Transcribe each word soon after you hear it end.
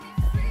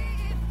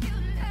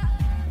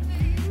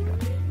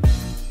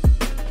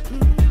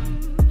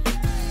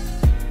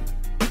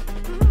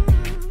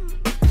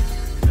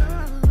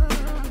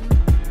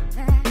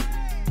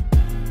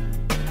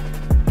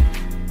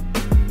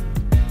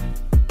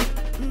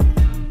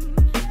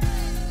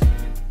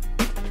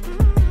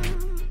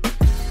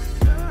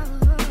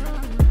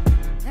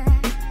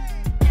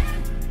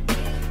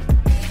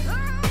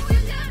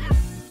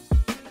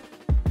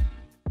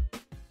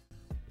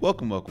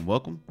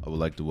Welcome. I would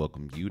like to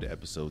welcome you to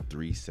episode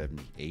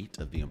 378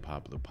 of the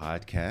Unpopular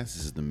Podcast.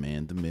 This is the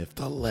man, the myth,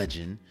 the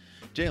legend,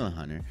 Jalen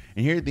Hunter.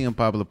 And here at the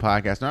Unpopular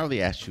Podcast, not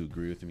really ask you to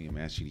agree with me, I'm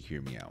asking you to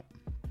hear me out.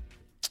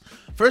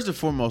 First and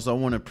foremost, I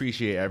want to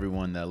appreciate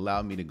everyone that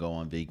allowed me to go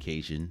on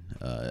vacation.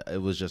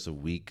 It was just a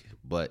week,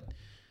 but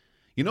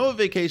you know what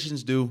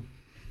vacations do?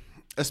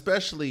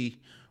 Especially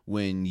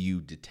when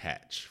you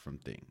detach from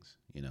things,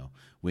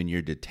 when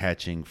you're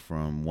detaching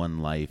from one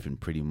life and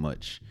pretty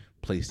much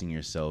placing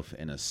yourself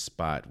in a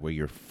spot where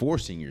you're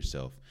forcing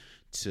yourself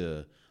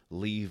to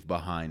leave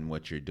behind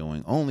what you're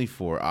doing only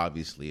for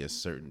obviously a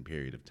certain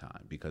period of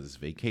time because it's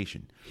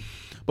vacation.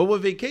 But what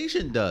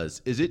vacation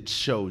does is it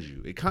shows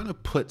you, it kind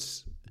of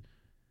puts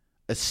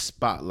a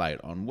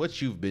spotlight on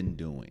what you've been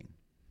doing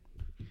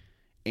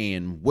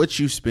and what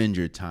you spend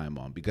your time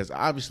on, because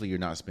obviously you're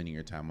not spending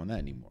your time on that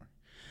anymore.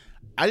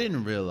 I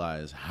didn't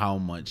realize how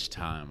much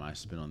time I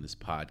spent on this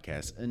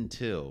podcast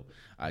until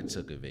I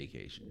took a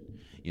vacation.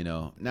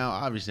 Now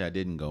obviously I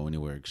didn't go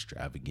anywhere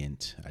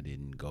extravagant. I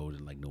didn't go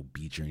to no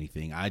beach or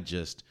anything. I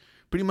just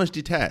pretty much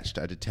detached.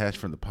 I detached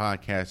from the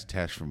podcast,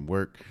 detached from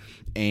work,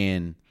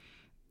 and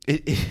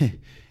it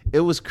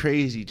was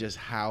crazy just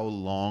how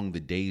long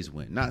the days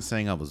went. Not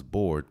saying I was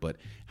bored, but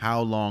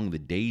how long the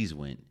days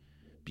went,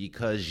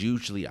 because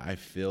usually I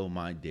fill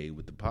my day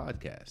with the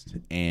podcast.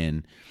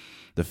 And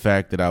the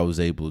fact that I was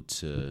able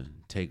to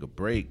take a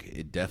break,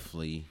 it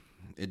definitely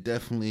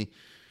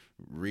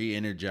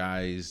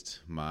re-energized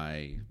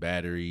my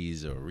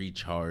batteries or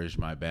recharged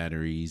my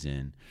batteries.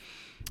 And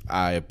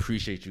I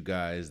appreciate you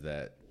guys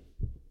that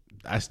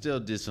I still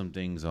did some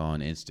things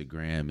on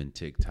Instagram and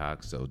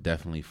TikTok, so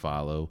definitely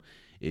follow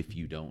if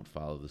you don't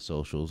follow the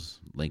socials.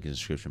 Link in the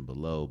description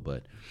below.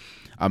 But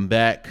I'm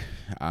back.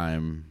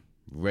 I'm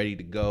ready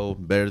to go,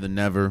 better than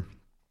ever.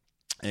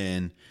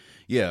 And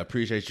yeah,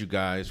 appreciate you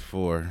guys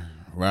for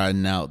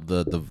riding out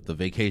the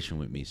vacation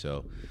with me.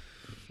 So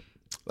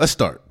let's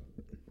start.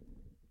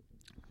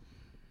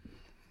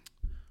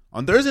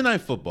 On Thursday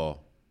Night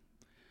Football,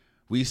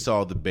 we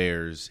saw the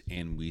Bears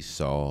and we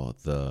saw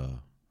the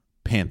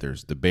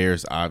Panthers. The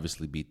Bears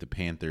obviously beat the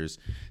Panthers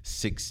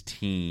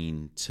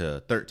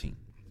 16-13.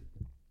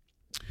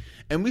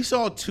 And we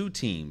saw two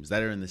teams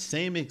that are in the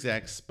same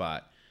exact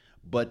spot,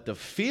 but the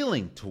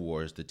feeling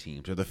towards the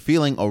teams or the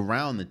feeling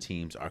around the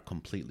teams are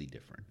completely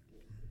different.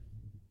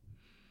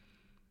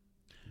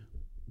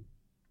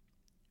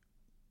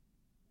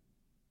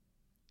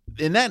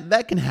 And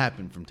that can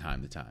happen from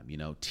time to time.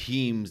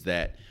 Teams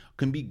that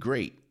can be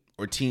great,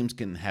 or teams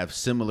can have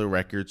similar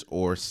records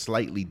or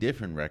slightly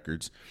different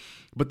records,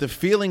 but the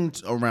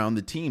feelings around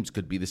the teams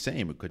could be the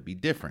same. It could be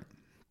different.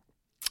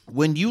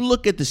 When you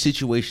look at the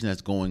situation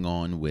that's going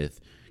on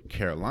with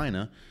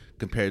Carolina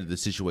compared to the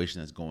situation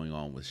that's going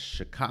on with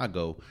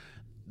Chicago,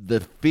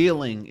 the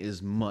feeling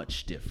is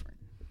much different.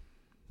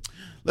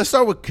 Let's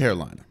start with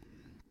Carolina,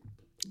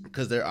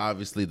 because they're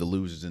obviously the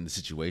losers in the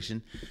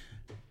situation.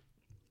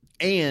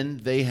 And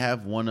they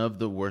have one of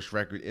the worst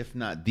record, if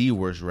not the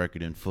worst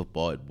record in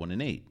football at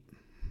 1-8.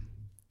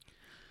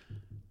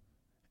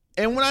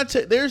 And when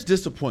there's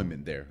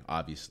disappointment there,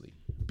 obviously,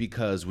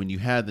 because when you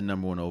had the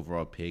number one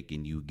overall pick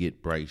and you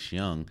get Bryce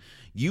Young,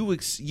 you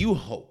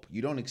hope,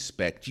 you don't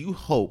expect, you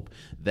hope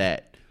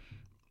that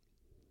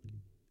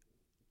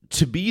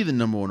to be the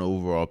number one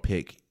overall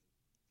pick,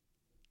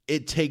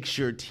 it takes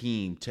your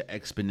team to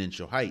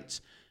exponential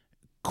heights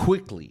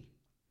quickly.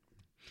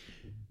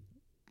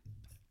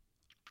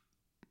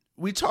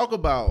 We talk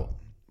about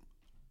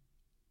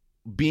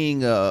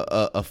being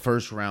a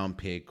first round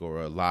pick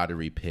or a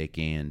lottery pick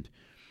and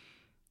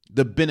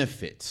the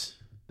benefits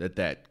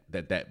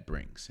that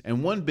brings.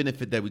 And one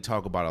benefit that we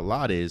talk about a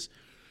lot is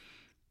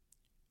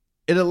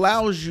it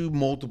allows you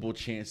multiple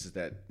chances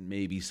that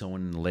maybe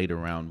someone in the later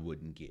round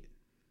wouldn't get.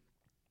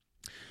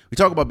 We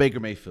talk about Baker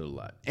Mayfield a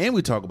lot, and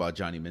we talk about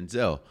Johnny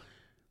Manziel.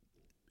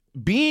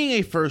 Being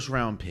a first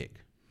round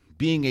pick,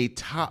 being a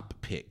top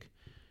pick,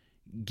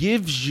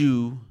 gives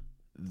you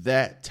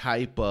that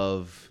type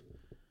of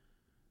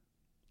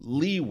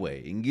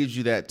leeway and gives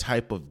you that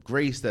type of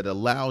grace that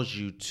allows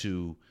you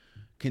to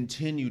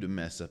continue to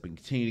mess up and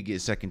continue to get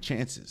second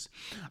chances.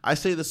 I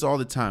say this all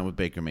the time with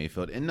Baker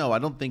Mayfield. And no, I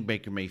don't think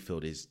Baker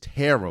Mayfield is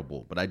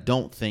terrible, but I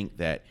don't think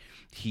that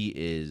he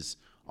is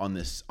on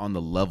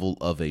the level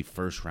of a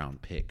first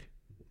round pick.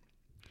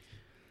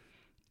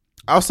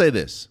 I'll say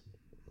this.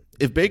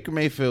 If Baker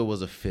Mayfield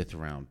was a 5th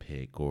round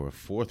pick or a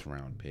 4th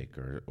round pick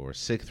or a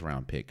 6th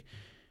round pick,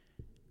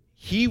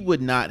 he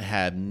would not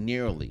have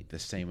nearly the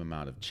same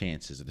amount of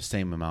chances or the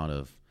same amount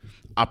of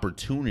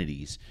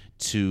opportunities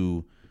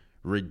to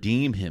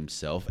redeem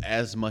himself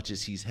as much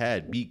as he's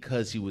had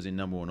because he was a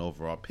number one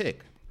overall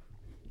pick.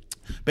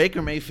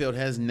 Baker Mayfield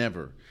has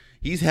never,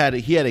 he had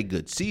a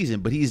good season,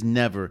 but he's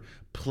never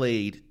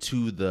played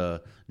to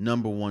the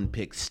number one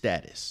pick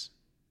status.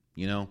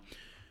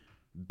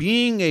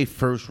 Being a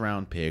first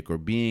round pick or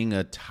being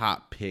a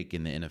top pick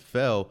in the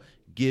NFL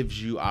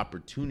gives you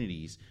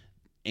opportunities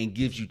and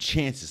gives you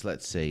chances,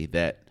 let's say,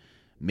 that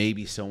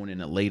maybe someone in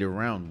a later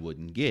round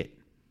wouldn't get.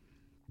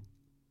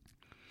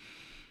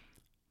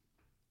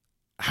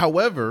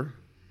 However,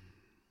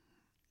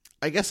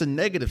 I guess a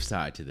negative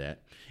side to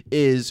that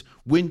is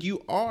when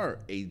you are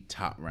a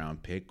top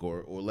round pick,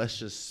 or let's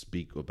just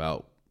speak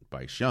about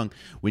Bryce Young,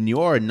 when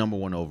you are a number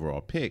one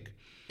overall pick,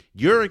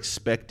 you're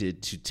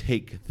expected to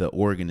take the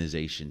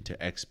organization to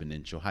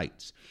exponential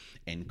heights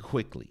and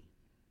quickly.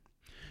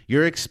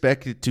 You're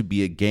expected to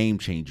be a game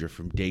changer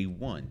from day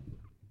one.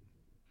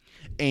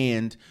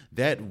 And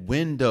that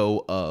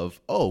window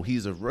of, oh,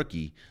 he's a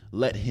rookie,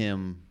 let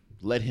him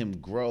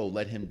grow,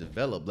 let him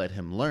develop, let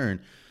him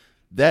learn.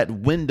 That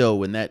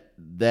window and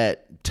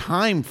that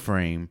time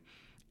frame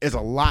is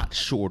a lot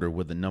shorter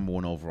with the number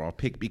one overall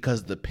pick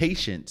because the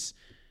patience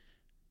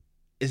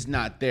is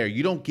not there.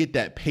 You don't get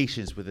that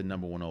patience with the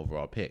number one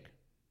overall pick.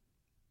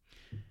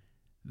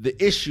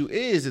 The issue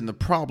is, and the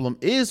problem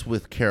is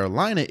with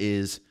Carolina,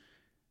 is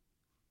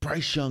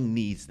Bryce Young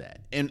needs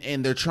that.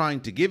 And they're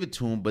trying to give it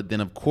to him, but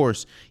then, of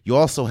course, you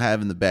also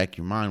have in the back of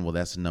your mind, well,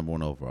 that's the number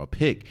one overall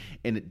pick.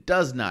 And it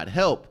does not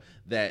help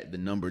that the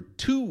number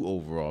two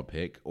overall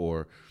pick,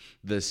 or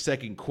the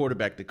second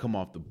quarterback to come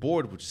off the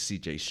board, which is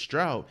C.J.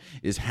 Stroud,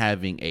 is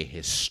having a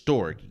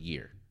historic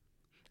year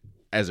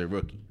as a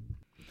rookie.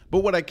 But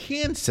what I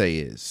can say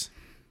is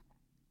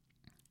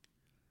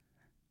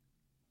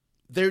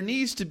there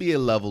needs to be a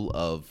level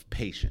of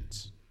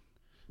patience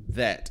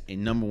that a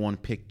number one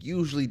pick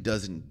usually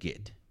doesn't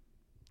get.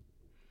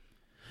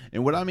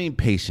 And what I mean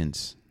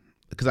patience,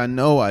 because I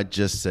know I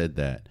just said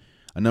that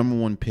a number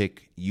one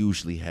pick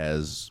usually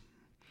has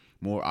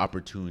more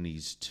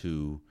opportunities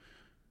to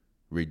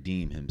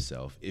redeem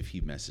himself if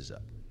he messes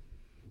up.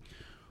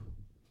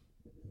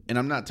 And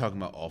I'm not talking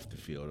about off the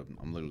field.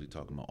 I'm literally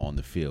talking about on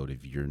the field.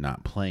 If you're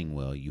not playing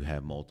well, you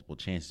have multiple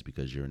chances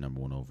because you're a number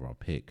one overall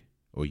pick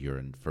or you're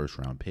a first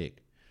round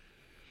pick.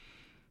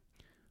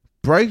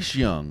 Bryce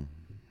Young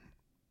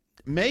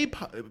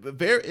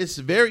it's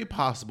very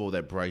possible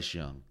that Bryce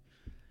Young,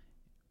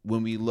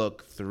 when we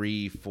look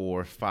 3,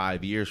 4,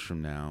 5 years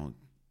from now,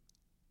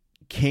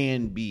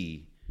 can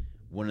be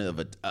one of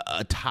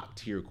a top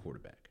tier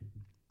quarterback.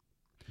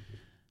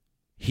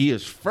 He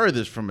is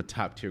furthest from a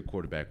top tier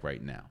quarterback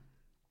right now.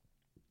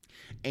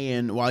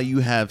 And while you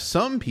have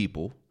some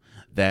people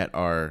that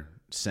are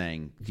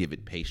saying, give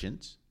it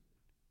patience,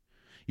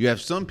 you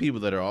have some people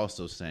that are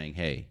also saying,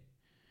 hey,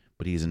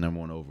 but he's a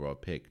number one overall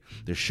pick.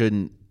 There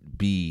shouldn't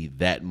be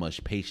that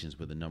much patience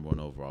with a number one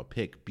overall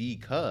pick,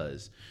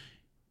 because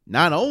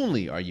not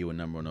only are you a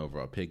number one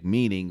overall pick,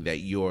 meaning that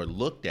you're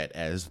looked at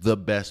as the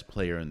best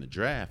player in the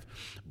draft,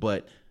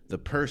 but the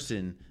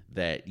person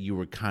that you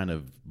were kind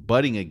of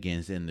butting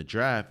against in the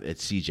draft at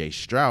C.J.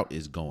 Stroud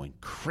is going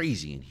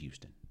crazy in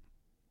Houston.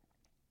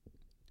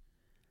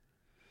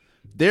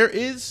 There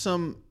is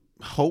some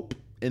hope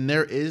and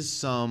there is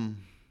some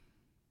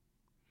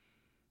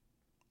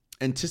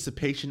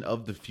anticipation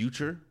of the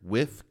future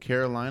with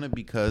Carolina,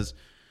 because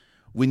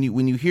when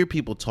you hear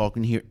people talk,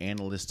 when you hear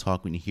analysts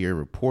talk, when you hear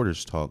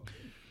reporters talk,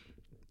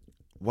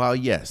 while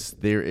yes,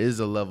 there is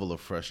a level of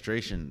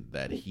frustration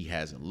that he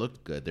hasn't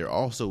looked good, there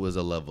also is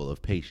a level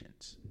of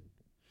patience.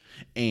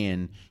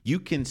 And you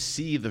can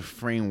see the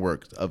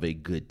framework of a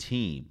good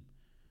team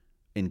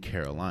in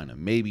Carolina.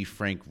 Maybe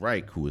Frank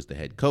Reich, who is the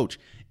head coach,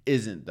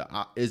 isn't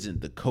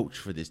the coach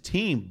for this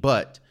team,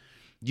 but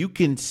you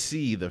can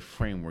see the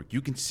framework.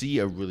 You can see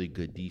a really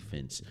good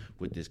defense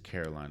with this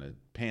Carolina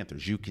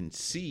Panthers. You can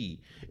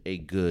see a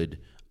good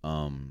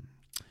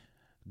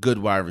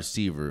wide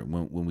receiver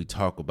when we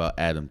talk about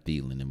Adam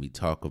Thielen and we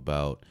talk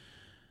about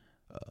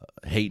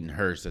Hayden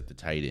Hurst at the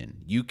tight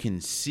end. You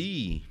can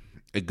see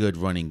a good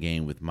running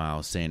game with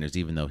Miles Sanders,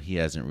 even though he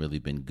hasn't really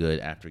been good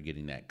after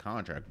getting that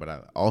contract. But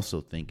I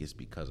also think it's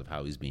because of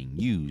how he's being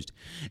used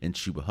in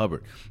Chuba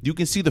Hubbard. You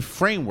can see the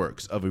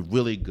frameworks of a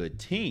really good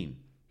team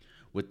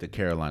with the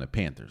Carolina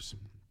Panthers.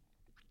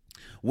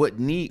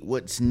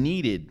 What's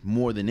needed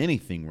more than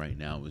anything right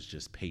now is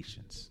just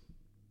patience.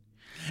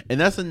 And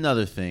that's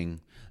another thing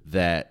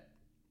that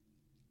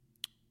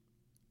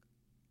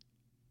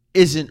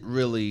isn't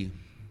really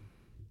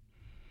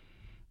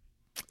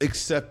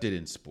accepted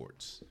in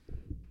sports.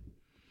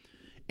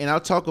 And I'll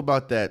talk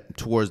about that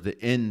towards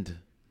the end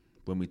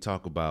when we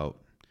talk about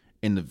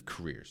end of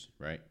careers,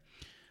 right?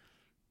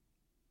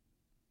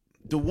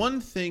 The one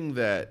thing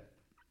that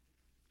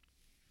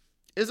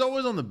is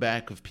always on the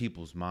back of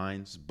people's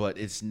minds, but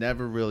it's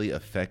never really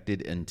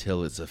affected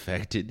until it's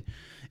affected,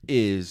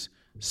 is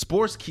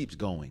sports keeps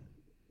going.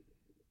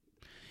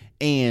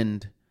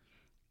 And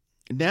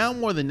now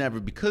more than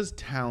ever, because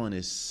talent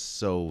is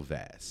so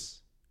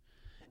vast,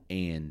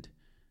 and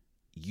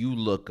you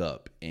look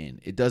up, and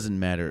it doesn't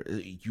matter.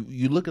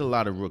 You look at a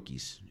lot of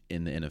rookies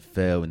in the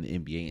NFL and the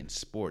NBA and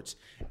sports,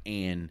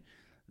 and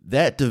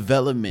that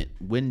development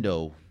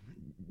window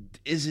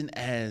isn't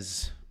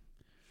as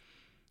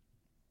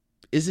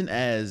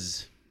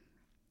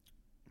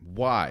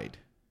wide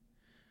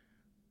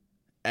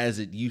as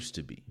it used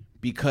to be,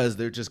 because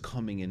they're just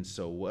coming in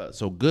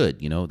so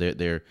good. You know,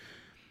 the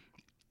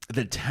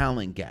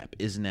talent gap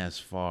isn't as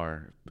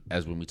far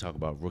as when we talk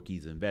about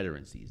rookies and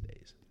veterans these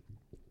days.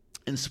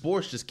 And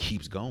sports just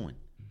keeps going.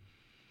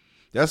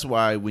 That's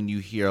why when you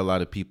hear a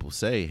lot of people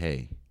say,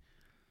 hey,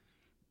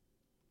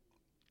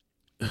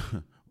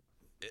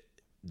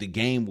 the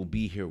game will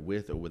be here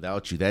with or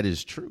without you, that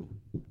is true.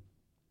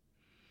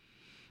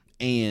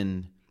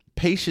 And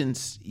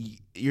patience,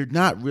 you're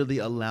not really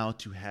allowed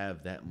to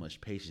have that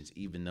much patience,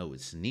 even though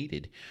it's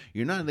needed.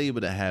 You're not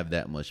able to have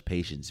that much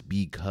patience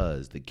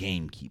because the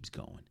game keeps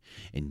going.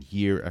 And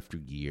year after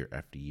year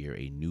after year,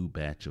 a new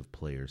batch of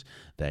players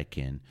that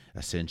can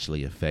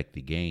essentially affect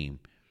the game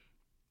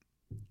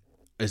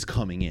is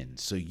coming in.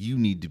 So you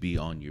need to be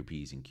on your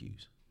P's and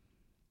Q's.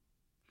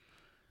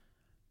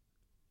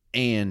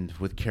 And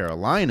with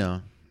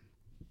Carolina,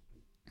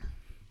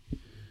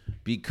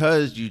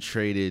 because you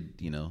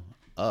traded,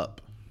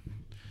 up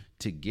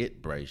to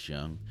get Bryce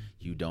Young,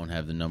 you don't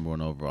have the number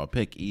 1 overall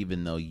pick,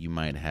 even though you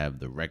might have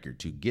the record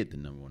to get the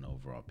number 1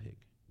 overall pick.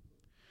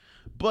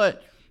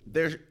 But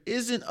there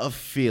isn't a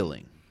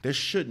feeling. There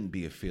shouldn't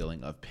be a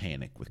feeling of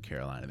panic with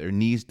Carolina.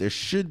 There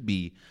should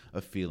be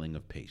a feeling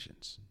of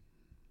patience.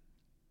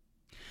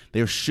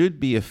 There should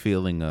be a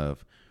feeling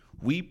of,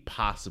 we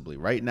possibly,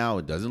 right now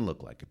it doesn't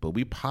look like it, but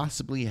we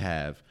possibly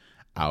have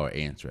our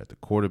answer at the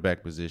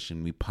quarterback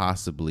position. We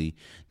possibly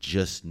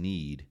just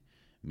need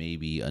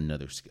maybe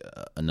another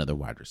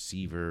wide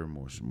receiver,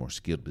 more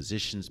skilled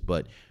positions,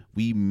 but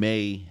we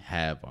may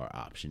have our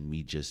option.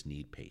 We just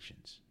need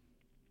patience.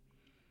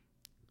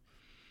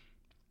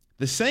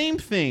 The same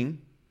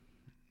thing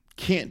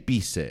can't be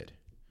said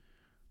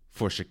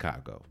for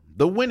Chicago,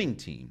 the winning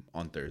team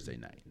on Thursday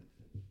night.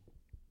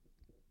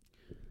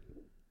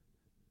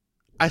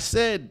 I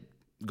said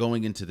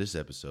going into this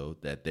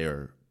episode that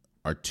there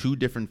are 2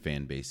 different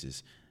fan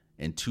bases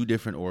and 2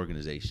 different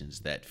organizations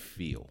that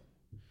feel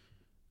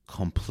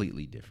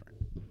completely different.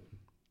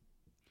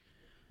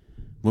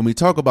 When we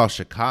talk about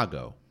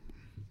Chicago,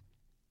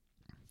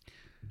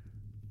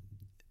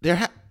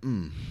 there's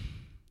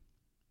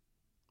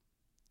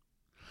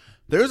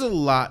a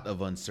lot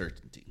of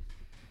uncertainty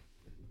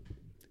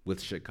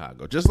with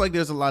Chicago, just like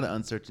there's a lot of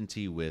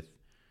uncertainty with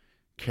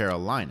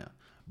Carolina,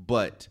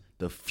 but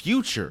the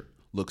future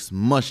looks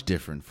much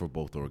different for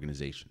both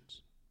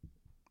organizations.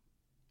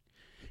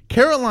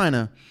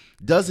 Carolina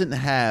doesn't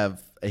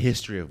have a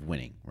history of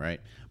winning,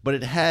 right? But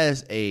it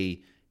has a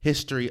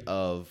history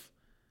of,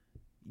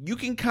 you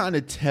can kind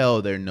of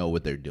tell they know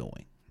what they're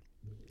doing.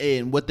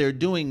 And what they're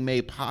doing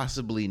may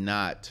possibly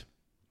not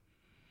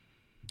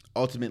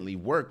ultimately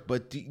work,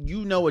 but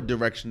you know a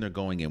direction they're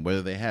going in,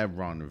 whether they have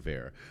Ron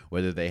Rivera,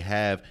 whether they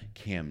have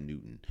Cam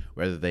Newton,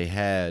 whether they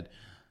had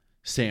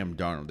Sam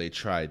Darnold. They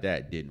tried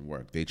that, didn't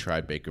work. They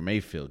tried Baker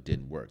Mayfield,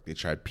 didn't work. They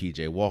tried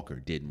PJ Walker,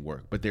 didn't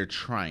work. But they're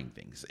trying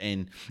things.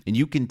 And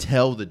you can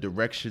tell the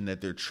direction that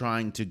they're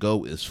trying to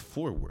go is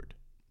forward.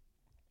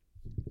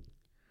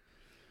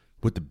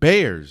 With the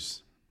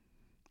Bears,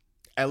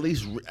 at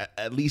least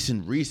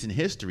in recent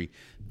history,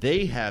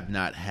 they have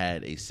not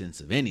had a sense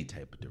of any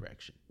type of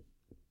direction.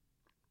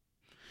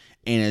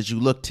 And as you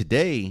look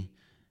today,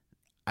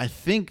 I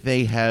think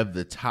they have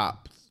the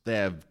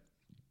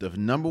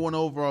number 1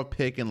 overall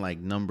pick and like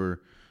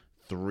number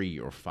 3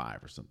 or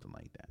 5 or something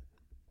like that.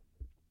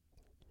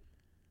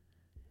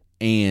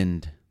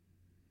 And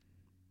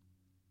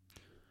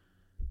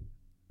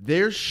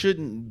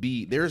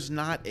there's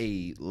not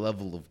a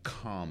level of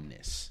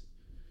calmness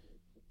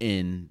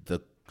in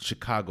the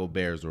Chicago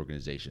Bears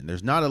organization.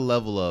 There's not a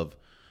level of,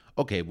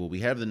 okay, well, we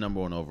have the number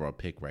 1 overall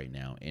pick right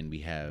now, and we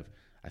have,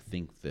 I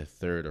think, the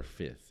 3rd or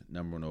 5th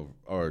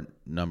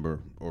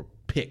number or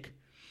pick.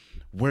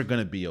 We're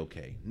going to be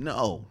okay.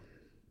 No.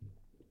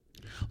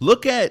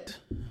 Look at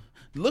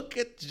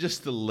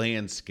just the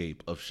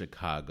landscape of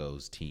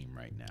Chicago's team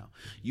right now.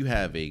 You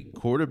have a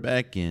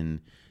quarterback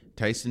in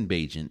Tyson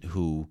Bagent,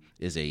 who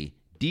is a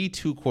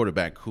D2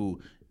 quarterback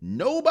who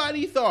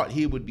nobody thought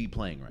he would be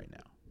playing right now.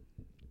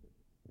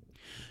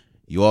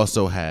 You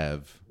also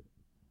have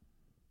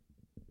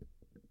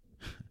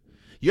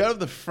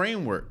the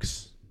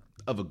frameworks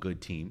of a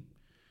good team.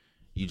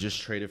 You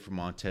just traded for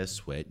Montez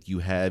Sweat. You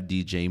have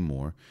DJ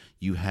Moore.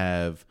 You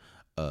have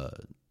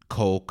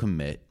Cole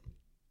Kmet.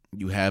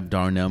 You have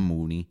Darnell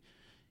Mooney.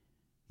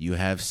 You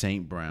have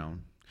St.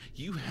 Brown.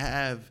 You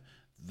have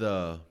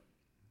the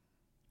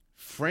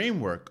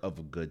framework of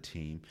a good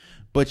team,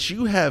 but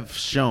you have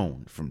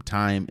shown from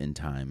time and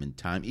time and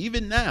time,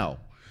 even now,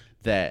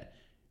 that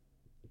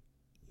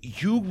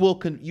you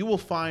will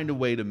find a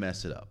way to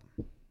mess it up.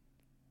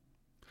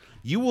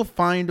 You will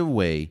find a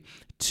way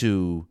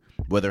to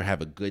whether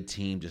have a good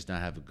team, just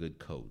not have a good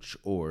coach,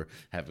 or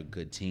have a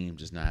good team,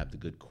 just not have the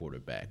good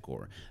quarterback,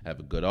 or have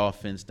a good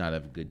offense, not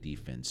have a good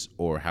defense,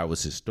 or how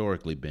it's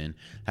historically been,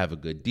 have a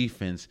good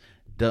defense,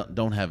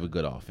 don't have a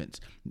good offense.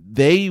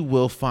 They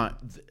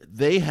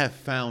have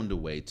found a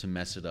way to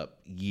mess it up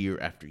year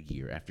after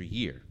year after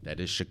year. That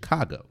is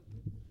Chicago.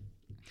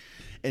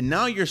 And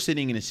now you're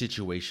sitting in a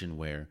situation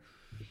where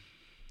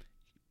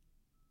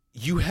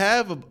you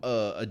have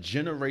a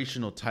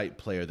generational type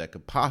player that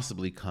could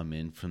possibly come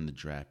in from the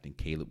draft in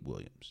Caleb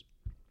Williams.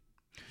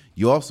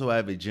 You also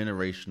have a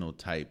generational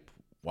type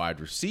wide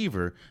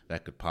receiver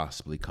that could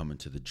possibly come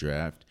into the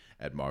draft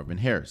at Marvin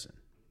Harrison.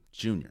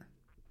 Jr.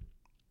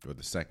 or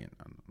the second.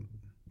 I don't know.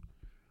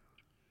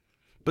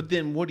 But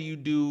then what do you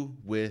do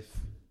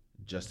with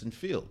Justin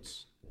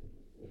Fields?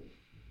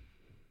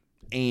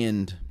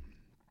 And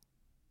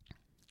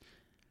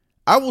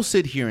I will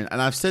sit here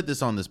and I've said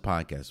this on this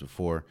podcast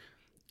before.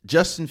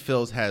 Justin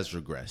Fields has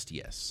regressed,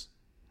 yes.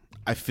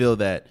 I feel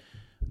that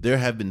there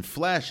have been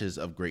flashes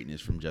of greatness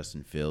from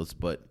Justin Fields,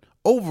 but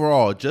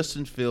overall,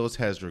 Justin Fields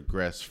has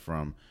regressed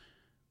from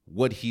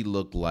what he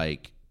looked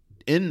like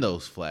in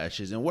those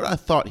flashes and what I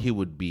thought he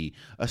would be,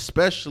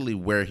 especially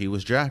where he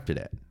was drafted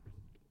at.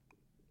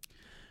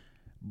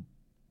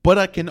 But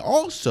I can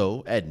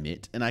also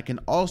admit, and I can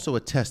also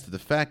attest to the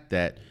fact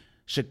that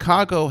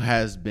Chicago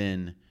has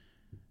been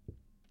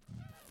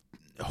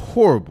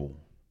horrible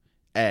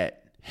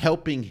at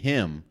helping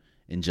him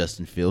and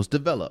Justin Fields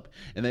develop.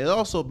 And they've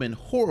also been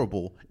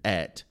horrible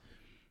at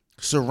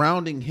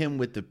surrounding him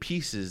with the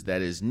pieces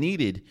that is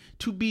needed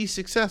to be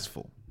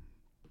successful.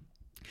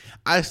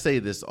 I say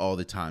this all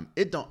the time.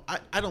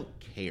 I don't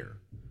care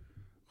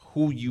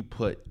who you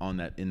put on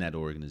that in that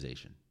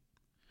organization.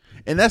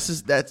 And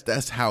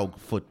that's how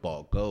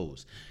football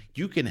goes.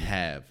 You can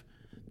have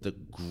the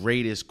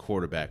greatest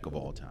quarterback of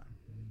all time.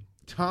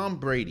 Tom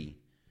Brady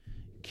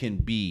can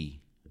be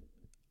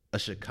a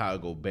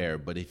Chicago Bear,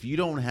 but if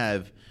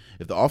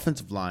the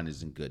offensive line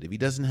isn't good, if he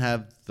doesn't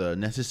have the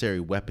necessary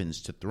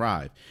weapons to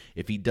thrive,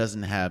 if he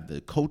doesn't have the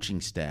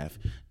coaching staff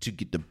to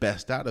get the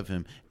best out of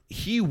him,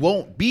 he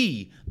won't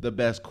be the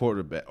best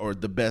quarterback or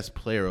the best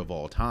player of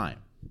all time.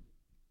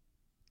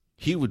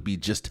 He would be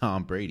just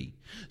Tom Brady.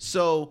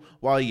 So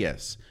while,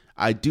 yes,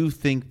 I do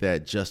think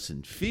that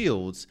Justin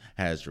Fields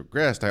has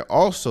regressed, I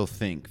also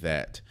think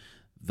that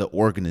the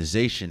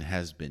organization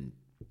has been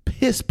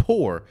piss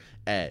poor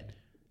at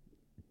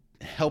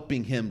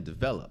helping him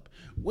develop,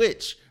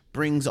 which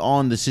brings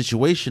on the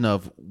situation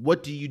of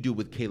what do you do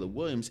with Caleb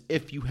Williams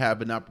if you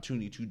have an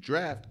opportunity to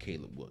draft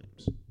Caleb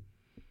Williams?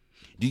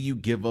 Do you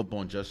give up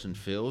on Justin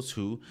Fields,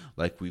 who,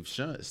 like we've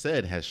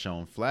said, has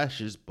shown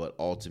flashes but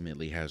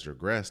ultimately has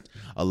regressed?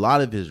 A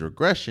lot of his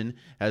regression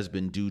has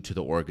been due to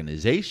the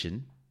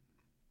organization.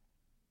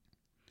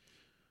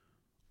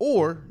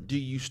 Or do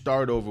you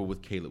start over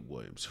with Caleb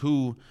Williams,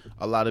 who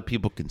a lot of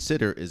people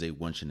consider is a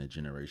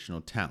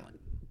once-in-a-generational talent?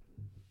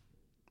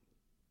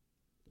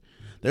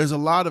 There's a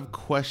lot of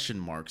question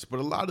marks, but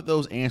a lot of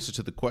those answers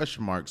to the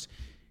question marks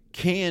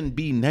can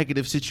be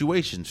negative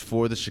situations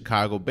for the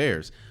Chicago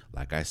Bears.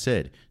 Like I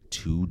said,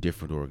 two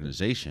different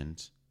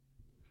organizations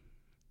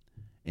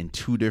and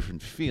two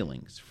different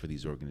feelings for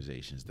these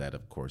organizations. That,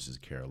 of course, is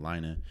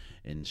Carolina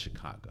and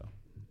Chicago.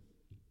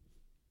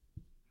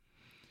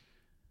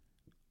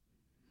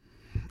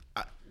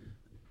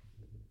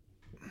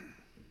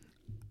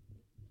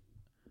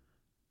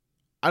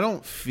 I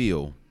don't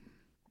feel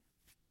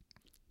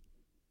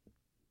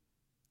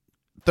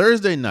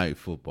Thursday Night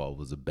Football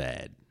was a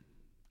bad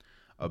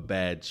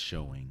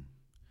showing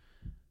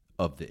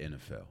of the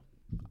NFL,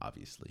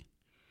 obviously.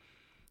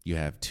 You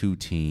have two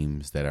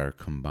teams that are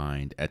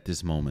combined, at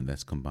this moment,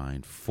 that's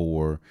combined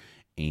 4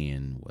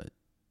 and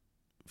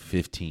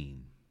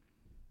 15.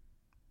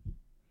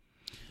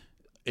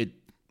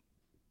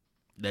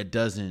 That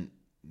doesn't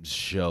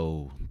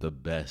show the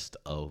best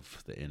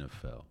of the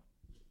NFL.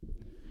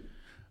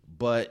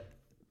 But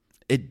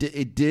it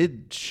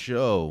did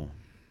show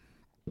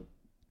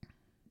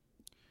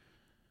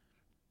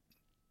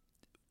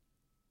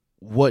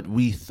what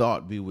we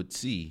thought we would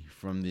see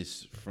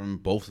from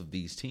both of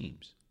these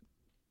teams.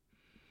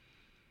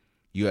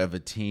 You have a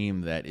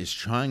team that is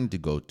trying to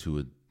get to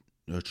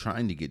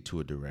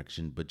a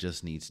direction, but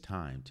just needs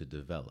time to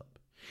develop.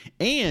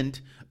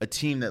 And a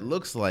team that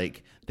looks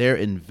like they're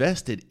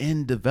invested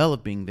in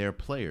developing their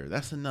player.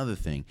 That's another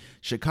thing.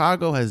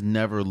 Chicago has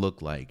never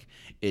looked like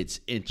it's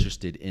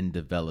interested in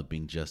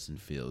developing Justin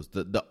Fields.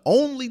 The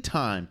only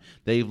time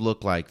they've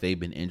looked like they've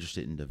been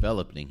interested in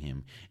developing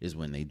him is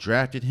when they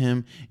drafted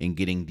him and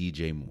getting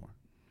DJ Moore.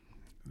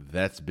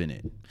 That's been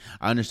it.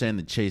 I understand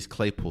the Chase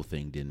Claypool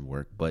thing didn't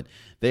work, but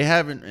they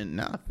haven't. And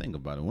now I think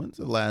about it. When's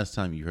the last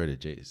time you heard of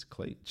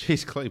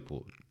Chase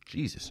Claypool?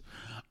 Jesus.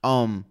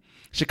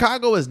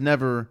 Chicago has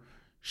never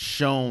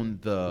shown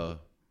the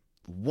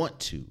want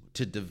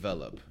to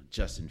develop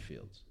Justin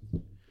Fields.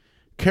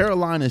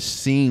 Carolina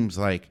seems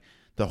like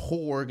the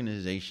whole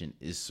organization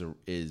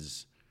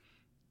is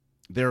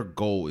their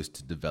goal is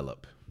to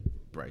develop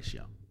Bryce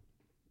Young.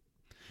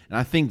 And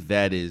I think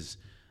that is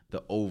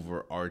the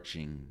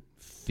overarching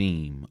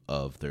theme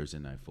of Thursday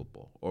Night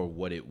Football, or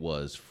what it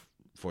was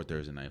for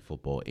Thursday Night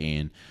Football,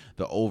 and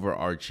the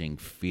overarching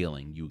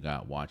feeling you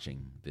got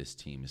watching this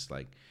team. It's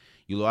like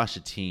you watch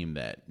a team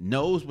that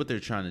knows what they're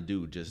trying to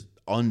do, just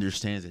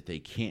understands that they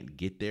can't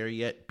get there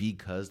yet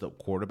because the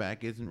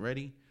quarterback isn't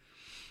ready,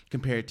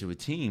 compared to a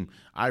team,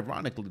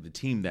 ironically, the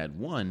team that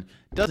won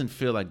doesn't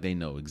feel like they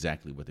know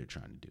exactly what they're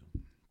trying to do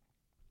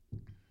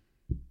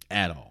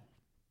at all.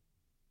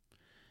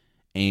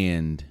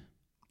 And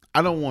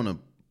I don't want to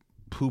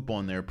poop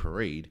on their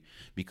parade,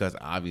 because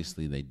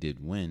obviously they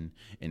did win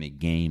in a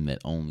game that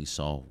only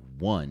saw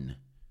one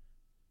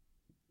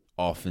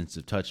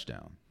offensive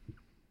touchdown.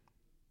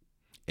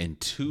 and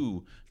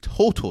 2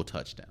 total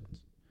touchdowns.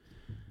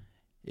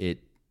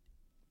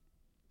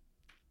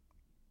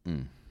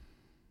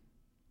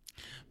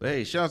 But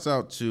hey, shouts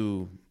out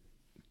to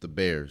the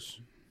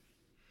Bears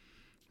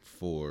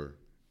for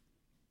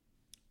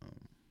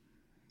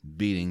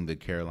beating the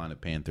Carolina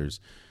Panthers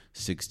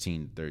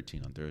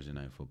 16-13 on Thursday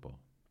Night Football.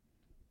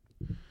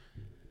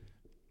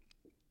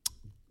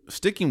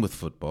 Sticking with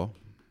football,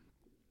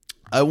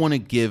 I want to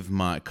give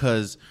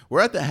because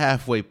we're at the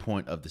halfway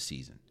point of the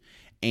season,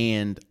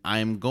 and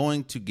I'm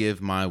going to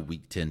give my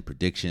Week 10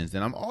 predictions,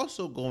 and I'm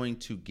also going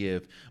to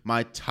give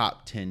my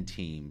top 10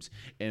 teams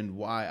and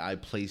why I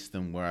placed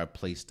them where I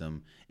placed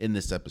them in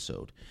this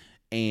episode.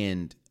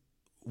 And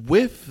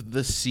with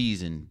the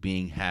season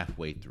being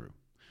halfway through,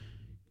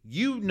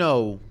 you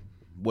know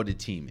what a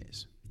team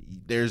is.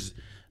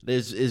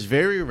 It's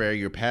very rare.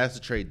 You're past the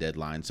trade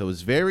deadline, so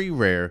it's very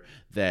rare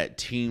that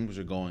teams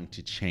are going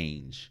to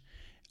change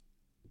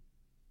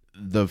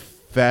the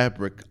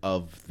fabric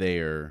of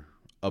their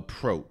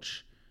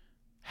approach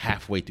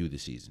halfway through the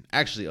season.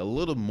 Actually, a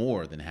little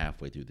more than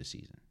halfway through the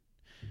season.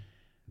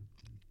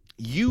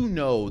 You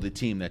know the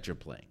team that you're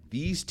playing.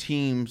 These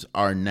teams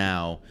are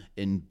now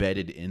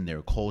embedded in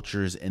their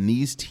cultures, and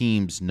these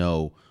teams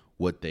know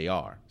what they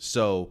are.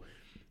 So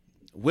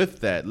with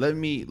that, let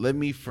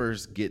me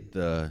first get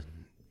the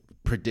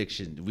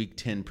Week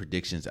 10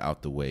 predictions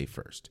out the way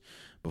first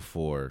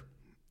before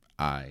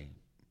I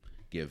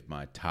give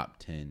my top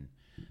 10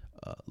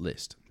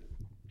 list.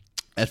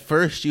 At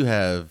first, you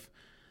have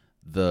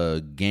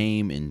the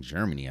game in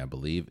Germany, I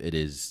believe. It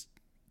is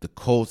the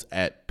Colts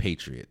at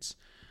Patriots.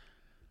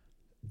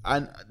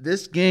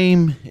 This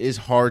game is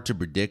hard to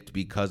predict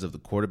because of the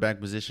quarterback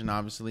position,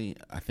 obviously.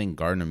 I think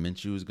Gardner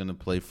Minshew is going to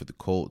play for the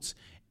Colts.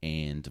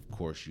 And, of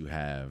course, you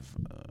have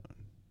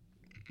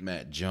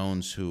Matt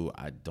Jones, who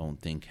I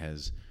don't think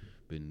has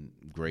been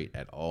great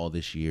at all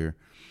this year.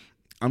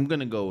 I'm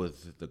going to go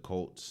with the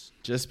Colts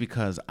just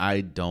because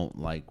I don't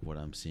like what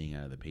I'm seeing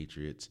out of the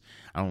Patriots.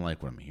 I don't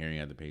like what I'm hearing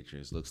out of the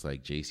Patriots. Looks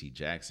like J.C.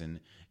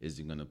 Jackson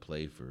isn't going to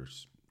play for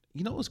 –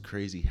 you know what's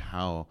crazy?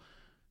 How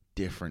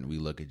different we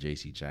look at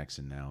J.C.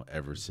 Jackson now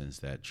ever since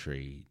that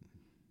trade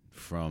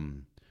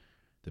from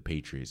the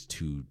Patriots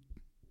to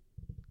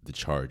the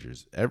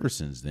Chargers. Ever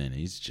since then,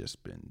 he's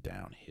just been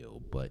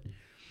downhill. But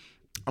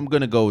I'm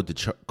going to go with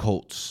the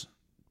Colts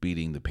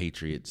beating the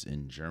Patriots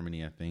in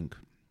Germany, I think.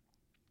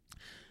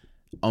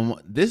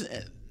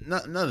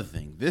 Another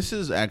thing. This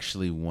is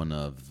actually one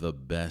of the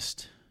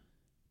best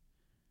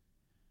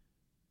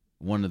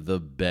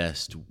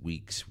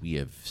weeks we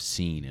have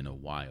seen in a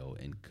while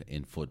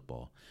in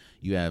football.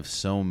 You have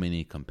so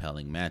many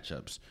compelling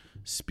matchups.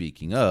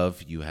 Speaking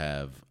of, you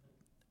have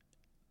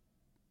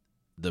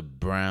the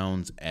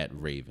Browns at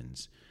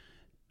Ravens.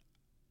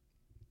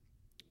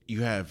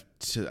 You have,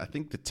 I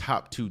think, the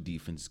top 2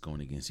 defenses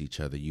going against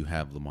each other. You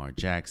have Lamar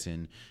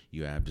Jackson.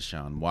 You have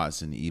Deshaun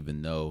Watson,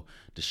 even though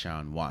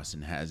Deshaun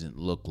Watson hasn't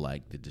looked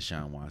like the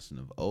Deshaun Watson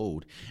of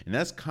old. And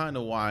that's kind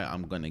of why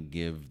I'm going to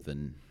give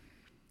the...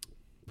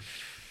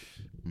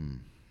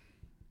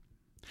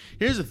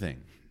 Here's the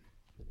thing.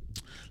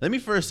 Let me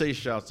first say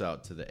shouts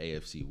out to the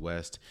AFC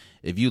West.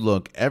 If you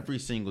look, every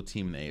single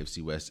team in the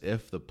AFC West,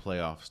 if the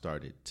playoffs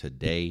started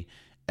today,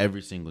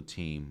 every single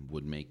team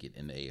would make it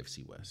in the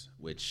AFC West,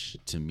 which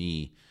to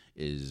me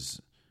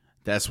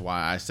that's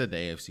why I said the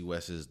AFC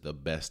West is the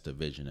best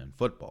division in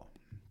football.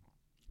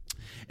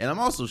 And I'm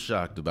also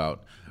shocked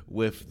about,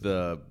 with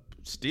the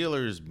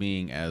Steelers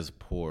being as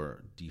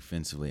poor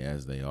defensively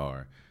as they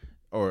are,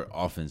 or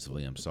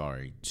offensively, I'm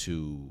sorry,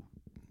 to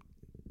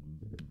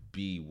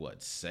be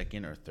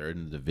second or third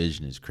in the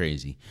division is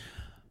crazy.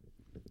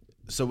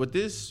 So with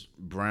this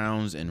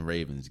Browns and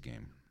Ravens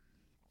game,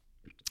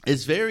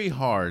 it's very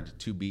hard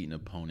to beat an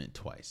opponent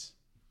twice,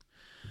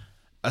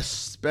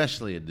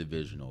 especially a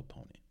divisional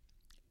opponent.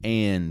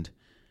 And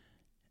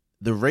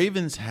the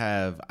Ravens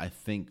have, I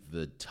think,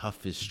 the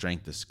toughest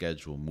strength of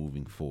schedule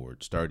moving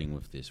forward, starting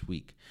with this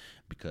week,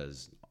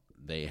 because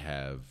they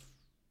have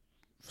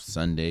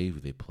Sunday,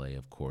 they play,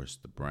 of course,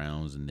 the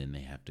Browns, and then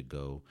they have to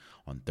go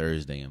on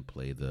Thursday and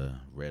play the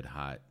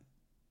red-hot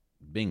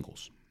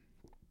Bengals.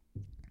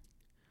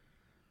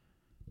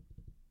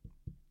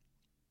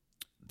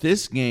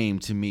 This game,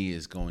 to me,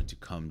 is going to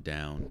come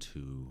down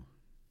to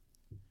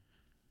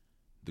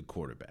the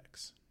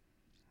quarterbacks.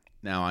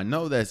 Now, I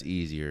know that's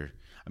easier.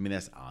 I mean,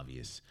 that's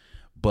obvious.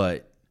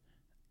 But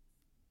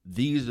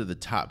these are the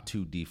top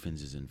 2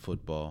 defenses in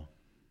football.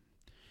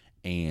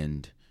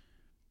 And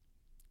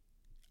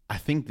I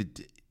think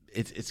that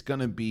it's going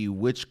to be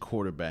which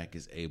quarterback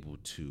is able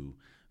to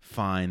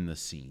find the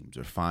seams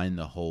or find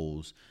the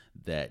holes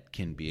that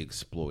can be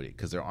exploited,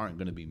 because there aren't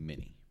going to be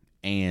many.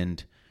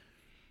 And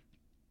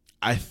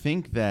I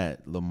think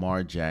that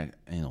Lamar Jackson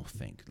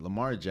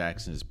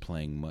is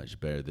playing much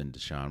better than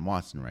Deshaun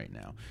Watson right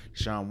now.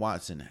 Deshaun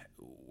Watson,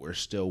 we're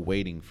still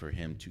waiting for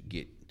him to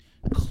get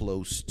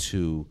close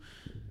to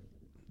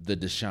the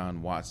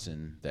Deshaun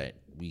Watson that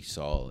we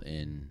saw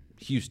in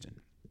Houston.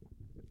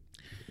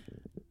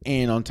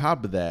 And on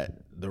top of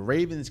that, the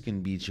Ravens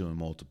can beat you in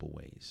multiple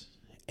ways.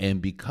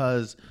 And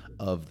because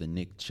of the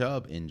Nick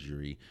Chubb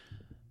injury,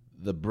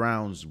 the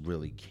Browns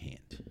really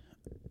can't.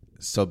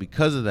 So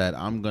because of that,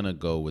 I'm gonna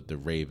go with the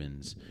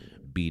Ravens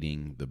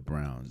beating the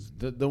Browns.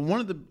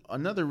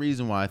 Another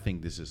reason why I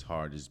think this is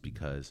hard is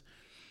because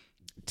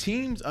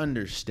teams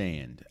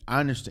understand.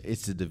 I understand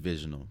it's a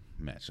divisional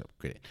matchup,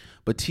 great,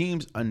 but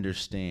teams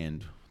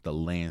understand the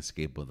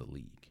landscape of the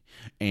league,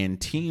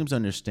 and teams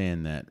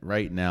understand that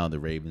right now the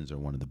Ravens are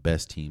one of the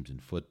best teams in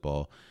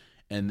football.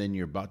 And then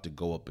you're about to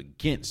go up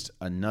against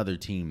another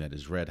team that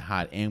is red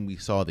hot. And we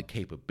saw the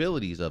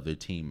capabilities of their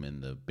team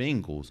in the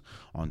Bengals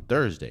on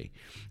Thursday.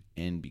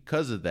 And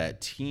because of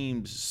that,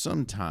 teams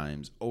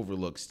sometimes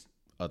overlooks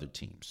other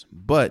teams.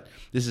 But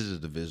this is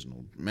a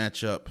divisional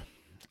matchup.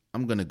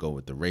 I'm going to go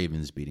with the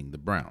Ravens beating the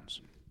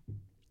Browns.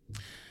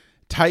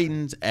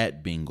 Titans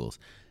at Bengals.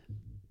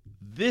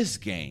 This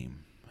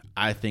game,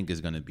 I think,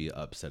 is going to be an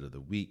upset of the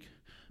week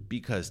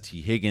because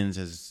T. Higgins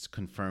has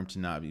confirmed to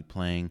not be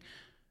playing.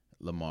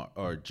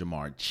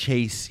 Jamar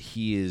Chase,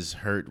 he is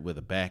hurt with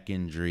a back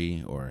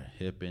injury or a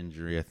hip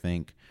injury, I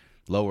think,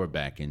 lower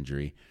back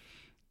injury.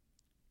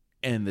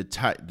 And the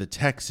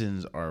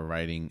Texans are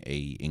riding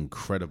a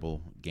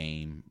incredible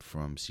game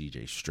from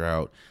C.J.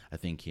 Stroud. I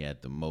think he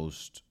had the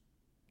most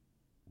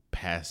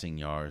passing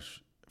yards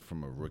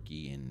from a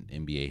rookie in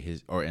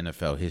NBA or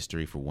NFL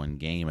history for one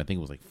game. I think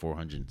it was like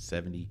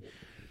 470.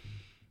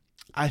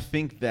 I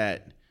think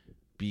that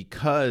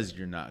because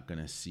you're not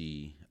going to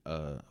see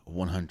 100%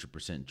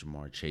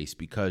 Jamar Chase,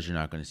 because you're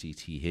not going to see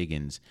T.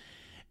 Higgins,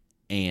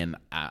 and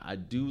I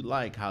do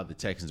like how the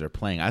Texans are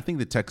playing. I think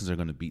the Texans are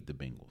going to beat the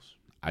Bengals.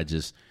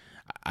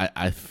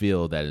 I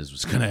feel that is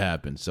what's going to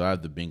happen. So I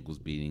have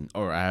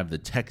I have the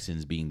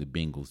Texans beating the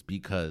Bengals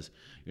because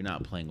you're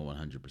not playing a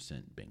 100%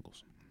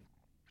 Bengals.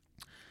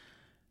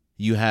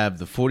 You have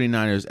the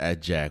 49ers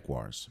at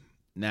Jaguars.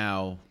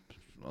 Now,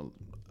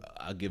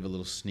 I'll give a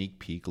little sneak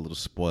peek, a little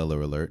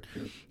spoiler alert.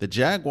 The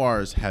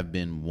Jaguars have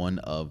been one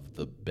of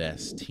the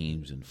best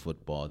teams in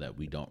football that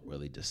we don't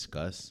really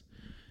discuss,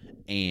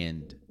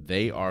 and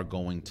they are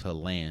going to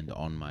land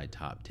on my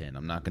top 10.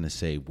 I'm not going to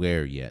say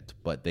where yet,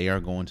 but they are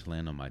going to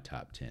land on my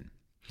top 10.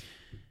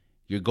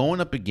 You're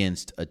going up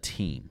against a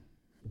team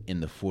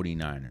in the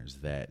 49ers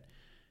that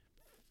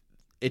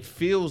it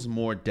feels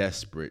more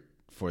desperate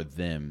for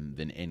them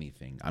than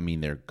anything. I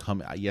mean, they are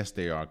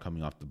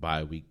coming off the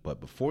bye week,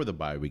 but before the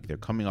bye week, they're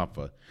coming off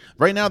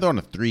right now they're on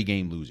a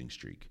 3-game losing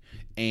streak.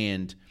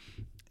 And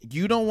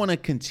you don't want to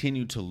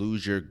continue to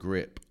lose your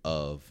grip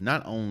of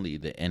not only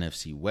the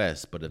NFC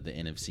West, but of the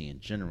NFC in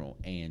general.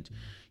 And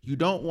you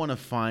don't want to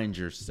find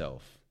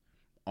yourself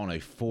on a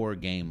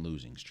 4-game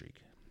losing streak.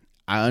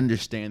 I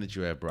understand that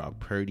you have Brock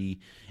Purdy,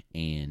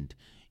 and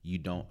you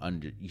don't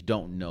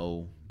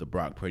know the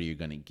Brock Purdy you're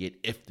going to get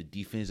if the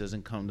defense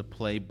doesn't come to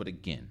play. But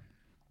again,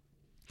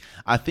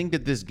 I think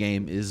that this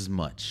game is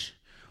much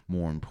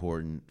more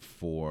important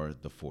for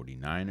the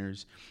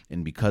 49ers.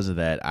 And because of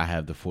that, I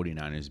have the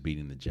 49ers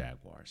beating the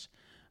Jaguars.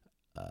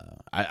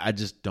 I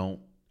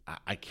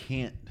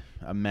can't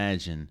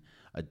imagine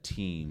a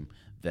team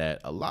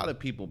that a lot of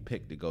people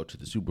pick to go to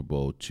the Super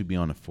Bowl to be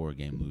on a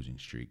 4-game losing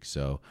streak.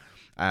 So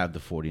I have the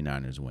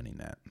 49ers winning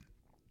that.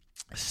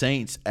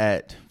 Saints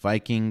at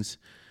Vikings.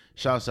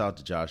 Shouts out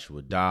to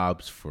Joshua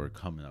Dobbs for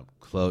coming up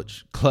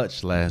clutch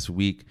last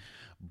week.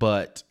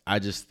 But I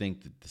just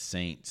think that the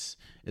Saints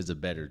is a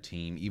better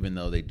team, even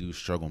though they do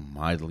struggle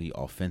mightily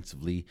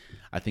offensively.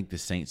 I think the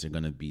Saints are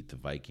going to beat the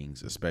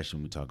Vikings, especially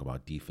when we talk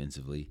about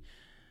defensively.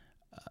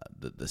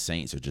 The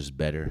Saints are just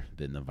better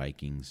than the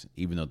Vikings,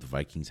 even though the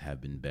Vikings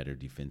have been better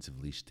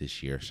defensively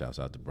this year. Shouts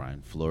out to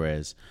Brian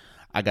Flores.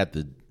 I got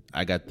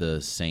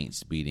the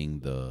Saints beating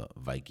the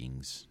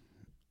Vikings.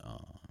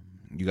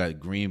 You got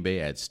Green Bay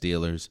at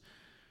Steelers.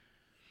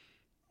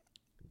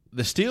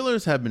 The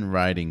Steelers have been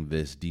riding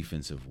this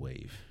defensive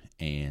wave,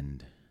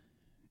 and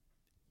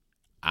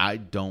I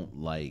don't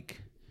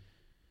like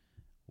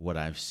what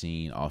I've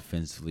seen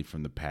offensively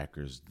from the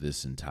Packers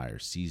this entire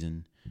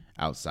season.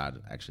 Outside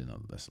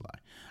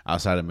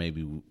of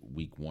maybe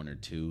week 1 or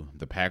 2,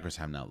 the Packers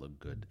have not looked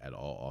good at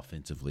all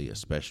offensively,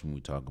 especially when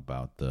we talk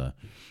about the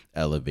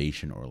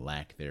elevation or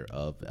lack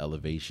thereof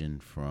elevation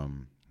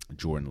from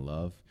Jordan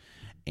Love.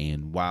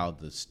 And while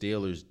the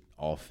Steelers'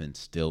 offense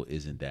still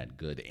isn't that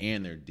good,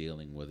 and they're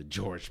dealing with a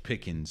George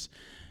Pickens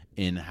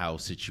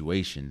in-house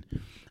situation,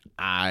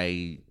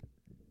 I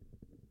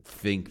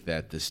think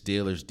that the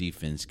Steelers'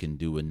 defense can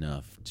do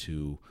enough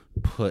to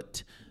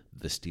put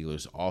the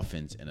Steelers'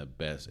 offense in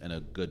a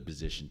good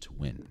position to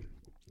win.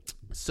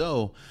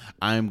 So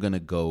I'm going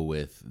to go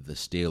with the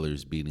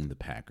Steelers beating the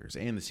Packers.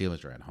 And the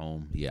Steelers are at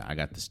home. Yeah, I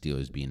got the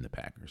Steelers beating the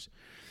Packers.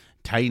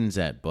 Titans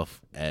at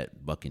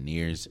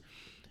Buccaneers.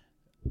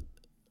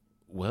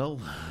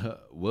 Well,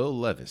 Will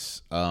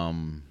Levis. I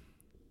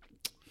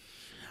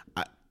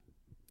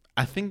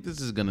think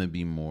this is going to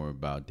be more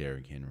about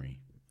Derrick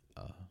Henry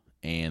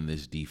and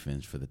this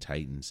defense for the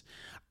Titans.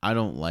 I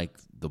don't like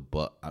the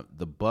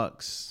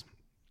Bucs.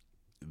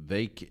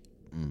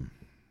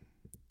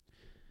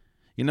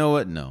 You know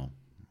what? No.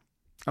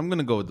 I'm going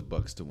to go with the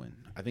Bucs to win.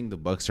 I think the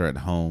Bucs are at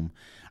home.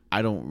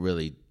 I don't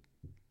really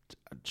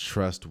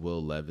trust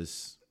Will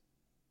Levis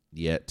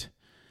yet,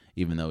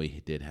 even though he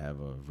did have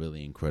a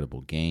really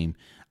incredible game.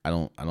 I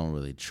don't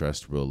really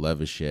trust Will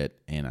Levis yet,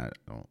 and I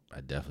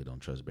definitely don't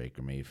trust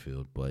Baker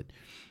Mayfield. But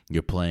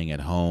you're playing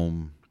at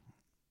home.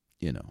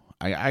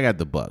 I got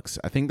the Bucks.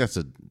 I think that's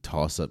a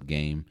toss-up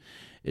game.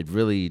 It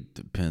really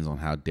depends on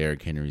how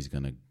Derrick Henry's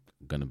gonna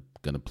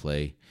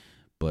play,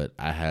 but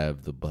I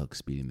have the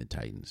Bucks beating the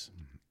Titans.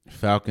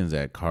 Falcons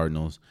at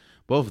Cardinals.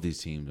 Both of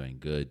these teams ain't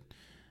good.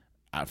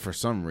 For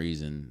some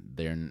reason,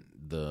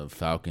 the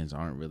Falcons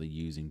aren't really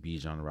using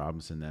Bijan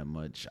Robinson that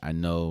much. I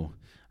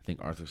think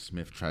Arthur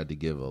Smith tried to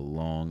give a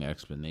long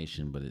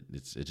explanation, but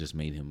it just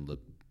made him look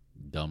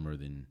dumber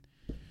than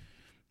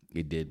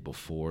it did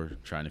before,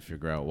 trying to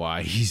figure out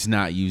why he's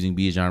not using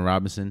Bijan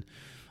Robinson.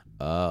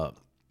 But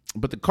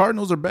the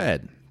Cardinals are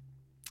bad.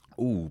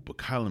 Ooh, but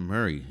Kyler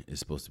Murray is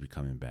supposed to be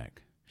coming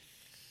back.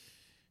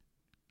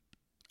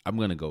 I'm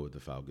going to go with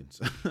the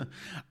Falcons.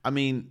 I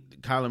mean,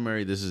 Kyler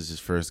Murray, this is his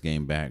first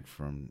game back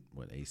from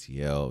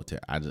ACL.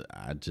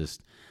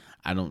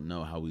 I don't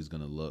know how he's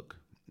going to look.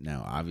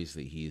 Now,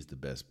 obviously, he is the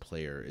best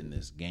player in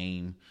this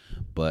game,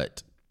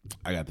 but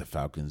I got the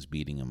Falcons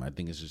beating him. I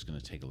think it's just going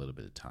to take a little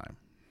bit of time.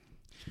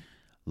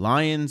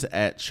 Lions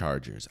at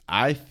Chargers.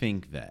 I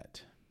think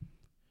that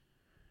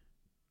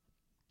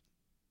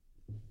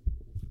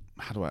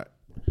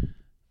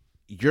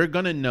you're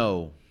going to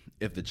know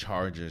if the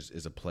Chargers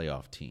is a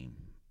playoff team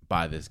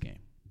by this game.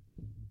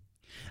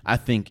 I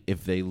think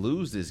if they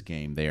lose this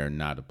game, they are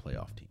not a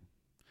playoff team.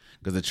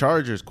 Because the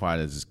Chargers, quiet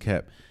as it's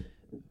kept,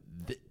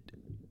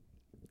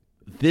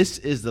 this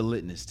is the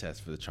litmus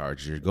test for the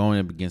Chargers. You're going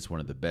up against one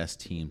of the best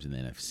teams in the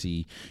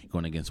NFC. You're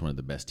going against one of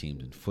the best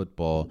teams in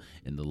football,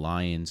 in the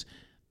Lions.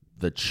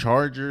 The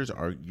Chargers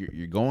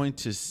you're going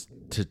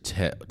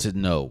to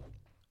know.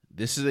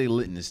 This is a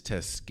litmus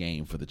test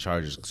game for the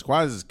Chargers.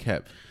 Quiet as it's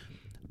kept.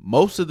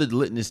 Most of the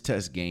litmus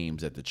test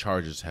games that the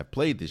Chargers have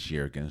played this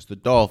year against the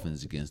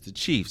Dolphins, against the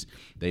Chiefs,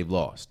 they've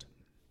lost.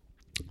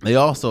 They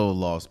also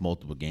lost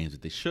multiple games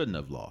that they shouldn't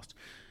have lost.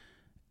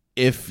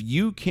 If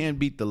you can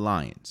beat the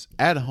Lions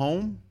at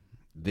home,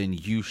 then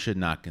you should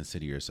not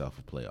consider yourself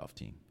a playoff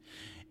team.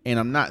 And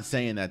I'm not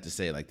saying that to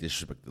say like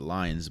disrespect the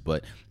Lions,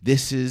 but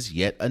this is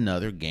yet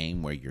another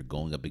game where you're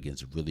going up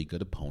against a really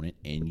good opponent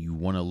and you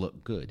want to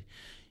look good.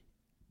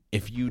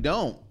 If you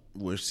don't,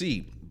 we'll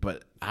see.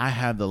 But I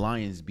have the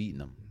Lions beating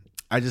them.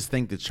 I just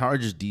think the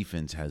Chargers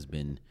defense has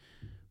been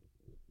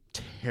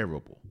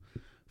terrible.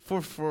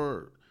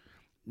 For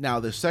now,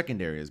 their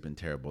secondary has been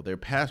terrible. Their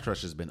pass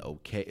rush has been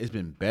okay. It's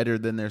been better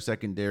than their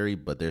secondary,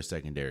 but their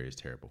secondary is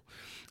terrible.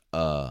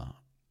 I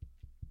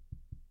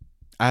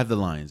have the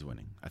Lions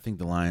winning. I think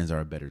the Lions are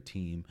a better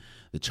team.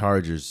 The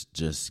Chargers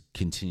just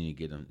continue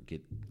to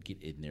get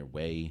in their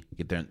way,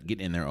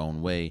 get in their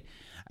own way.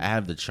 I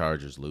have the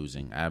Chargers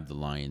losing. I have the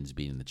Lions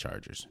beating the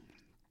Chargers.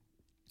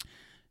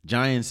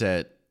 Giants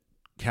at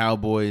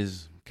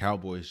Cowboys.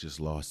 Cowboys just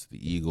lost to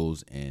the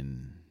Eagles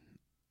in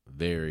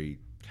very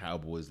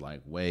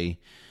Cowboys-like way.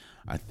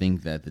 I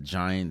think that the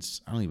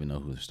Giants, I don't even know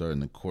who the starting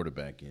the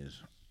quarterback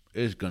is.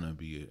 It's going to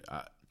be,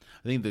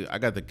 I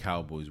got the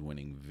Cowboys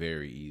winning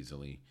very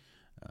easily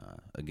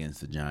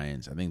against the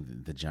Giants. I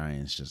think the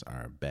Giants just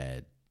are a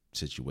bad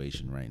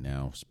situation right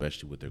now,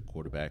 especially with their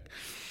quarterback.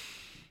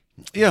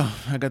 Yeah,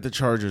 I got the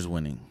Chargers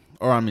winning.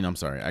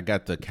 I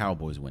got the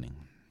Cowboys winning.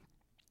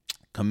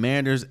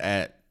 Commanders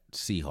at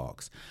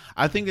Seahawks.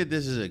 I think that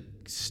this is a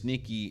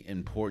sneaky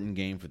important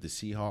game for the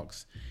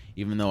Seahawks,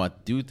 even though I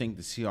do think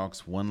the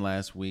Seahawks won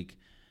last week.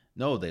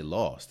 No, they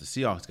lost. The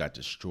Seahawks got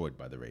destroyed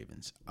by the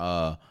Ravens.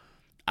 I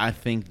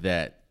think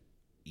that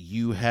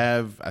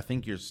I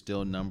think you're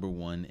still number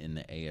one in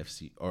the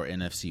AFC or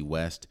NFC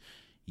West.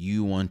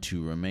 You want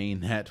to remain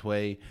that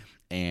way.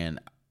 And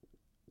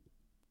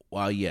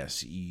while,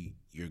 yes,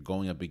 you're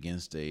going up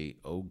against a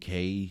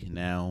okay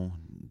now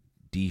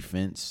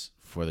defense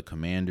for the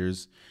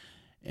Commanders,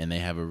 and they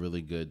have a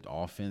really good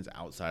offense.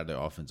 Outside their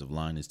offensive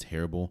line is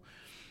terrible.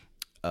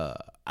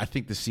 I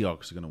think the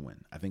Seahawks are going to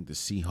win. I think the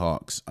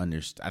Seahawks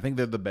I think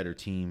they're the better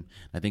team.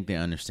 I think they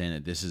understand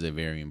that this is a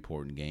very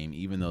important game,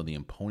 even though the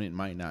opponent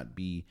might not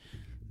be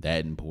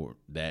that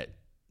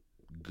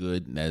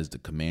good as the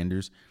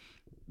Commanders.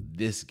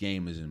 This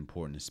game is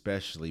important,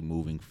 especially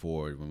moving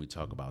forward when we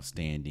talk about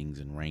standings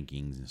and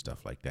rankings and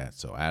stuff like that.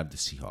 So I have the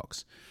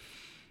Seahawks.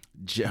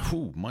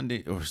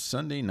 Monday or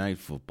Sunday Night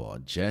Football,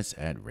 Jets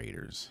at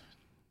Raiders.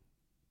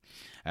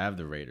 I have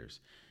the Raiders.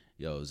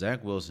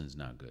 Zach Wilson's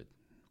not good.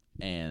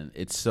 And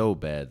it's so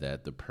bad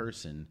that the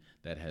person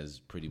that has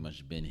pretty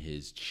much been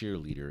his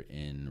cheerleader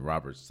in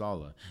Robert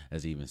Saleh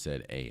has even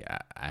said, hey,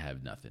 I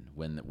have nothing.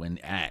 When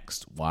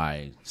asked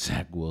why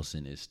Zach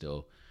Wilson is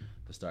still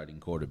the starting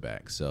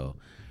quarterback. So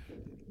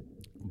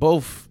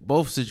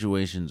both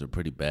situations are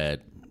pretty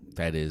bad.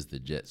 That is the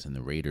Jets and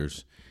the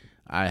Raiders.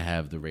 I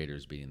have the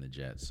Raiders beating the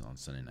Jets on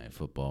Sunday Night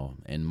Football.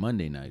 And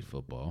Monday Night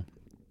Football,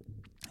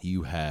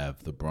 you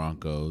have the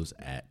Broncos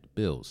at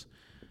Bills.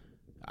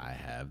 I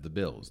have the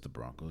Bills. The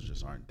Broncos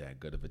just aren't that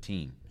good of a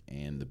team.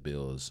 And the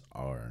Bills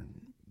are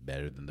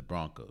better than the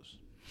Broncos.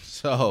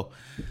 So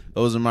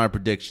those are my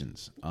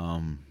predictions.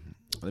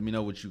 Let me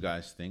know what you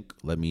guys think.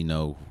 Let me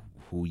know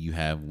who you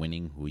have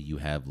winning, who you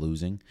have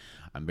losing.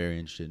 I'm very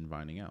interested in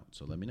finding out.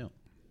 So let me know.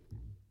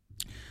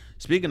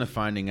 Speaking of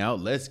finding out,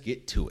 let's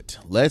get to it.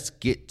 Let's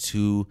get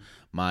to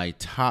my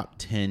top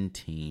 10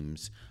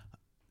 teams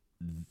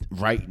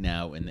right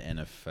now in the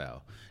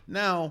NFL.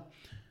 Now,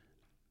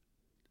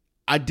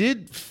 I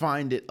did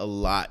find it a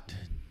lot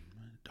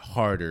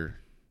harder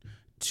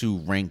to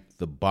rank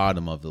the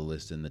bottom of the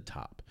list and the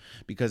top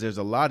because there's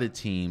a lot of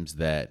teams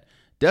that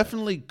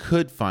definitely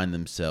could find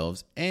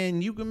themselves,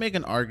 and you can make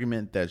an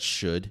argument that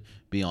should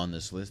be on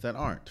this list that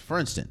aren't. For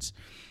instance,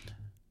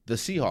 the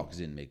Seahawks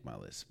didn't make my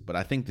list, but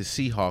I think the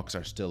Seahawks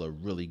are still a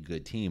really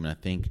good team, and I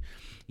think,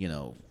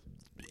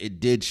 it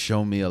did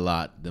show me a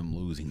lot, them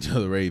losing to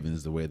the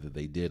Ravens the way that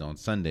they did on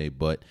Sunday,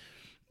 but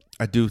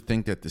I do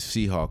think that the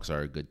Seahawks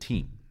are a good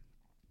team.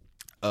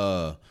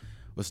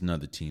 What's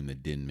another team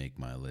that didn't make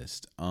my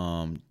list?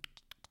 The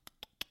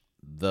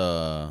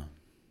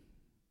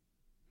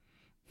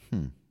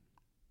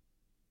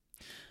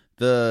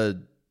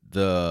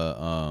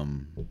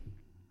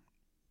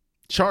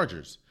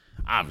Chargers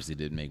obviously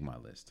didn't make my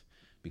list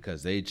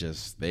because they're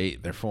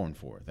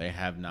 4-4. They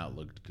have not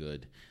looked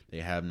good. They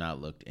have not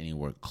looked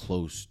anywhere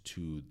close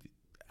to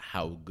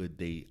how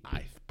good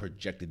I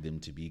projected them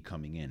to be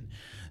coming in.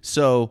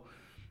 So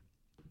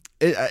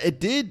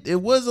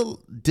it was a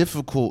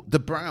difficult. The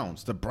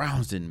Browns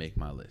didn't make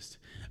my list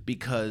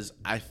because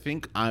I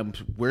think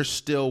we're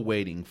still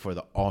waiting for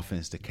the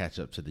offense to catch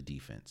up to the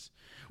defense.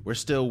 We're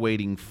still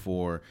waiting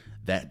for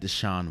that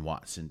Deshaun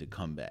Watson to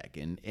come back.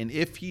 And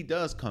if he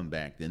does come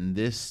back, then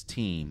this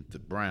team, the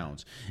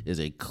Browns, is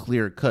a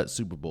clear-cut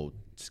Super Bowl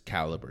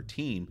caliber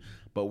team,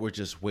 but we're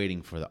just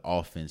waiting for the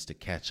offense to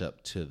catch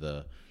up to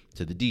the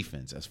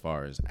defense as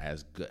far as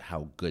good,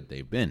 how good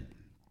they've been.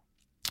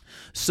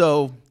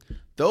 So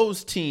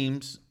those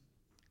teams,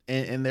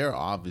 and there are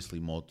obviously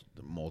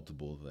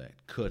multiple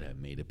that could have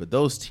made it, but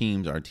those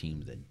teams are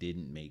teams that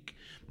didn't make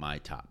my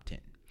top 10.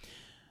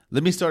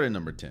 Let me start at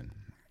number 10.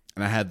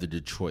 And I have the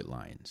Detroit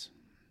Lions.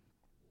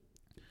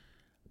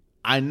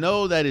 I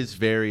know that it's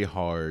very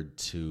hard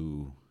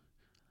to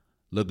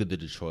look at the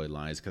Detroit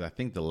Lions because I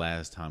think the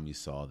last time you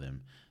saw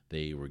them,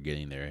 they were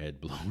getting their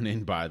head blown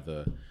in by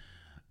the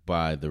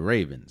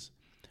Ravens.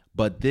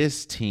 But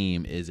this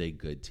team is a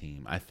good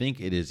team. I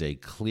think it is a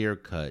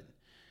clear-cut,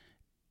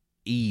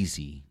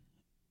 easy,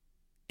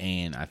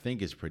 and I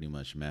think it's pretty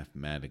much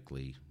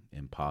mathematically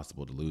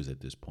impossible to lose at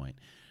this point.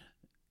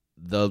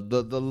 The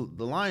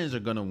Lions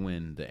are going to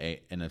win the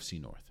NFC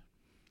North.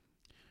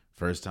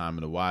 First time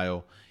in a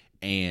while.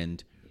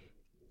 And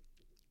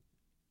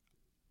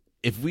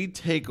if we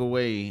take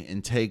away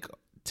and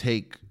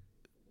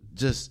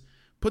just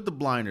put the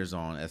blinders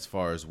on as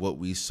far as what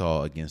we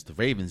saw against the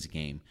Ravens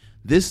game,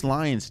 this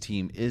Lions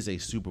team is a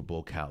Super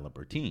Bowl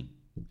caliber team.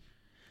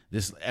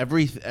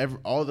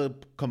 All the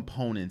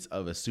components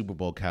of a Super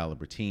Bowl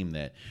caliber team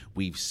that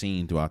we've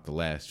seen throughout the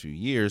last few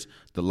years,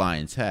 the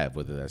Lions have,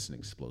 whether that's an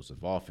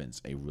explosive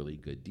offense, a really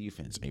good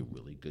defense, a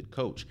really good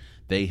coach.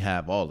 They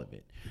have all of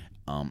it.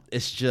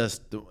 It's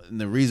just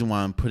the reason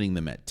why I'm putting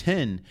them at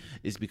 10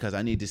 is because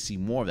I need to see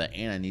more of that,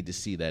 and I need to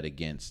see that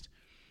against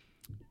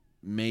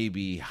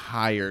maybe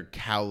higher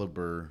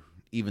caliber,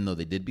 even though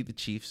they did beat the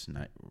Chiefs,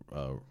 not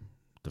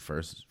the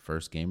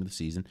first game of the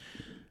season.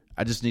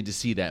 I just need to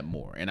see that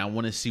more, and I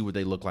want to see what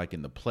they look like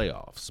in the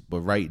playoffs.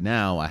 But right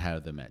now, I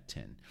have them at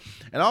 10.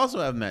 And I also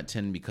have them at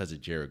 10 because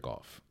of Jared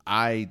Goff.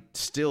 I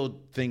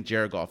still think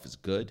Jared Goff is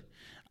good.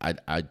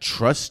 I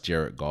trust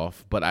Jared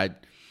Goff,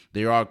 but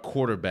there are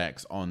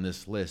quarterbacks on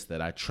this list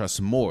that I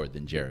trust more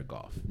than Jared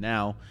Goff.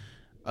 Now,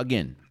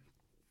 again,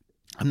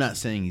 I'm not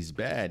saying he's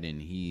bad,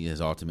 and he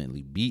has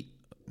ultimately beat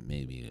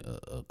maybe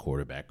a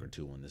quarterback or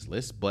two on this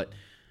list, but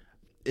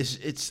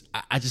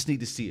I just need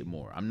to see it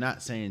more. I'm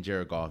not saying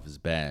Jared Goff is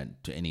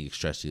bad to any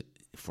stretch at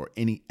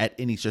any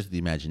stretch of the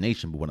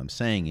imagination, but what I'm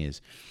saying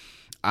is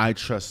I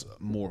trust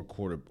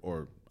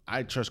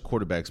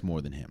quarterbacks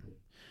more than him.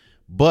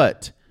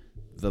 But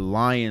the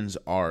Lions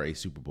are a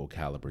Super Bowl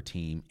caliber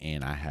team,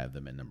 and I have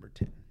them at number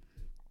 10.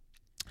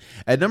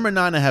 At number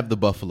 9, I have the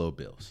Buffalo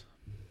Bills.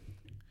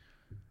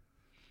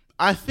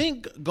 I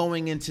think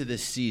going into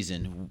this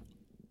season,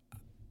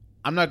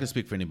 I'm not going to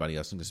speak for anybody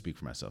else. I'm going to speak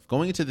for myself.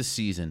 Going into the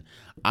season,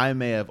 I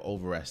may have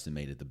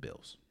overestimated the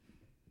Bills.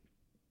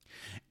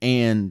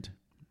 And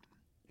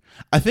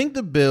I think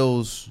the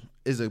Bills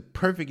is a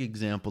perfect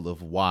example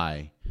of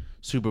why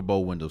Super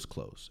Bowl windows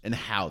close and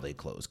how they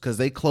close, because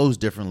they close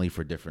differently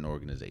for different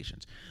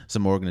organizations.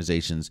 Some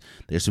organizations,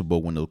 their Super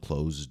Bowl window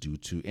closes due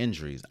to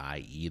injuries,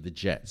 i.e. the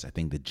Jets. I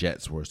think the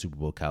Jets were a Super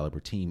Bowl caliber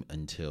team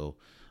until,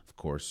 of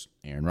course,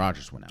 Aaron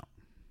Rodgers went out.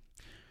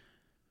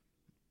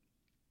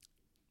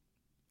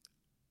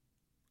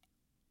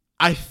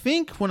 I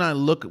think when I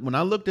looked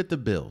at the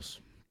Bills,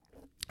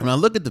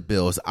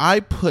 I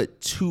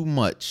put too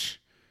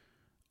much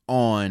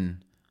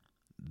on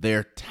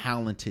their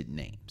talented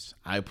names.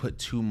 I put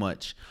too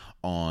much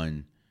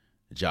on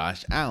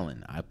Josh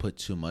Allen. I put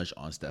too much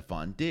on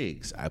Stephon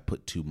Diggs. I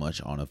put too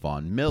much on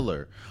Von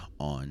Miller,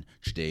 on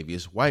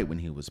Tre'Davious White when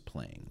he was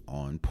playing,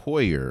 on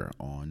Poyer,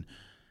 on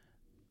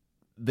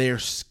their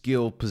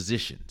skill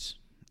positions.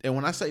 And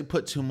when I say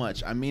put too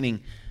much, I'm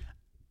meaning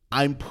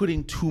I'm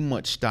putting too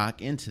much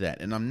stock into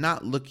that. And I'm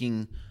not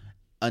looking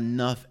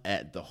enough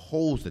at the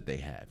holes that they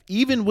have,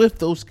 even with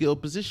those skill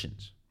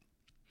positions.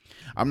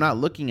 I'm not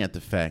looking at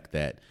the fact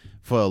that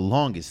for the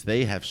longest,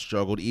 they have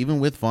struggled, even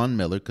with Von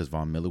Miller, because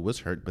Von Miller was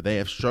hurt, but they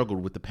have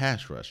struggled with the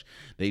pass rush.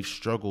 They've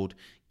struggled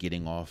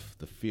getting off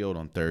the field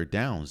on third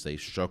downs. They've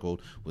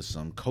struggled with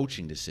some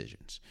coaching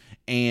decisions.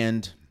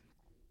 And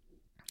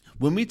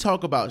when we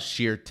talk about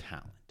sheer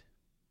talent,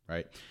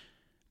 right?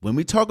 When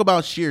we talk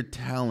about sheer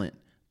talent,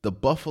 the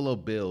Buffalo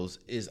Bills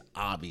is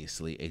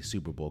obviously a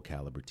Super Bowl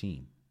caliber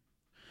team.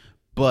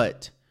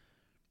 But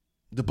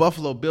the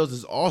Buffalo Bills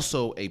is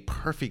also a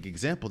perfect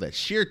example that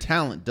sheer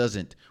talent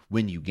doesn't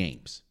win you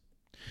games.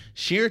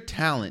 Sheer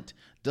talent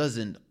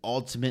doesn't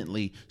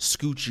ultimately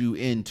scoot you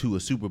into a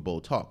Super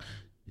Bowl talk.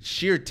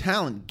 Sheer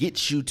talent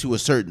gets you to a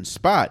certain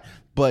spot,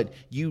 but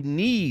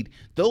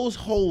those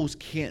holes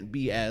can't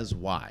be as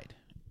wide.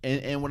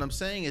 And what I'm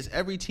saying is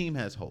every team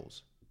has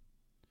holes.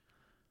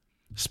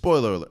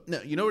 Spoiler alert.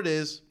 No, you know what it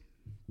is?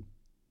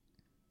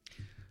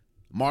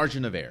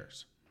 Margin of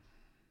errors.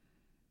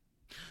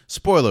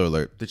 Spoiler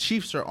alert, the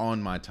Chiefs are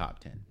on my top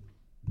 10.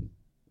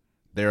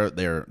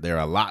 They're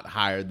a lot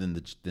higher than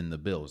the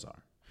Bills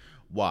are.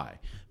 Why?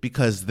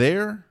 Because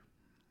their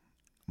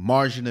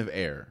margin of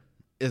error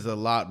is a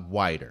lot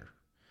wider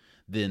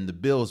than the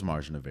Bills'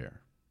 margin of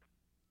error.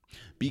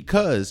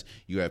 Because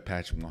you have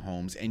Patrick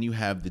Mahomes and you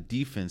have the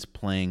defense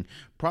playing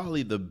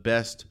probably the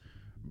best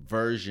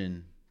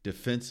version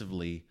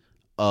defensively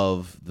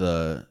of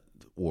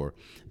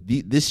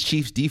this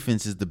Chiefs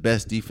defense is the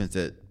best defense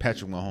that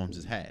Patrick Mahomes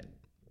has had,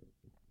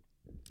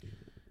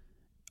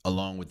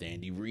 along with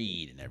Andy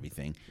Reid and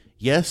everything.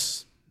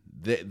 Yes,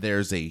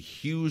 there's a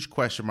huge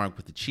question mark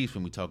with the Chiefs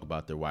when we talk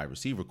about their wide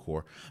receiver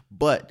core,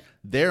 but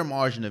their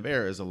margin of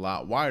error is a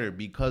lot wider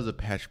because of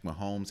Patrick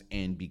Mahomes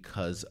and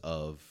because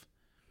of,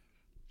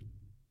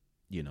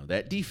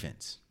 that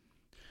defense.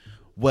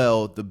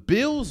 Well, the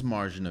Bills'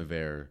 margin of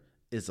error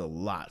is a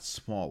lot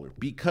smaller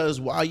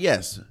because while,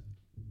 yes,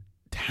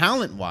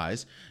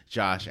 talent-wise,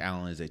 Josh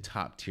Allen is a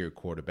top-tier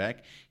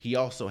quarterback, he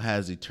also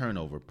has a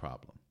turnover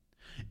problem.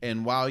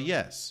 And while,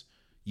 yes,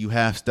 you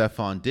have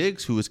Stephon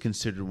Diggs, who is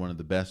considered one of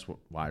the best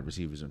wide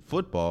receivers in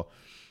football,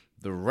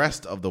 the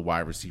rest of the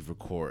wide receiver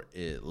core,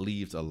 it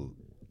leaves a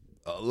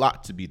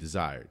lot to be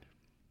desired.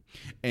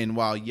 And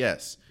while,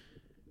 yes,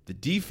 the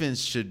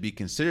defense should be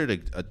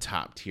considered a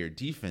top-tier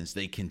defense,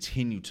 they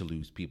continue to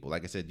lose people.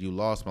 Like I said, you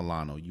lost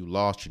Milano, you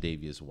lost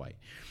Tre'Davious White.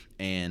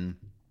 And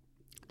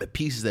the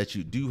pieces that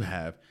you do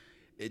have,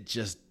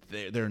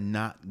 they're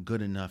not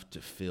good enough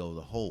to fill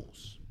the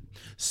holes.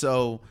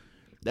 So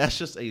that's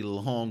just a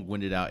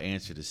long-winded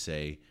answer to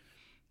say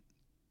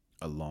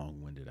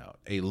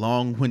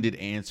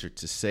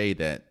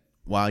that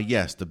while,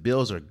 yes, the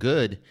Bills are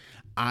good,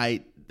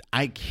 I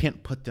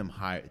can't put them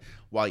higher.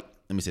 Let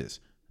me say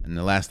this. And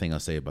the last thing I'll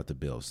say about the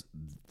Bills,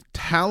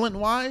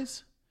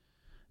 talent-wise,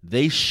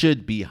 they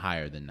should be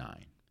higher than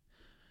 9.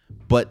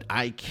 But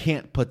I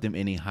can't put them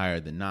any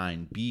higher than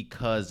 9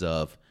 because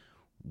of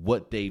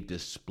what they've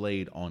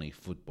displayed on a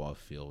football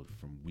field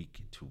from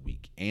week to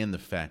week. And the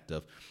fact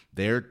of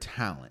their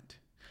talent,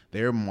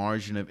 their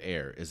margin of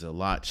error is a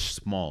lot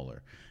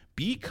smaller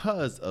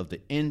because of the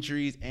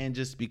injuries and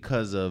just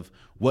because of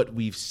what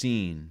we've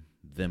seen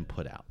them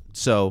put out.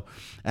 So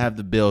I have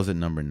the Bills at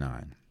number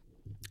 9.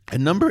 At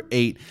number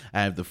 8,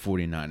 I have the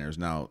 49ers.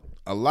 Now,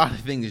 a lot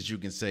of things that you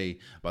can say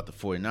about the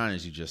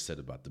 49ers you just said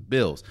about the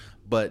Bills.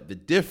 But the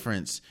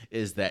difference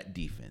is that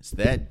defense.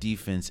 That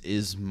defense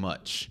is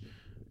much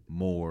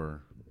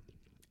more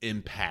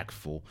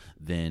impactful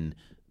than,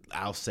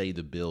 I'll say,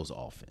 the Bills'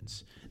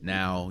 offense.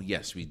 Now,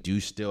 yes, we do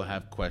still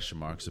have question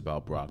marks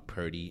about Brock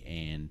Purdy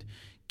and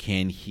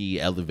can he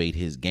elevate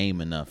his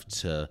game enough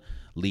to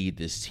lead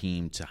this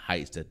team to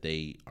heights that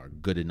they are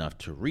good enough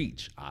to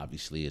reach,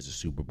 obviously, as a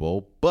Super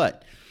Bowl.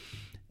 But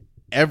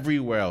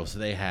everywhere else,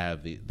 they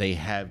have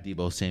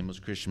Deebo Samuel,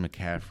 Christian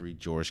McCaffrey,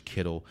 George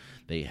Kittle.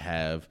 They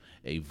have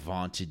a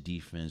vaunted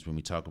defense. When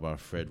we talk about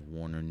Fred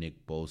Warner,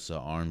 Nick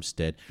Bosa,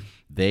 Armstead,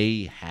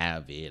 they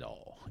have it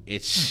all.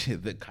 It's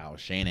the Kyle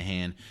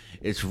Shanahan.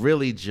 It's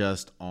really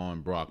just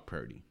on Brock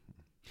Purdy.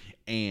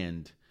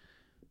 And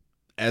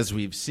as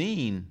we've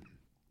seen,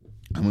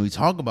 when we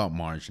talk about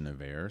margin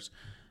of errors,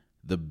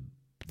 the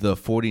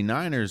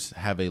 49ers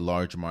have a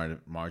large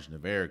margin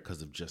of error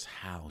because of just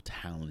how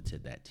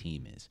talented that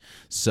team is.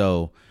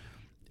 So,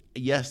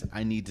 yes,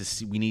 we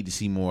need to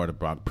see more out of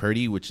Brock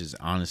Purdy, which is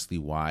honestly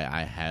why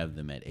I have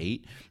them at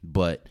 8.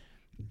 But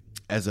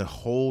as a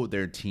whole,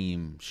 their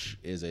team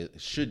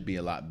should be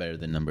a lot better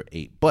than number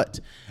 8. But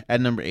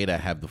at number 8, I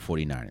have the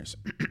 49ers.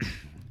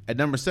 At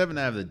number 7,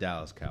 I have the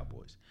Dallas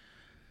Cowboys.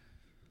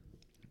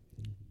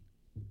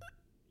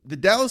 The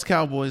Dallas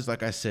Cowboys,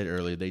 like I said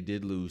earlier, they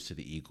did lose to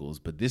the Eagles,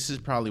 but this is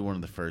probably one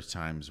of the first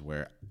times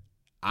where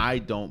I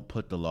don't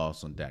put the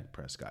loss on Dak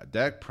Prescott.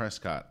 Dak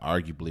Prescott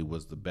arguably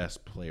was the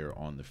best player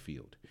on the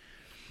field.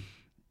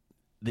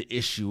 The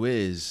issue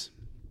is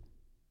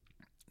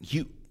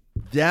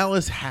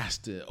Dallas has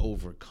to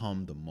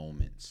overcome the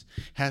moments,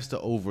 has to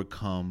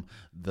overcome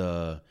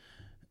the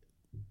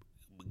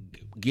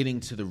getting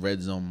to the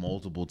red zone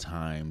multiple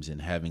times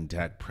and having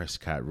Dak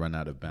Prescott run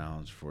out of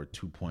bounds for a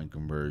 2-point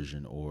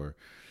conversion, or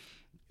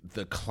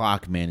the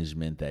clock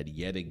management that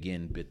yet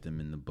again bit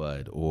them in the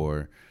bud,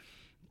 or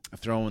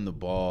throwing the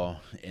ball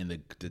and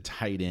the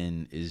tight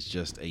end is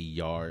just a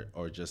yard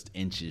or just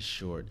inches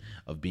short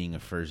of being a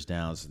first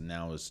down. So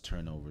now it's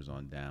turnovers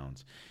on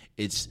downs.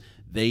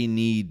 They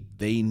need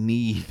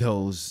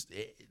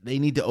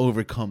to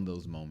overcome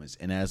those moments.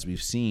 And as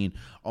we've seen,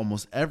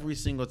 almost every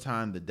single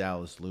time that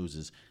Dallas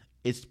loses,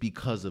 it's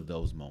because of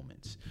those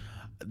moments.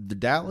 The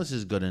Dallas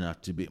is good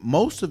enough to be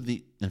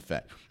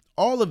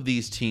all of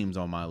these teams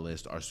on my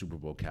list are Super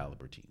Bowl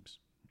caliber teams,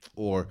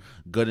 or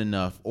good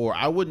enough, or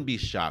I wouldn't be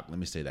shocked, let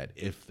me say that,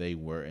 if they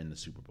were in the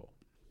Super Bowl.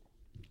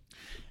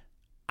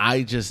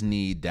 I just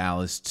need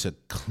Dallas to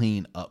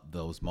clean up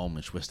those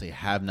moments, which they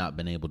have not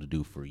been able to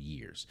do for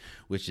years,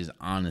 which is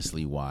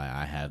honestly why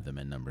I have them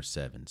at number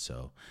 7.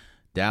 So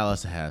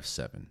Dallas, I have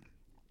 7.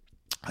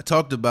 I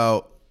talked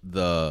about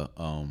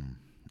when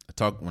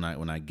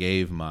I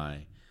gave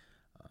my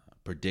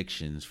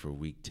predictions for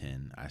Week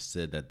 10. I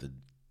said that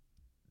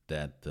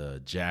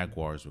the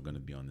Jaguars were going to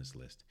be on this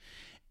list,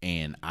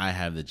 and I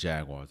have the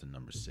Jaguars at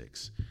number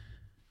 6.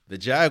 The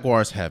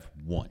Jaguars have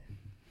one.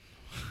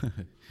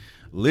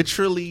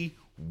 Literally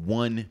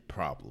one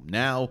problem.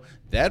 Now,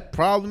 that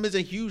problem is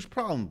a huge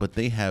problem, but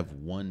they have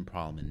one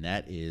problem, and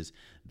that is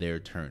their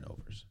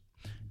turnovers.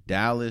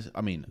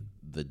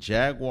 The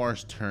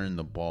Jaguars turn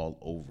the ball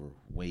over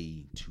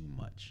way too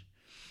much,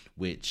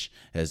 which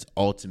has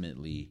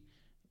ultimately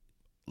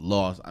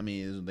lost.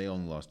 They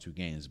only lost 2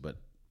 games, but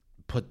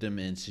put them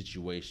in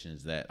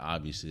situations that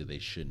obviously they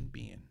shouldn't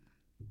be in.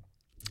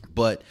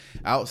 But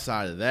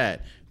outside of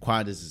that,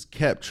 quiet as it's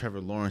kept, Trevor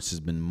Lawrence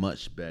has been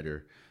much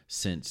better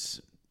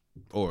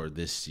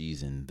this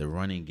season. The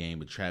running game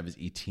with Travis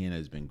Etienne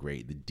has been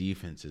great. The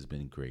defense has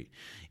been great,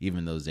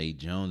 even though Zay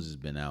Jones has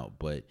been out,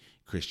 but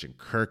Christian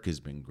Kirk has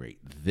been great.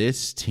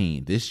 This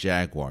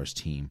Jaguars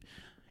team,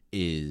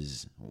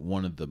 is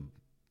one of the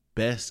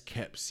best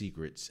kept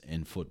secrets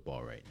in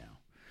football right now.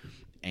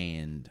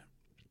 And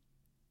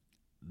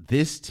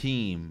this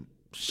team,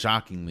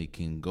 shockingly,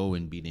 can go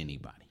and beat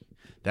anybody.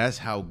 That's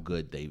how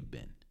good they've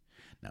been.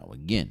 Now,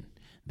 again,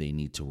 they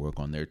need to work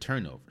on their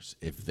turnovers.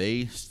 If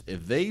they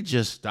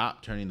just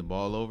stop turning the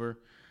ball over,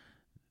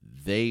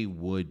 they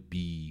would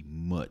be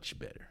much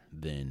better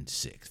than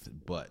 6th.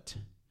 But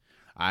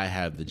I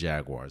have the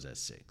Jaguars at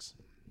 6.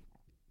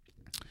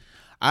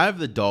 I have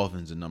the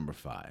Dolphins at number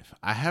 5.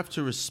 I have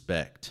to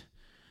respect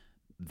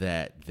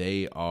that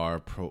they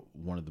are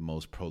one of the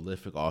most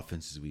prolific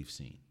offenses we've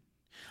seen.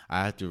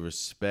 I have to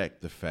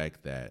respect the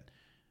fact that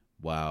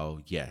while,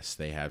 yes,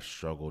 they have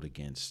struggled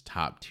against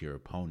top-tier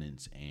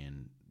opponents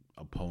and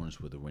opponents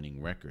with a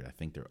winning record. I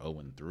think they're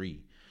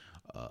 0-3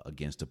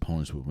 against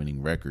opponents with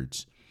winning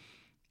records.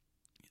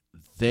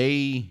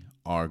 They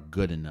are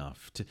good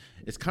enough to.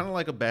 It's kind of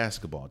like a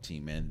basketball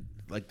team, man.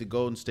 Like the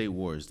Golden State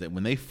Warriors, that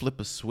when they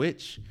flip a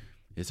switch,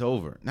 it's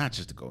over. Not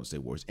just the Golden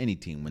State Warriors, any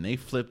team. When they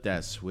flip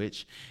that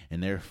switch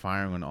and they're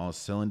firing on all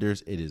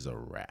cylinders, it is a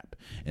wrap.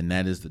 And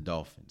that is the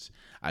Dolphins.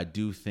 I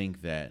do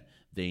think that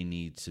they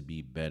need to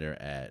be better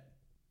at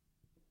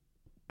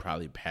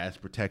probably pass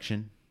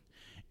protection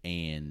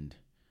and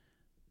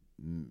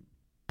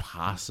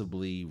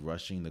possibly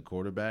rushing the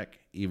quarterback,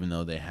 even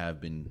though they have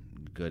been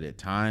good at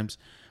times.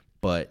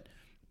 But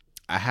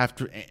I have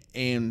to,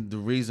 and the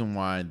reason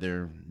why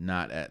they're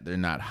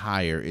not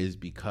higher is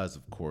because,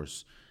 of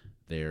course,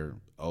 they're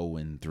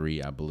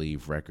 0-3, I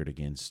believe, record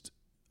against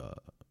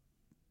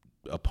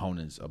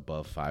opponents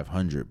above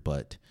 500.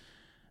 But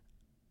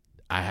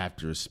I have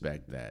to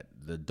respect that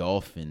the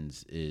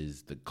Dolphins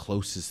is the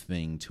closest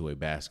thing to a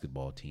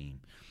basketball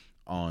team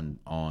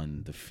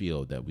on the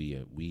field that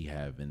we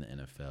have in the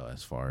NFL,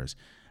 as far as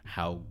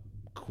how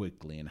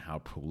quickly and how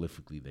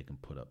prolifically they can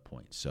put up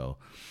points. So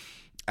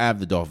I have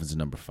the Dolphins at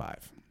number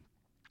 5.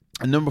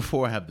 And number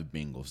 4, I have the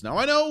Bengals. Now,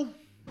 I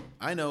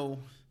know.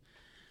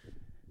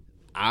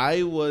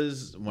 I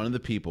was one of the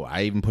people,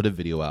 I even put a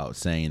video out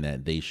saying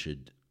that they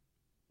should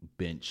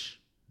bench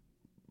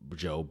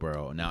Joe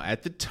Burrow. Now,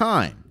 at the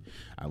time,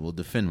 I will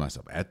defend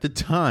myself. At the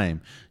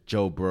time,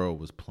 Joe Burrow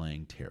was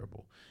playing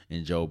terrible.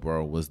 And Joe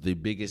Burrow was the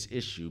biggest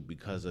issue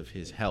because of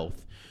his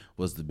health,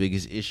 was the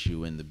biggest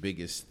issue and the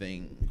biggest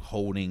thing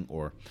holding,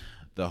 or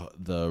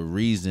the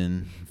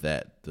reason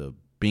that the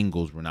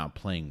Bengals were not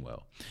playing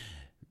well.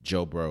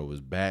 Joe Burrow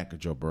was back.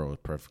 Joe Burrow was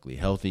perfectly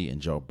healthy,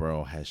 and Joe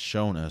Burrow has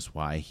shown us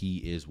why he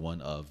is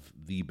one of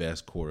the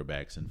best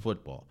quarterbacks in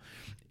football.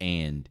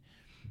 And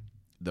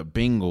the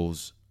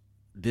Bengals,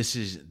 this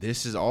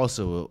is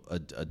also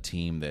a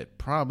team that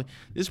probably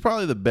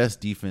the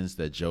best defense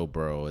that Joe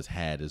Burrow has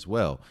had as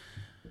well.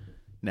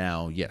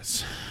 Now,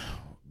 yes,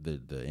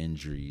 the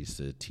injuries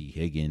to T.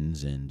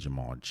 Higgins and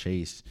Jamal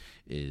Chase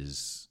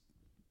is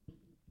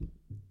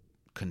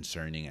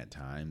concerning at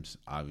times,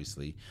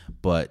 obviously.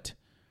 But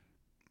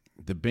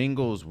the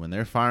Bengals, when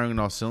they're firing on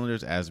all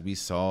cylinders, as we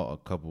saw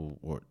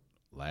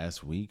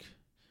last week,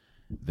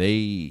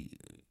 they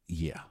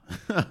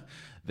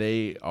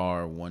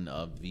are one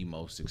of the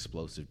most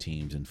explosive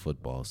teams in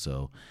football.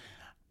 So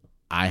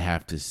I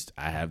have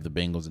the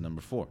Bengals at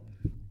number 4.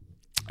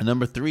 At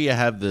number 3, I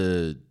have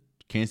the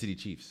Kansas City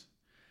Chiefs.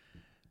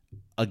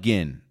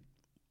 Again,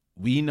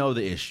 we know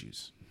the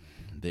issues.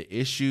 The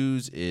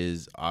issues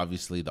is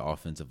obviously the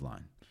offensive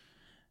line.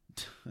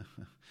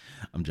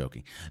 I'm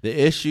joking. The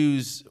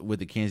issues with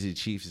the Kansas City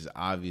Chiefs is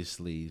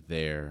obviously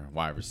their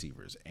wide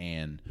receivers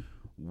and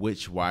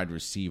which wide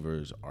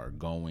receivers are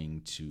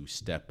going to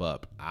step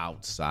up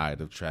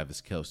outside of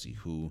Travis Kelce,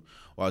 who,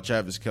 while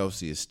Travis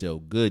Kelce is still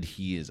good,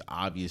 he is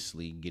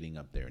obviously getting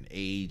up there in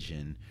age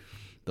and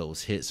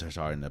those hits are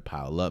starting to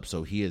pile up.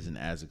 So he isn't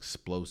as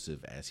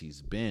explosive as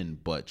he's been,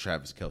 but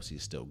Travis Kelce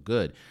is still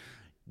good.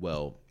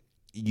 Well,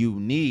 you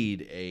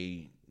need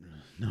a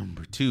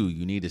number 2.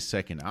 You need a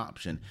second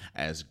option.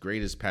 As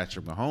great as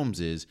Patrick Mahomes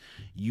is,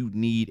 you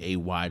need a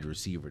wide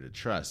receiver to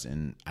trust.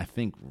 And I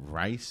think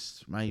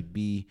Rice might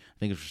be,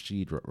 it's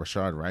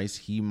Rashard Rice.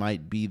 He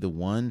might be the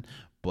one,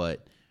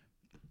 but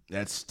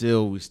we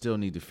still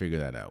need to figure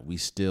that out. We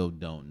still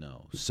don't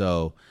know.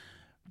 So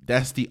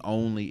that's the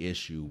only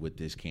issue with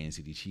this Kansas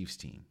City Chiefs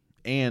team.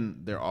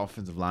 And their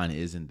offensive line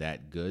isn't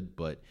that good,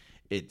 but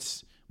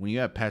it's when you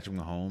have Patrick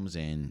Mahomes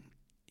and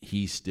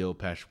he's still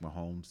Patrick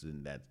Mahomes,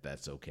 then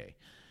that's okay.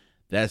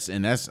 That's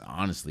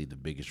honestly the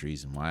biggest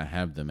reason why I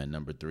have them at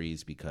number 3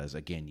 is because,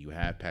 again, you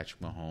have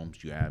Patrick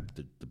Mahomes, you have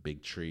the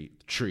big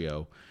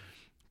trio,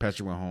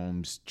 Patrick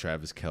Mahomes,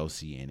 Travis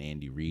Kelce, and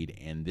Andy Reid,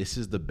 and this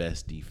is the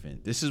best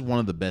defense. This is one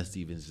of the best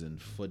defenses in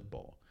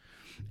football.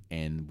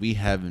 And we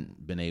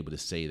haven't been able to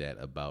say that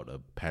about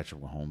a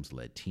Patrick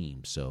Mahomes-led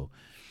team. So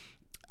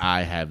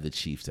I have the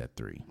Chiefs at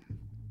 3.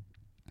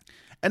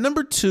 At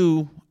number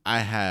 2, I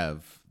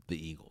have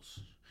the Eagles.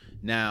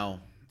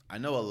 Now, I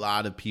know a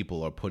lot of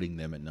people are putting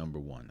them at number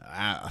 1,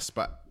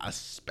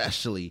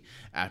 especially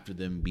after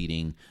them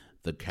beating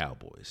the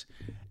Cowboys.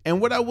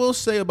 And what I will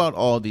say about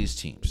all these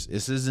teams,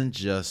 this isn't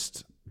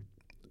just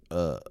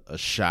a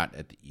shot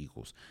at the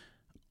Eagles.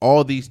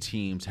 All these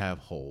teams have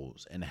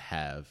holes and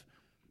have.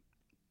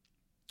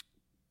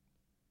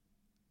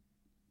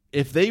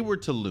 If they were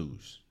to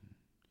lose,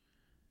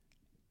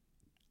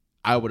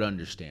 I would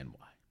understand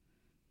why.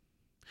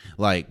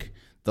 Like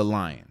the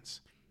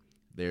Lions,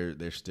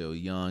 they're still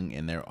young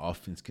and their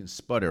offense can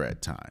sputter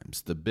at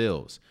times. The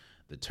Bills,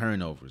 the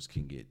turnovers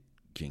can get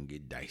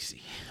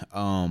dicey.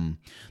 The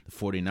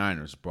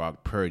 49ers,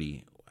 Brock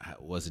Purdy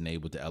wasn't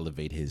able to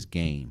elevate his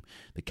game.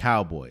 The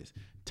Cowboys,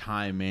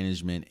 time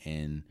management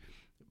and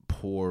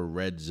poor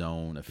red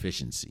zone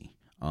efficiency.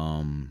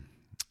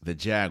 The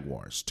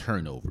Jaguars,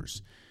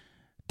 turnovers.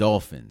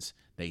 Dolphins,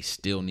 they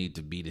still need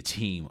to beat a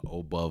team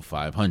above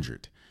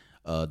 500.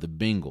 The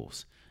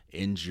Bengals,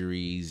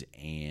 injuries,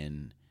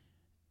 and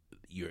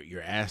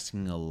you're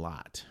asking a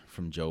lot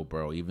from Joe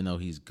Burrow, even though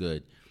he's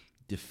good.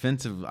 The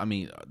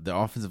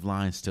offensive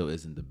line still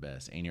isn't the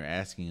best, and you're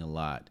asking a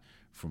lot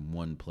from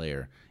one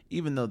player,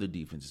 even though their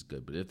defense is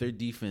good. But if their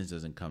defense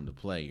doesn't come to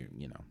play,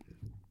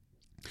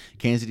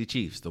 Kansas City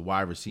Chiefs, the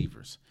wide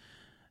receivers.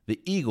 The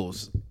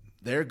Eagles,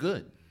 they're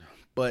good,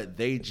 but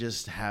they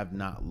just have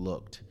not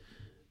looked.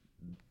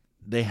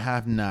 They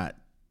have not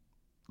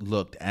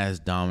looked as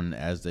dominant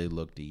as they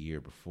looked the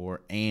year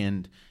before,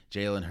 and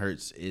Jalen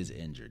Hurts is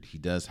injured. He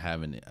does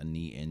have a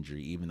knee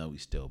injury, even though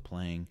he's still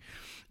playing.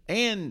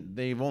 And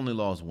they've only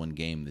lost one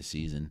game this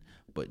season,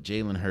 but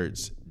Jalen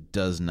Hurts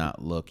does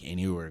not look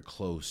anywhere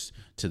close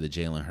to the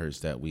Jalen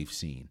Hurts that we've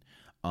seen.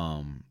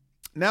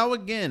 Now,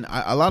 again,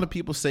 a lot of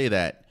people say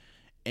that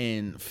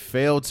and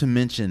fail to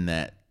mention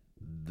that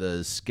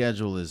the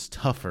schedule is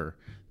tougher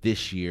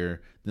this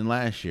year than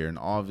last year, and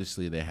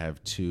obviously they have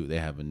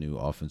a new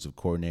offensive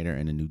coordinator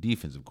and a new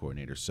defensive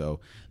coordinator, so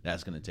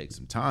that's going to take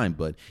some time.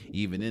 But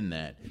even in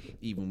that,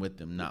 even with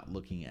them not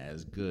looking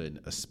as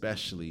good,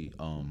 especially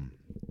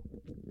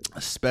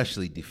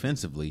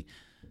defensively,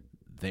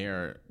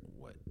 they're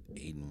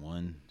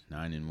 8-1,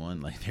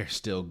 9-1, like they're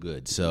still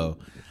good. So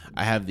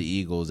I have the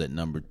Eagles at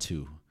number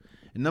 2.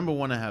 And number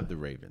 1, I have the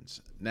Ravens.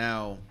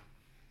 Now,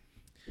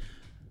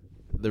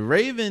 the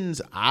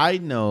Ravens, I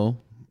know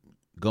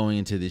going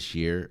into this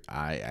year,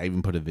 I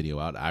even put a video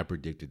out. I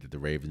predicted that the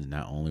Ravens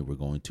not only were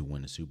going to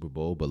win the Super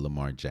Bowl, but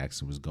Lamar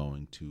Jackson was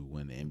going to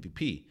win the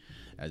MVP.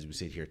 As we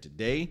sit here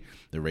today,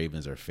 the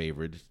Ravens are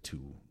favored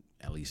to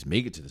at least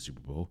make it to the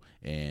Super Bowl,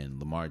 and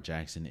Lamar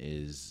Jackson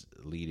is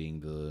leading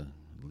the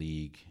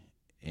league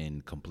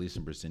in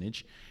completion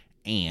percentage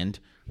and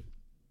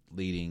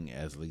leading,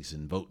 at least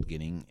in vote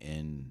getting,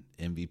 in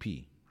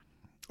MVP.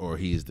 Or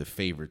he is the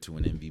favorite to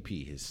an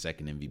MVP, his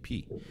second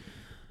MVP.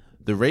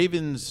 The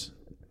Ravens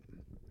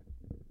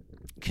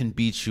can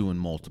beat you in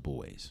multiple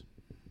ways.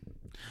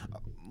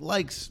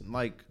 Like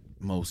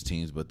most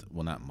teams, but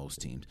not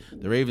most teams.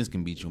 The Ravens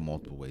can beat you in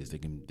multiple ways. They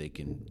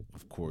can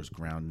of course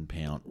ground and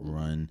pound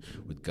run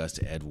with Gus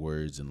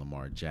Edwards and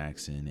Lamar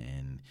Jackson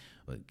and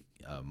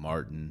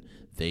Martin.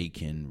 They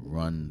can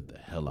run the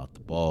hell out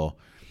the ball.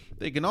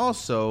 They can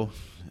also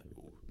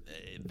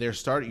you're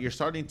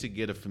starting to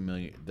get a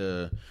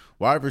the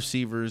wide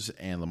receivers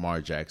and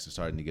Lamar Jackson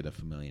starting to get a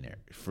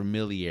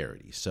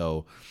familiarity.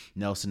 So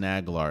Nelson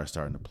Aguilar is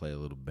starting to play a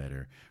little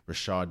better.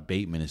 Rashad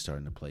Bateman is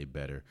starting to play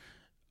better.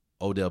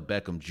 Odell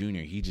Beckham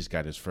Jr., he just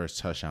got his first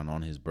touchdown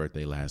on his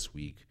birthday last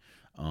week.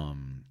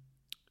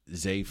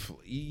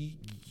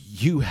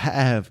 You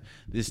have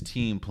this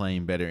team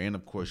playing better, and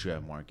of course you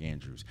have Mark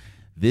Andrews.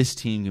 This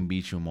team can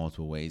beat you in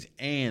multiple ways,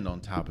 and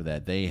on top of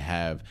that, they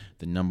have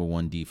the number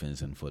one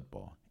defense in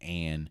football,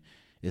 and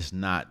it's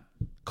not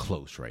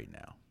close right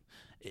now.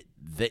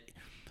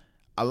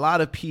 A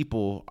lot of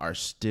people are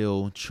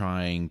still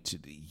trying to.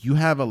 You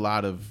have a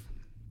lot of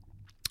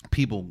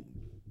people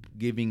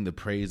giving the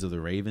praise of the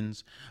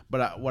Ravens,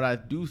 but what I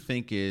do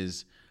think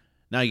is,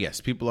 now yes,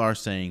 people are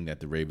saying that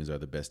the Ravens are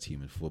the best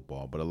team in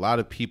football, but a lot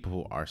of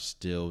people are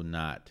still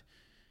not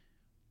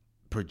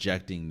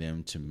projecting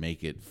them to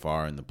make it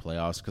far in the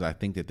playoffs because I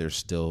think that there's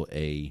still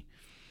a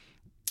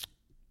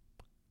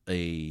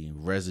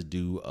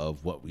residue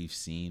of what we've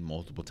seen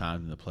multiple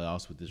times in the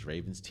playoffs with this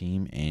Ravens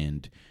team,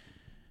 and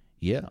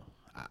yeah,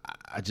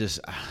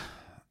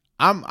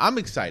 I'm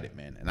excited,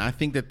 man, and I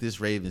think that this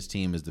Ravens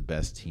team is the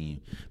best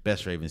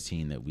Ravens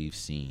team that we've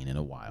seen in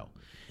a while,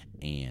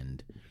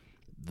 and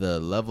the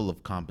level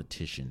of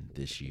competition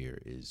this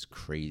year is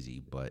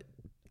crazy. But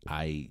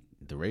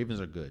the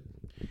Ravens are good,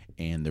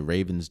 and the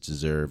Ravens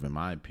deserve, in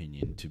my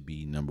opinion, to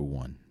be number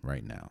one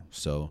right now.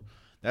 So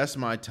that's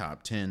my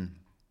top 10.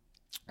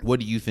 What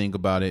do you think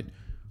about it?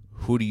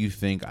 Who do you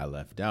think I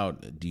left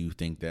out? Do you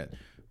think that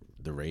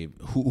the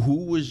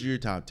who was your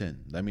top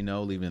 10? Let me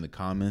know. Leave it in the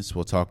comments.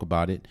 We'll talk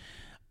about it.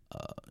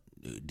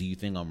 Do you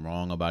think I'm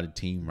wrong about a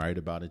team, right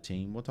about a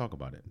team? We'll talk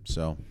about it.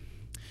 So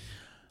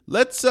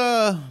let's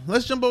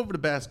jump over to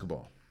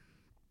basketball.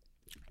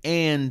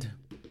 And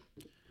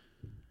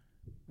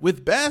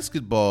with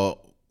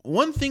basketball,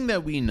 one thing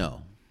that we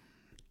know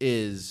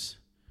is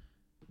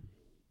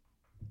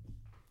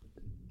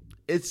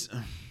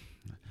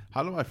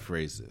how do I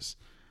phrase this?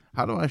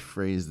 How do I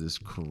phrase this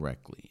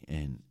correctly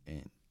and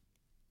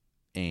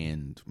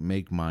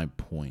make my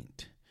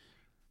point?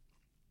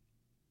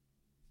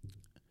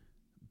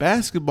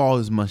 Basketball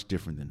is much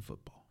different than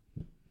football.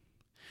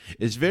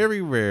 It's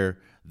very rare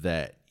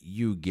that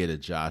you get a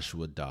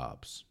Joshua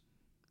Dobbs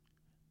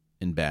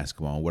in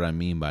basketball. What I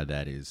mean by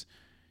that is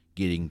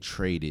getting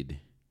traded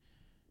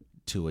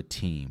to a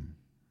team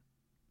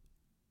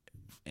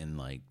and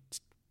like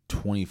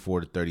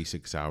 24 to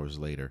 36 hours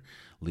later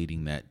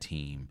leading that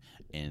team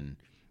and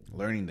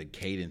learning the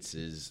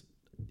cadences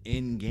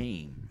in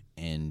game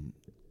and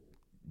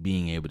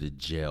being able to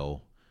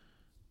gel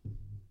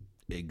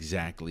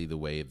exactly the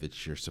way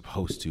that you're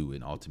supposed to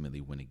and ultimately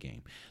win a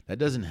game. That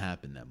doesn't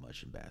happen that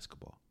much in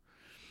basketball.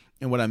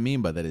 And what I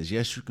mean by that is,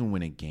 yes, you can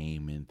win a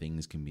game and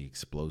things can be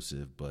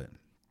explosive, but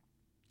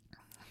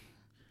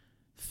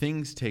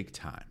things take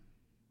time.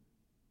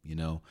 You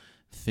know,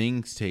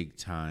 things take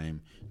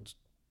time.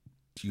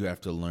 You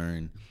have to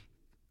learn.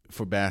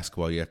 For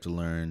basketball, you have to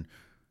learn,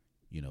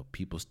 you know,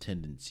 people's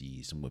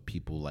tendencies and what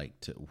people like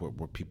to,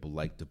 where people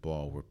like the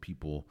ball, where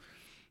people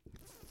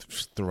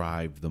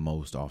thrive the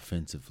most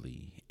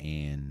offensively,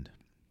 and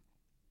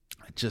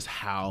just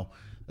how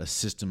a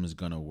system is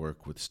going to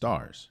work with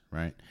stars,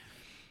 right?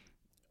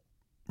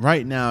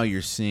 Right now,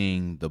 you're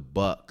seeing the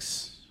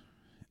Bucks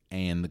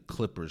and the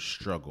Clippers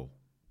struggle.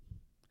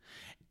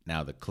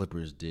 Now, the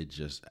Clippers did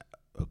just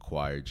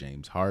acquire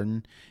James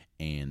Harden,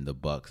 and the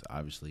Bucks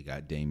obviously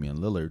got Damian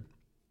Lillard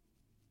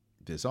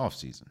this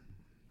offseason.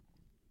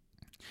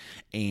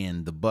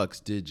 And the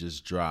Bucks did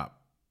just drop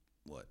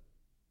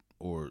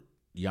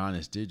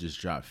Giannis did just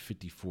drop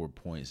 54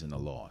 points in the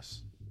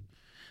loss.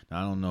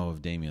 Now, I don't know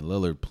if Damian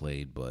Lillard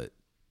played, but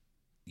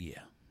yeah,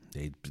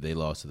 they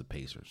lost to the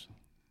Pacers.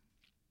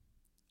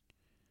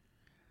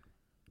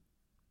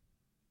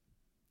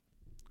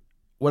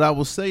 What I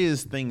will say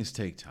is things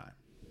take time.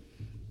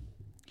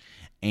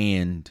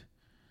 And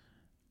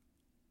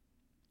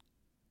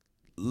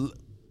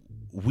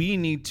we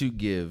need to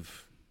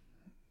give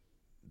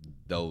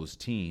those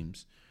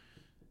teams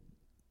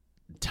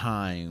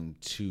time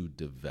to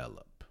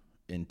develop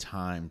and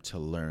time to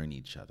learn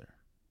each other.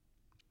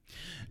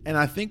 And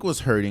I think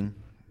what's hurting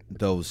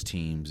those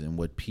teams and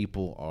what's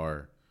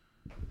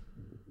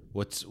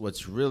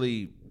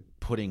really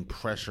putting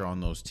pressure on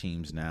those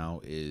teams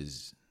now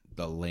is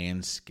the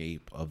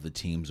landscape of the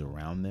teams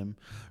around them.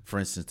 For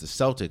instance, the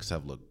Celtics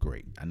have looked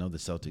great. I know the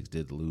Celtics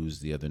did lose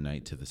the other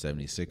night to the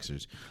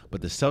 76ers,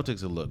 but the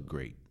Celtics have looked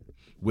great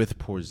with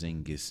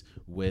Porzingis,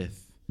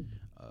 with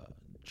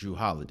Jrue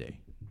Holiday.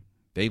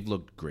 They've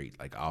looked great,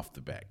 like off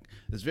the bat.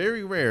 It's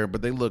very rare,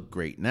 but they look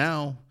great.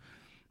 Now,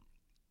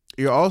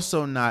 you're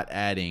also not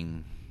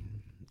adding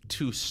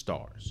two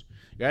stars.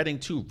 You're adding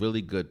two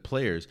really good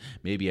players.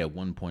 Maybe at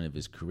one point of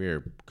his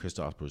career,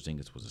 Kristaps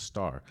Porzingis was a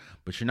star,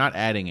 but you're not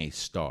adding a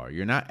star.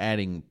 You're not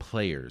adding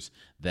players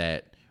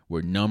that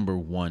were number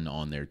one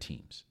on their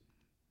teams.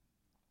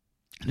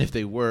 And if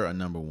they were a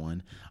number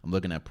one, I'm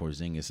looking at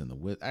Porzingis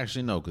and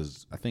actually, no,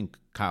 because I think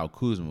Kyle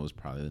Kuzma was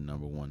probably the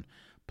number one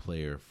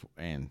player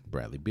and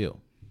Bradley Beal.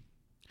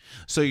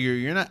 So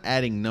you're not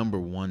adding number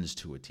ones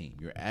to a team.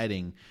 You're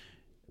adding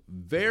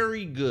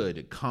very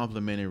good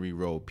complementary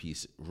role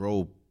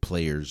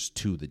players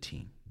to the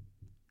team.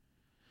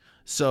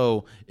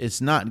 So it's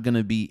not going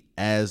to be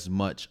as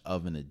much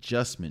of an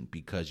adjustment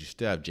because you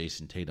still have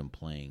Jason Tatum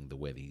playing the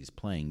way that he's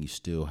playing. You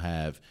still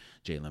have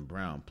Jaylen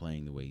Brown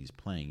playing the way he's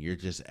playing. You're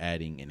just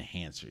adding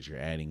enhancers. You're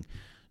adding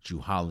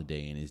Jrue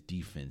Holiday and his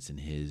defense and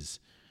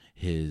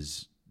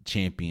his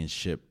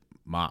championship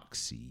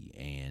moxie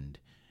and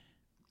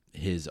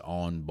his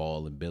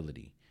on-ball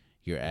ability.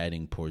 You're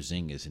adding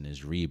Porzingis and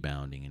his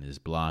rebounding and his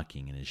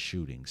blocking and his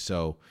shooting.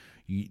 So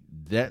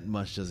that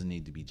much doesn't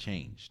need to be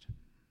changed.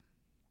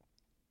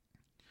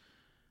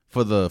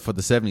 For the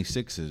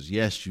 76ers,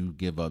 yes, you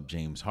give up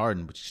James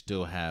Harden, but you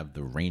still have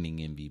the reigning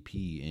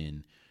MVP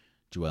in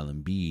Joel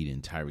Embiid,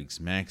 and Tyrese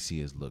Maxey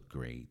has looked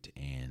great,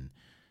 and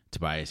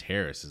Tobias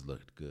Harris has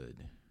looked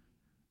good.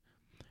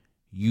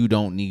 You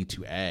don't need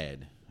to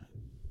add.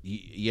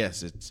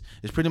 Yes, it's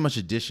pretty much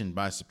addition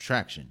by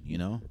subtraction, you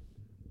know?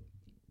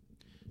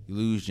 You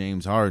lose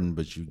James Harden,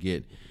 but you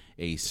get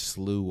a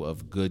slew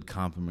of good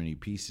complementary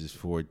pieces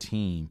for a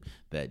team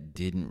that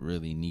didn't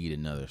really need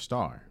another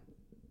star.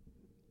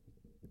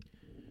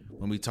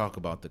 When we talk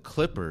about the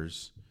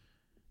Clippers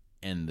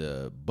and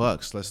the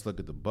Bucks, let's look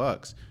at the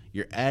Bucks.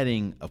 You're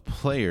adding a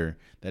player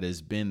that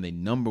has been the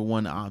number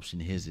one option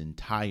his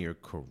entire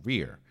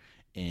career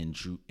in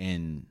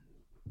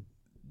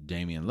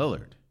Damian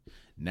Lillard.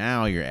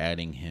 Now you're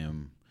adding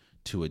him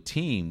to a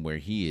team where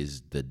he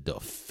is the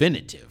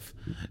definitive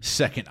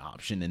second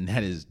option, and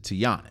that is to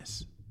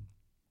Giannis.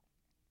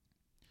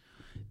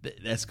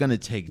 That's going to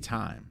take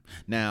time.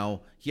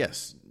 Now,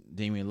 yes,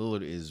 Damian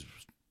Lillard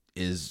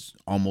is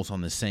almost on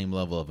the same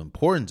level of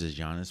importance as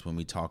Giannis when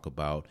we talk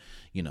about,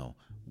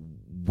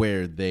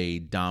 where they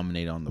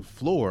dominate on the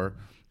floor,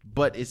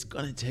 but it's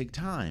going to take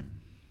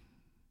time.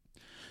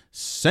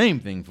 Same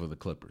thing for the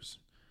Clippers.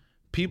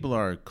 People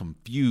are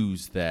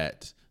confused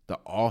that the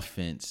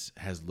offense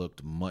has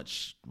looked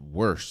much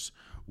worse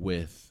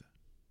with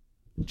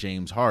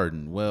James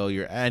Harden. Well,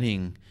 you're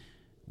adding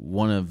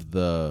one of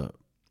the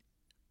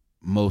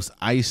most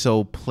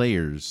ISO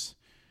players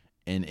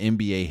in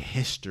NBA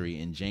history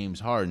in James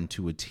Harden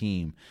to a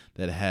team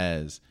that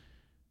has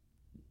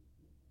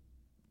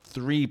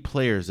three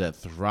players that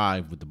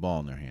thrive with the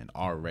ball in their hand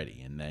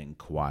already, and then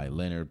Kawhi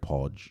Leonard,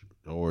 Paul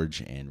George,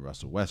 and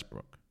Russell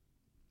Westbrook.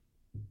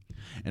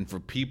 And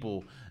for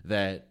people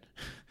that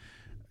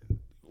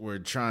were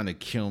trying to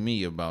kill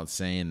me about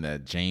saying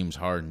that James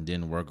Harden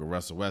didn't work with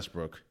Russell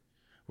Westbrook,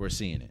 we're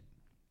seeing it.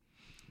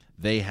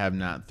 They have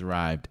not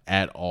thrived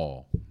at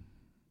all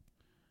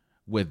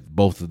with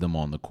both of them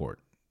on the court,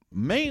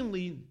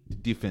 mainly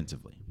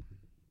defensively.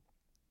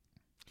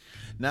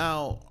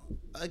 Now,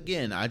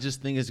 again, I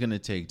just think it's going to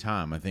take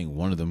time. I think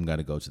one of them got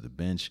to go to the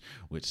bench,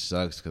 which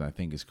sucks because I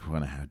think it's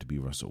going to have to be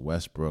Russell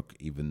Westbrook,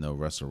 even though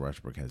Russell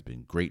Westbrook has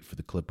been great for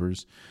the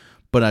Clippers.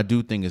 But I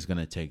do think it's going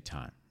to take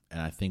time.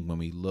 And I think when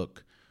we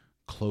look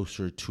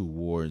closer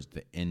towards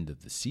the end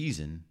of the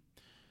season,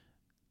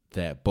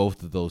 that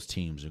both of those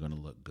teams are going to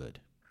look good.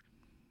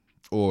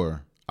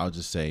 Or I'll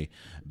just say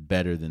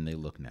better than they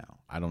look now.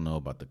 I don't know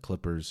about the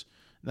Clippers.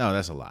 No,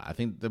 that's a lie. I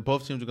think that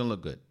both teams are going to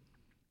look good.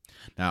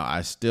 Now,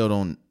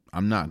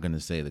 I'm not going to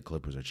say the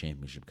Clippers are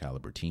championship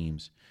caliber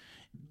teams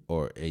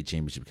or a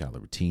championship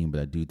caliber team, but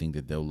I do think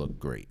that they'll look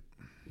great.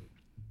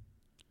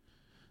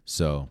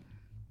 So,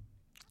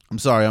 I'm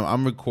sorry,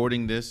 I'm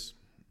recording this.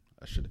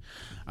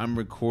 I'm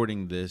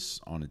recording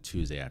this on a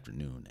Tuesday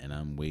afternoon, and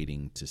I'm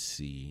waiting to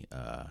see.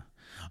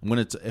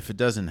 If it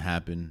doesn't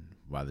happen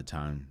by the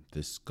time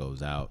this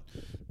goes out,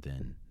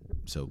 then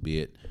so be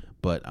it.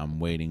 But I'm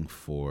waiting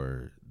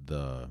for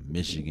the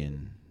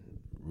Michigan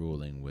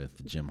ruling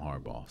with Jim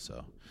Harbaugh,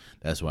 so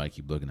that's why I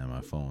keep looking at my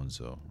phone.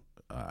 So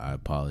I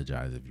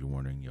apologize if you're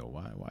wondering,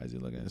 why is he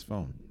looking at his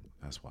phone?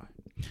 That's why.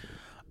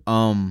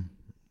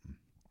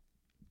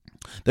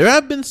 There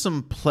have been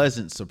some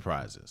pleasant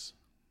surprises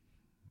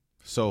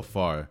so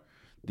far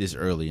this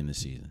early in the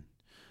season.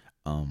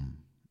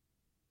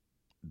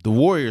 The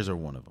Warriors are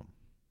one of them.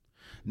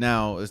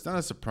 Now, it's not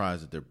a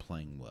surprise that they're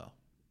playing well.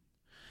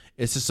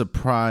 It's a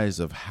surprise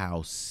of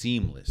how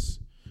seamless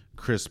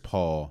Chris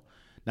Paul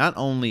not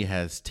only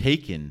has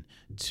taken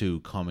to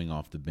coming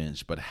off the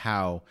bench, but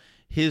how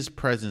his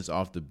presence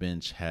off the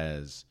bench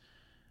has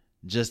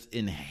just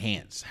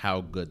enhanced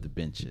how good the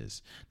bench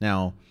is.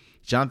 Now,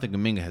 Jonathan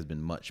Kuminga has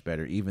been much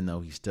better, even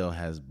though he still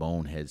has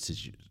bonehead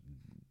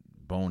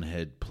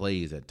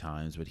plays at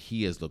times, but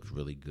he has looked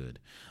really good.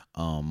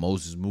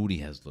 Moses Moody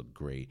has looked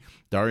great.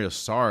 Dario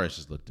Saric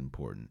has looked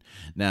important.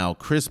 Now,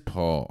 Chris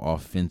Paul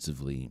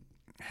offensively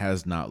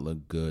has not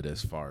looked good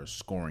as far as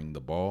scoring the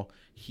ball.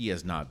 He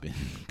has not been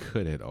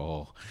good at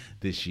all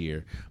this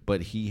year,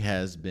 but he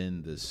has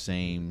been the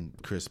same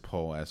Chris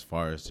Paul as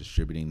far as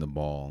distributing the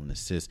ball and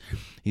assists.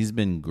 He's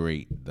been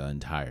great the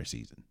entire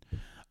season,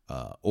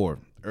 or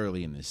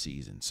early in the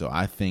season. So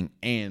I think,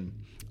 and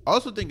I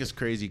also think it's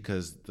crazy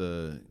because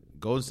the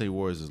Golden State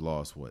Warriors has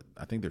lost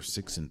I think they're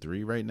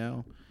 6-3 right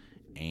now,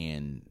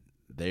 and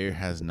there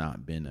has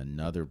not been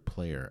another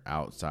player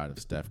outside of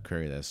Steph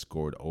Curry that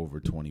scored over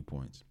 20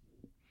 points.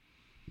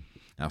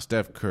 Now,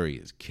 Steph Curry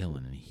is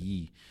killing, and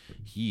he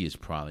is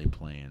probably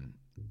playing.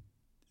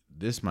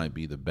 This might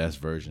be the best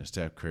version of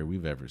Steph Curry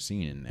we've ever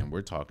seen, and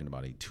we're talking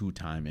about a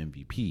 2-time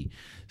MVP,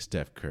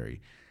 Steph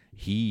Curry.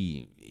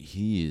 He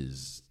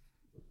is,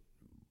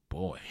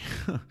 boy,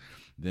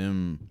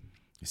 them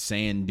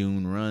sand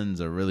dune runs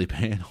are really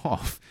paying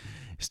off.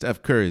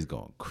 Steph Curry is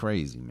going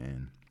crazy,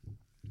 man.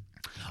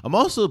 I'm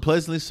also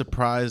pleasantly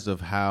surprised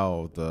of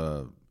how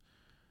the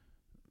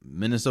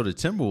Minnesota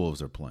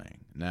Timberwolves are playing.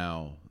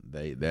 Now,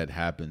 that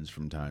happens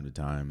from time to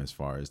time as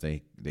far as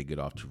they get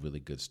off to really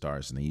good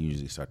starts, and they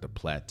usually start to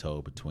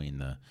plateau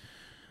between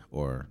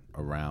or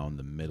around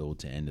the middle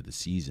to end of the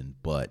season.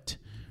 But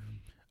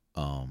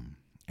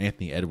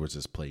Anthony Edwards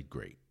has played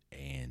great,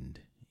 and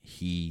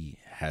he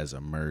has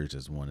emerged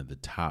as one of the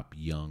top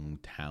young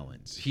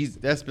talents.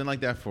 That's been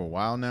like that for a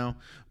while now,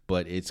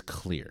 but it's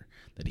clear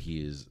that he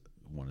is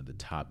one of the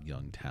top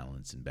young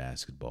talents in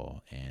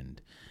basketball,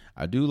 and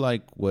I do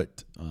like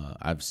what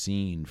I've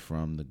seen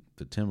from the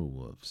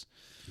Timberwolves.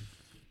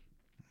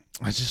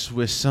 I just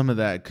wish some of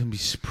that can be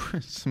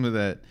some of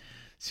that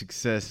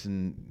success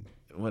and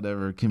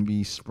whatever can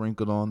be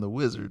sprinkled on the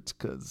Wizards,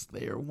 because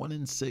they are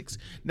 1-6.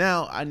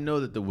 Now, I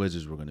know that the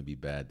Wizards were going to be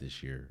bad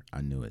this year.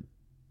 I knew it.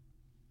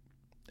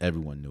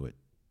 Everyone knew it.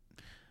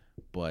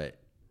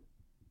 But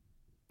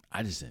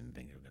I just didn't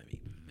think they were going to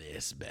be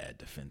this bad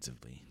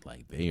defensively.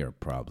 Like, they are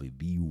probably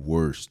the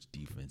worst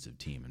defensive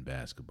team in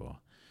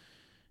basketball.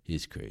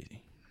 It's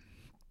crazy.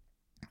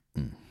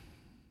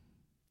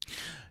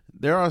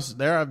 There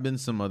have been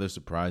some other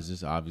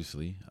surprises,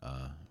 obviously.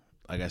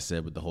 Like I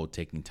said, with the whole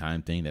taking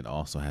time thing, that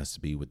also has to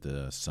be with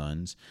the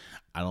Suns.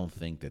 I don't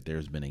think that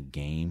there's been a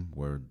game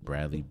where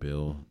Bradley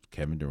Beal,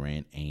 Kevin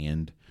Durant,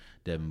 and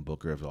Devin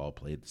Booker have all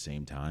played at the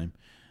same time.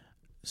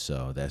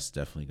 So that's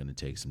definitely going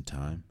to take some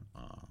time.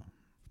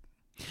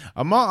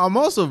 I'm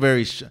also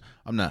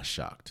I'm not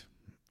shocked.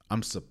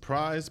 I'm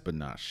surprised but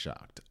not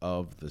shocked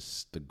of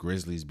the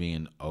Grizzlies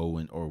being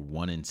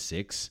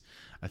 1-6.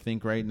 I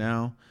think right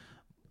now,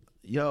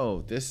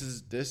 this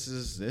is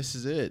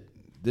it.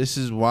 This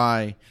is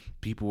why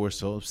people were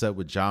so upset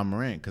with Ja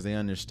Morant, because they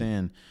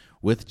understand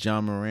with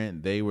Ja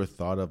Morant they were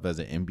thought of as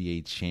an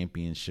NBA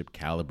championship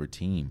caliber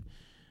team.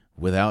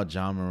 Without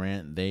Ja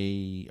Morant,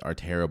 they are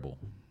terrible.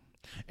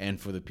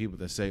 And for the people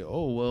that say,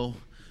 "Oh well,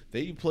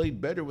 they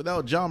played better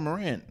without Ja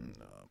Morant,"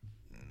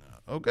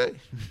 okay.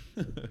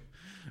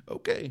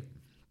 Okay.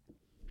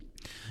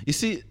 You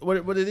see,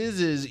 what it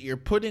is you're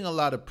putting a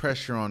lot of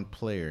pressure on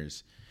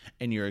players,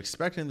 and you're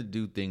expecting them to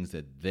do things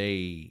that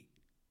they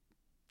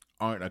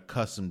aren't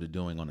accustomed to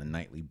doing on a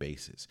nightly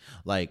basis.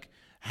 Like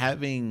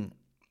having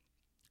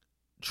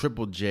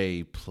Triple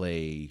J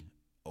play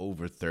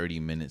over 30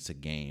 minutes a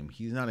game.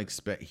 He's not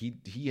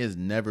he has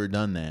never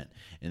done that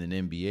in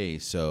an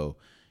NBA. So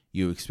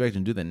you expect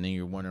him to do that, and then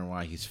you're wondering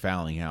why he's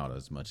fouling out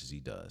as much as he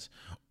does.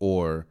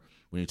 Or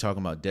when you're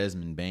talking about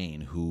Desmond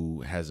Bane,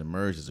 who has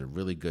emerged as a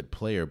really good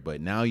player,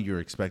 but now you're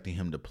expecting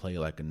him to play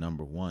like a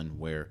number one,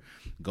 where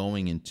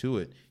going into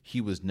it,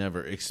 he was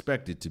never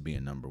expected to be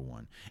a number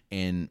one.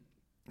 And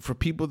for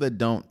people that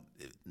don't,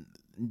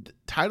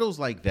 titles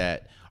like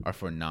that are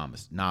for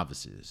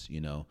novices,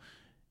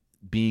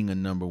 being a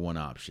number one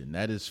option.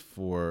 That is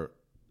for,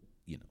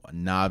 a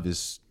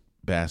novice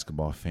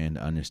basketball fan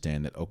to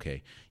understand that,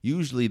 okay,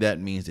 usually that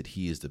means that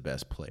he is the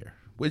best player,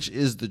 which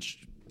is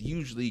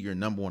usually your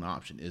number one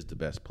option is the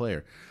best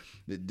player.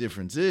 The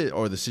difference is,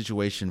 or the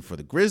situation for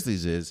the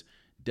Grizzlies is,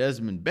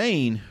 Desmond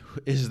Bane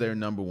is their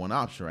number one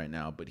option right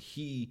now, but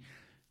he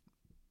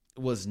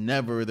was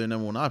never their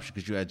number one option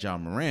because you had Ja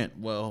Morant.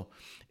 Well,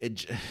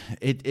 it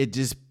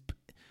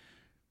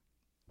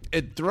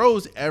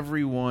throws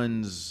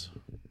everyone's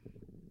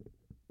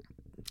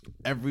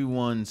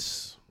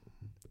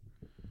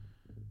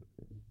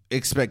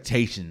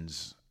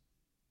expectations.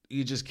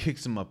 You just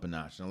kicks them up a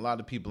notch, and a lot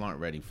of people aren't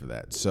ready for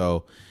that.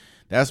 So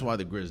that's why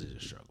the Grizzlies are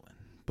struggling.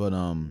 But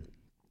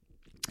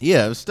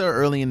it's still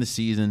early in the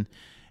season,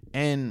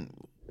 and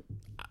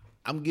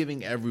I'm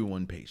giving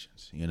everyone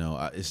patience.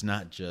 It's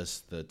not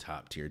just the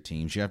top tier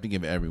teams. You have to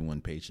give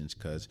everyone patience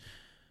because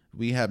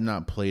we have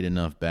not played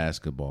enough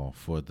basketball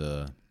for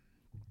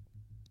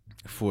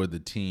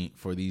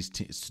these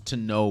teams to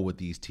know what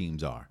these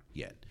teams are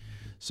yet.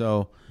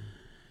 So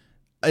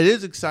it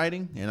is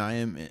exciting, and I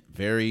am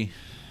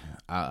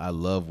I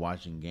love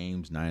watching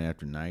games night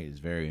after night. It's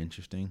very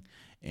interesting.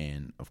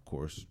 And of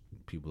course,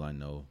 people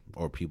know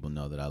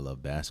that I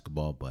love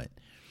basketball, but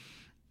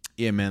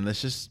yeah, man,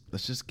 let's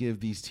just give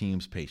these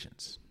teams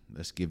patience.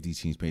 Let's give these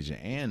teams patience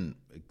and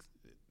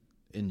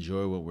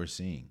enjoy what we're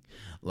seeing.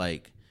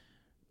 Like,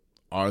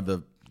 are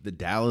the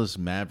Dallas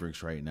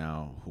Mavericks right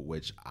now,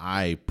 which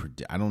I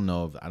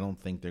don't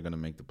think they're going to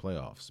make the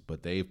playoffs,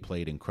 but they've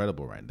played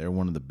incredible right now. They're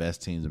one of the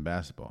best teams in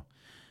basketball.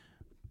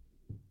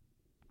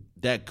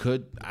 I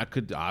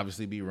could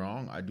obviously be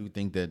wrong. I do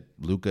think that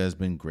Luka has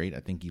been great. I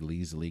think he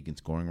leads the league in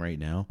scoring right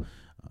now.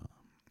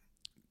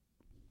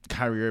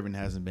 Kyrie Irving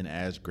hasn't been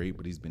as great,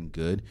 but he's been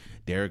good.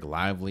 Derek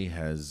Lively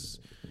is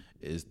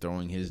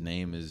throwing his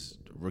name as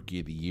Rookie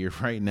of the Year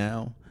right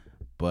now,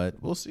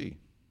 but we'll see.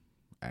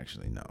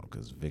 Actually, no,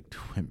 because Victor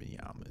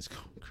Wembanyama is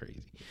going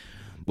crazy.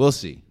 We'll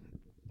see.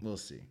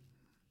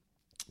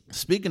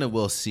 Speaking of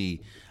we'll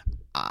see,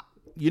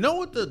 you know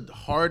what the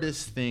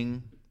hardest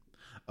thing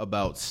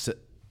about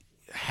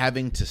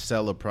having to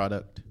sell a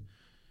product?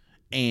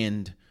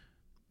 And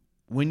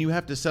when you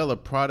have to sell a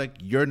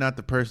product, you're not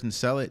the person to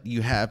sell it.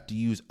 You have to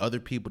use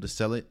other people to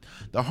sell it.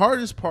 The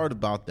hardest part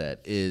about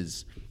that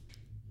is,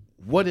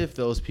 what if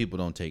those people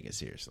don't take it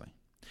seriously?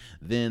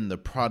 Then the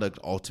product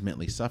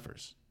ultimately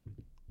suffers.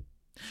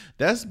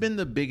 That's been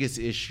the biggest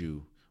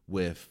issue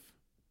with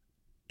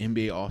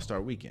NBA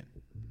All-Star Weekend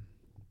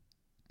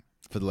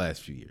for the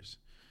last few years,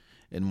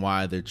 and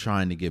why they're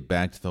trying to get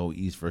back to the whole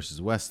East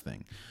versus West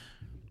thing.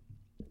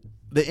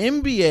 The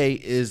NBA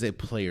is a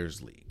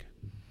players' league.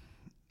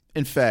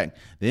 In fact,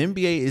 the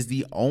NBA is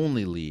the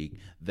only league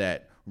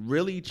that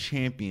really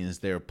champions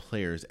their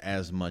players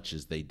as much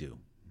as they do,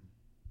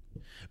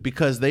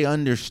 because they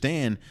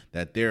understand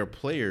that their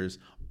players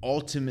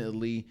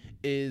ultimately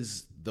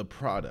is the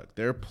product.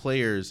 Their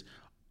players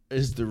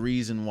is the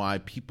reason why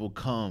people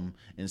come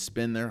and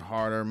spend their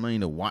hard-earned money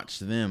to watch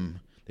them.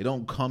 They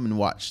don't come and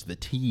watch the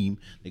team.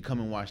 They come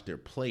and watch their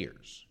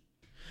players.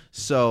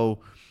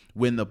 So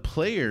when the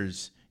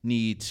players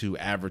need to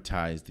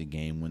advertise the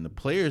game, when the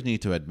players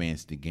need to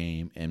advance the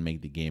game and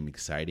make the game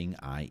exciting,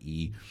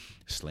 i.e.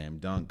 slam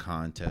dunk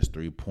contest,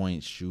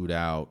 3-point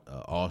shootout,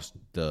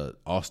 the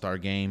All-Star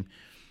game,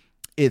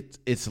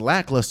 it's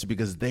lackluster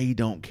because they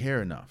don't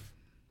care enough.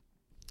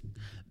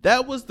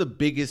 That was the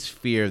biggest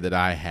fear that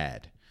I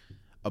had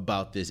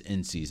about this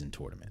in-season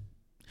tournament.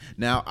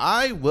 Now,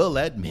 I will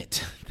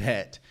admit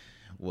that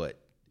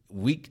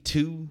week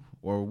 2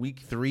 or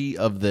week 3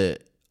 of the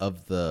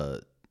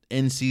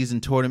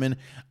in-season tournament,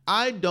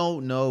 I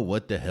don't know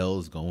what the hell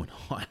is going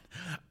on.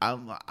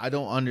 I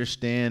don't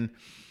understand.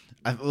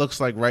 It looks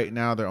like right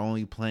now they're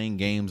only playing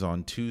games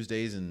on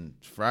Tuesdays and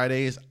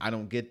Fridays. I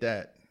don't get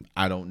that.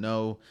 I don't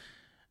know.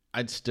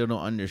 I still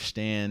don't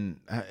understand.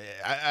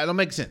 I don't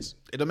make sense.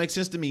 It don't make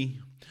sense to me.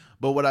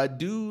 But what I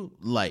do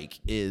like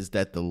is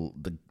that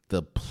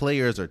the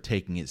players are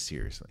taking it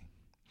seriously.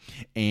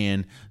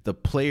 And the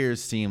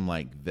players seem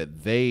like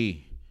that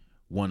they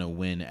want to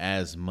win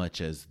as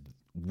much as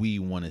we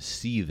want to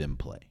see them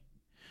play.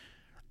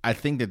 I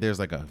think that there's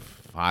like a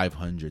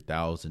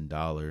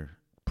 $500,000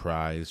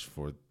 prize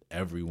for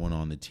everyone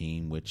on the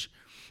team, which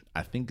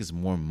I think is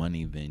more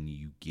money than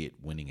you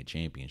get winning a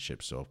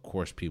championship. So, of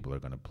course, people are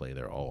going to play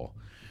their all.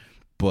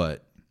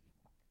 But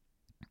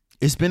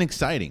it's been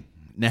exciting.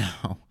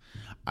 Now,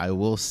 I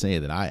will say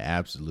that I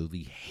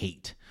absolutely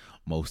hate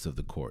most of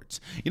the courts.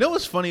 You know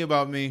what's funny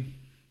about me?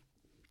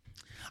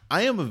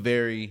 I am a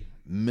very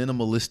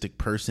minimalistic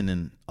person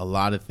in a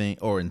lot of things,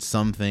 or in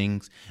some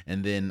things.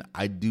 And then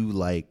I do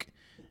like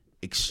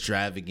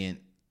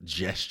extravagant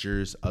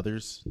gestures,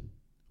 others,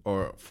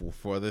 or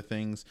for other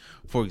things.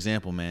 For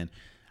example, man,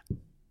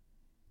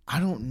 I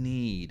don't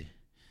need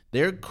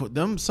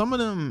some of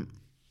them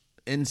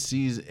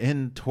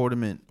in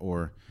tournament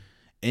or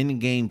in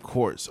game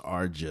courts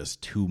are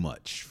just too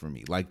much for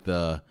me. Like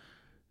the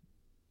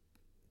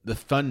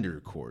Thunder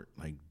court,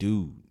 like,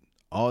 dude,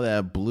 all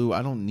that blue,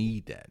 I don't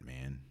need that,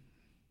 man.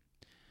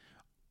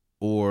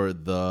 Or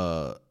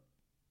the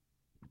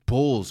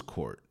Bulls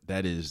court,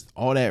 that is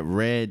all that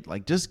red.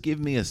 Like, just give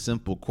me a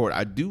simple court.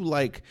 I do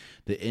like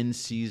the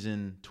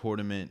in-season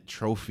tournament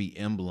trophy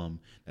emblem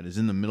that is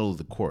in the middle of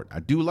the court. I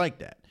do like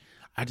that.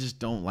 I just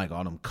don't like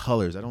all them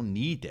colors. I don't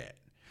need that.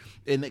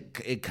 And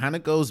it kind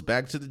of goes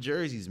back to the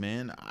jerseys,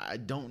 man. I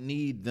don't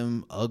need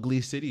them ugly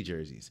city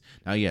jerseys.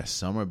 Now, yes,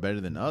 some are better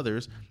than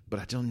others,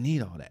 but I don't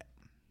need all that.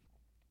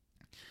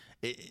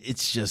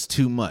 It's just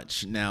too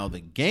much. Now, the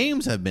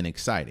games have been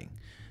exciting.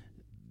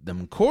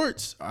 Them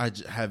courts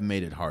have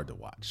made it hard to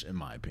watch, in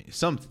my opinion.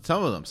 Some of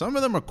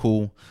them are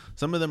cool.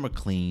 Some of them are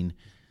clean.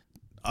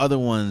 Other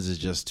ones is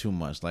just too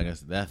much. Like I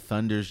said, that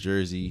Thunder's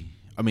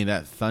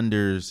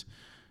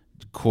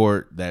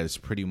court, that is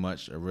pretty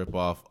much a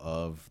ripoff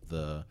of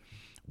the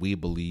We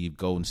Believe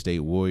Golden State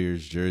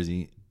Warriors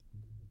jersey.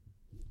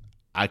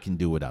 I can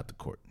do without the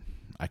court.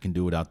 I can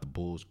do without the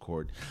Bulls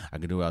court. I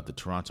can do without the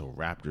Toronto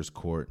Raptors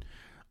court.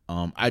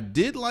 I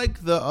did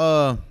like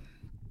the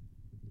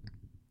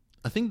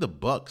I think the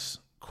Bucks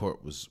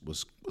court was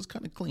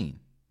kind of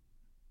clean.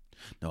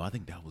 No, I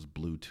think that was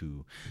blue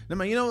too. No,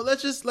 man,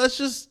 let's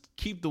just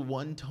keep the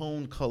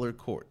one-tone color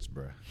courts,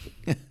 bro.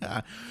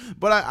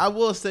 But I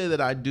will say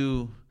that I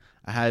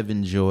have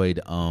enjoyed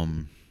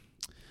I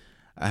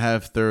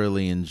have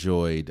thoroughly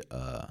enjoyed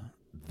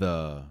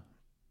the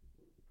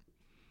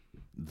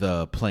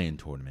the playing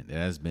tournament. It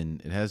has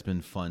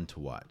been fun to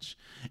watch,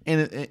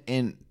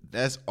 and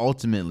that's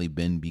ultimately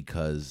been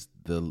because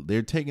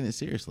they're taking it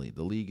seriously.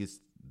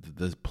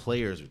 The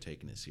players are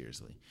taking it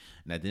seriously,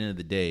 and at the end of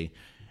the day,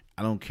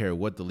 I don't care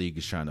what the league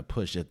is trying to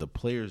push. If the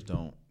players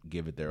don't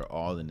give it their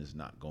all, then it's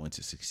not going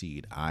to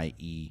succeed.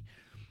 I.e.,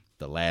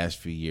 the last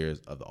few years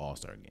of the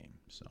All-Star game.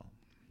 So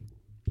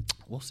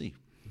we'll see.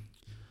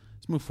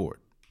 Let's move forward.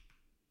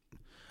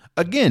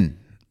 Again,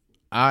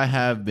 I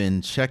have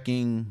been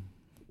checking.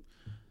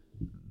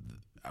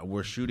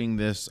 I'm shooting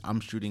this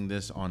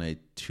on a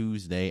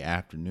Tuesday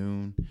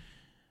afternoon,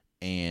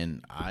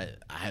 and I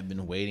have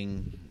been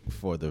waiting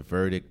for the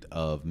verdict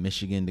of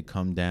Michigan to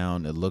come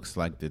down. It looks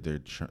like that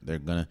they're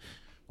gonna.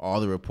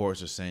 All the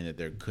reports are saying that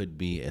there could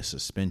be a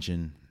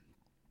suspension,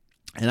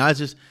 and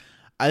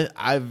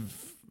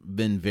I've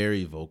been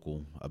very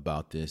vocal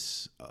about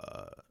this.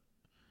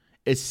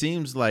 It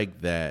seems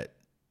like the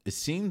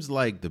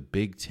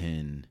Big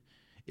Ten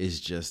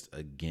is just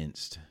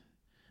against.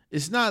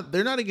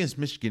 They're not against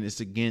Michigan. It's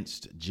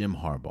against Jim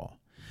Harbaugh.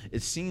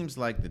 It seems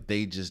like that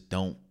they just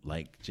don't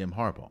like Jim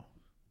Harbaugh.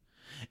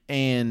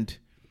 And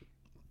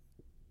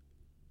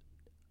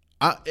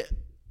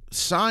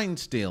sign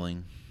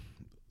stealing,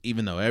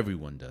 even though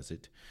everyone does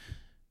it,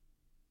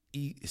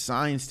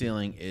 sign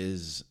stealing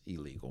is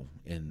illegal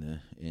in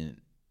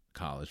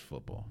college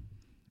football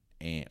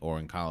or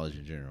in college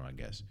in general, I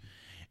guess.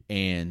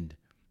 And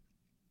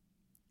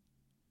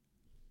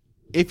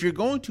if you're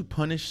going to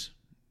punish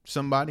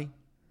somebody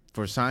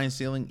for sign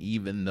stealing,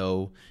 even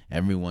though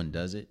everyone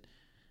does it,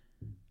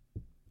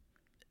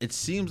 it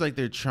seems like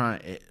they're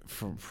trying.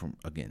 From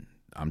again,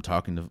 I'm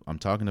talking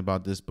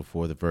about this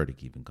before the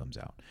verdict even comes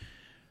out,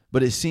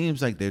 but it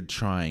seems like they're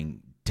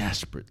trying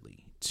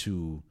desperately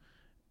to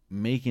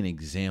make an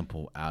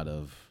example out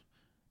of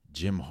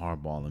Jim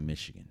Harbaugh in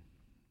Michigan.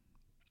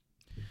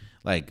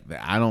 Like,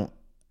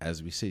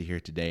 as we sit here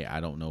today,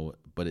 I don't know,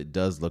 but it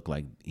does look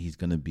like he's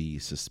going to be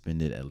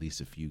suspended at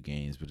least a few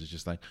games. But it's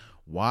just like,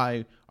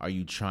 why are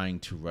you trying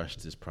to rush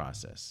this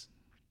process?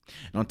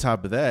 And on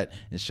top of that,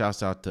 and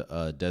shouts out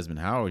to Desmond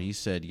Howard, he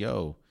said,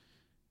 "Yo,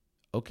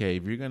 okay,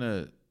 if you're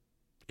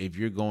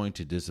going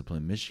to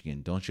discipline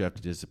Michigan, don't you have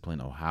to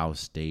discipline Ohio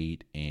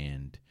State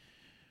and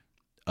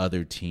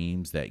other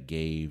teams that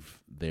gave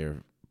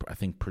I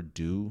think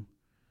Purdue,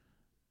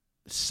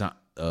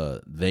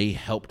 they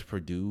helped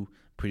Purdue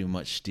pretty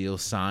much steal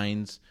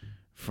signs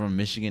from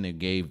Michigan and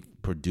gave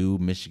Purdue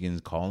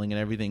Michigan's calling and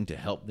everything to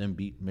help them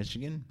beat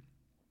Michigan."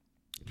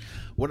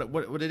 What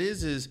it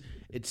is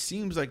it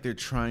seems like they're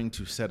trying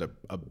to set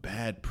a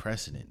bad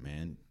precedent,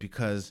 man,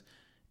 because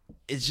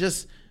it's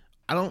just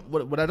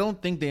what I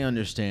don't think they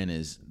understand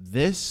is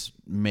this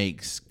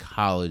makes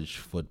college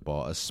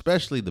football,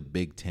 especially the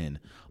Big Ten,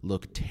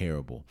 look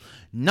terrible.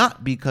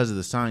 Not because of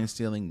the sign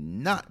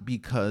stealing, not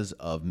because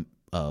of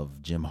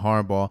Jim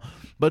Harbaugh,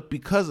 but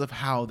because of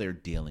how they're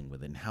dealing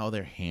with it and how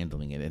they're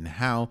handling it and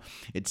how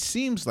it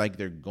seems like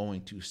they're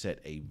going to set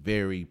a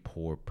very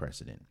poor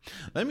precedent.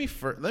 Let me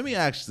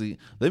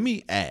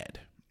add,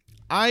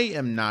 I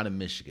am not a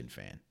Michigan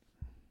fan.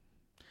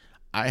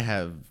 I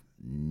have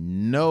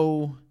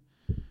no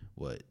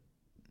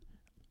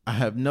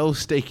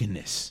stake in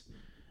this.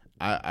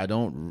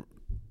 I'm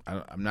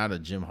not a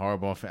Jim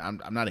Harbaugh fan.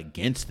 I'm not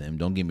against them.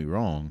 Don't get me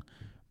wrong,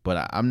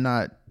 but I'm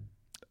not.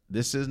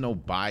 This is no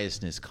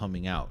biasness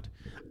coming out.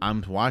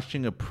 I'm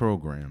watching a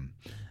program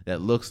that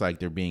looks like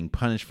they're being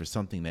punished for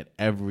something that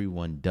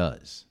everyone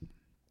does,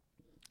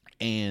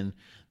 and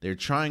they're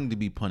trying to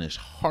be punished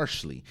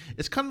harshly.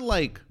 It's kind of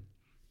like.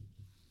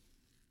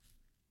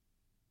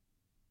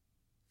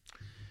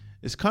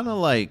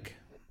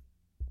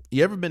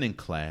 You ever been in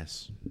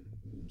class,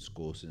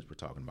 school, since we're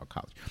talking about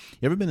college?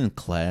 You ever been in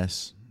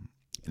class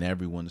and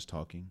everyone's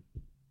talking?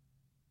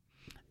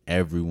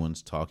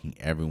 Everyone's talking,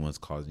 everyone's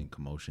causing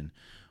commotion,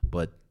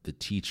 but the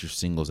teacher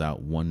singles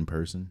out one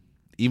person.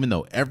 Even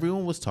though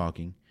everyone was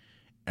talking,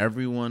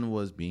 everyone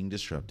was being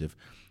disruptive,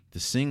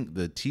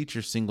 the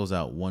teacher singles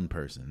out one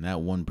person, and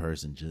that one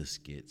person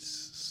just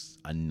gets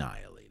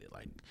annihilated.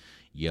 Like,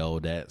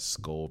 yelled at,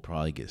 scolded,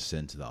 probably get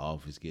sent to the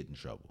office, get in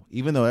trouble.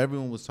 Even though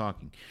everyone was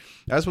talking.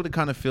 That's what it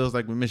kind of feels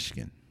like with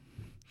Michigan.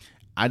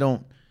 I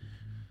don't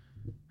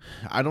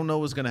know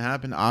what's going to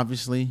happen.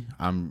 Obviously,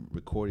 I'm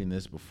recording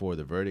this before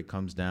the verdict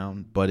comes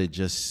down, but it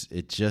just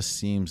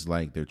seems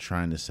like they're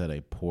trying to set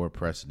a poor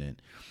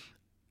precedent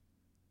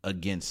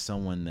against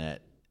someone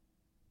that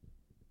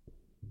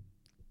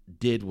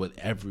did what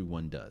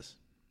everyone does.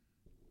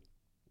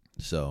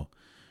 So,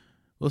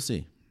 we'll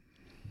see.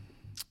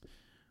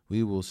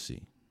 We will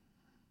see.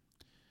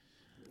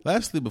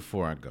 Lastly,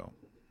 before I go,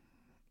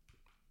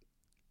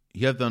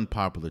 you have the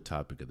unpopular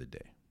topic of the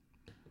day.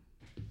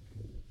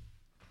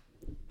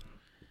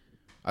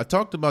 I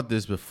talked about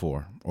this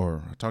before,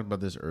 or I talked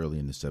about this early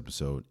in this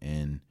episode,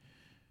 and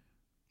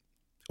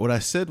what I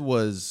said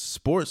was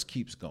sports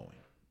keeps going.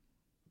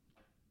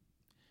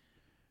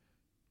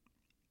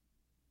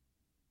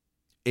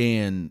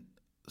 And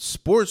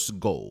sports'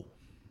 goal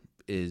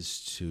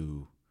is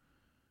to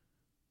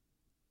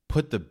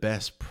put the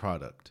best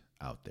product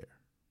out there.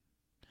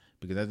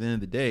 Because at the end of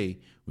the day,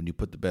 when you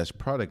put the best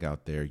product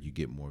out there, you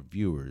get more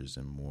viewers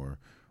and more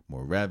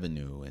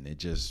revenue, and it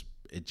just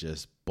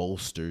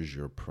bolsters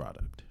your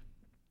product.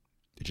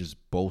 It just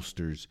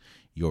bolsters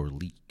your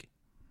league.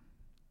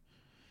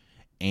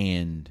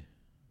 And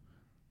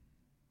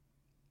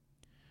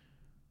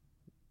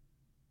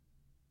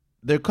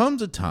there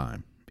comes a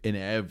time in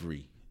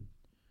every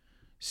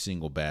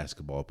single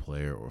basketball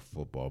player or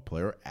football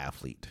player or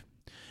athlete.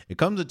 It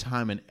comes a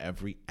time in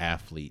every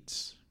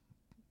athlete's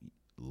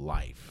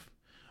life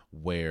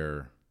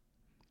where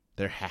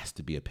there has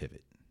to be a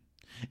pivot.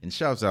 And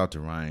shouts out to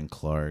Ryan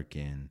Clark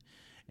and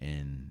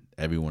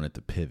everyone at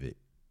the Pivot.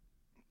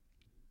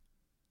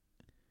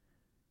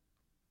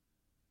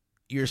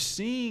 You're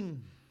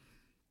seeing,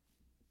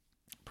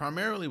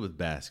 primarily with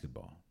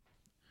basketball,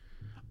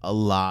 a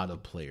lot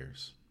of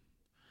players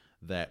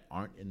that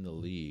aren't in the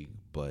league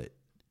but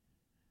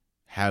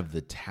have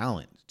the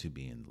talent to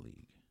be in the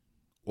league.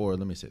 Or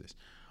let me say this,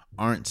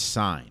 aren't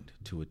signed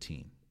to a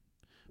team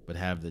but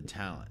have the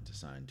talent to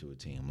sign to a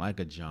team, like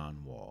a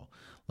John Wall,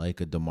 like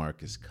a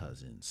DeMarcus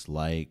Cousins,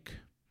 like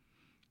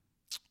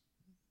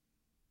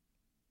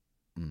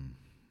I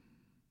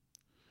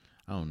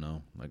don't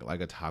know,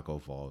 like a Taco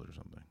Falls or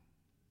something,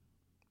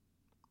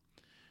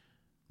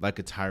 like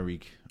a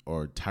Tyreek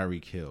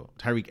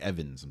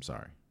Evans. I'm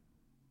sorry.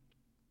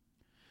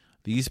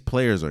 These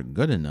players are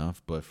good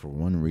enough, but for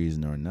one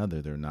reason or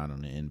another, they're not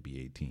on an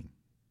NBA team.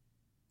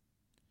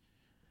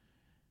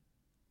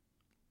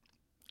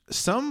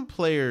 Some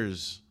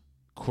players'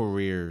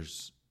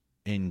 careers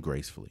end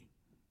gracefully.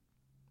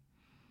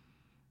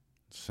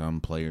 Some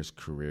players'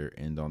 career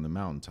end on the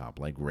mountaintop,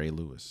 like Ray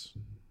Lewis.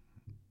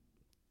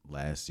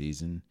 Last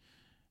season,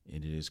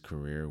 ended his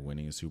career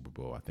winning a Super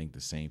Bowl. I think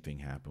the same thing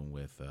happened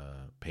with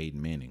Peyton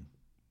Manning.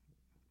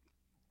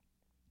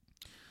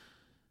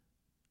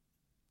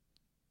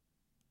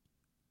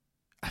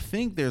 I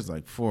think there's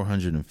like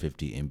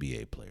 450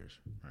 NBA players,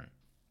 right?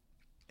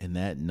 And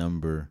that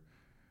number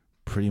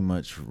pretty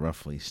much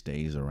roughly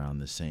stays around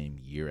the same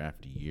year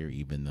after year,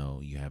 even though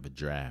you have a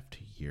draft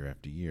year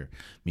after year,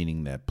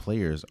 meaning that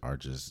players are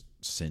just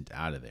sent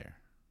out of there.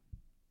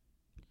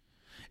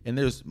 And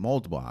there's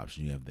multiple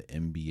options. You have the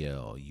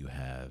NBL, you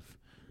have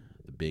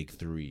the Big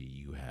Three,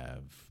 you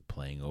have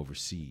playing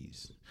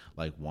overseas,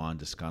 like Juan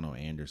Toscano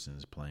Anderson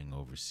is playing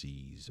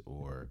overseas,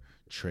 or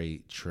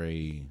Trey.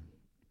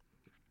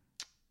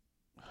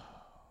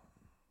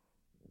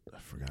 I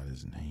forgot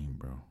his name,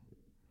 bro.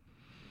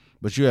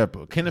 But you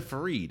have Kenneth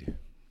Faried.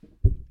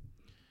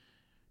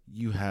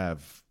 You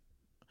have,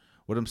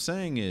 what I'm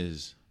saying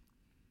is,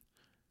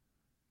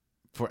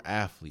 for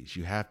athletes,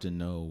 you have to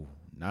know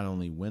not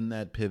only when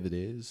that pivot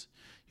is,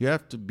 you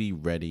have to be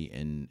ready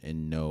and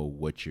know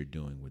what you're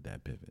doing with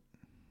that pivot.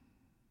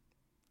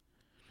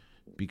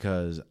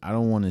 Because I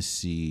don't want to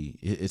see,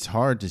 it's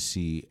hard to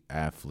see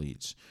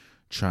athletes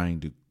trying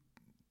to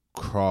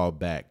crawl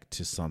back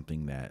to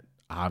something that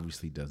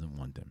obviously doesn't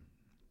want them.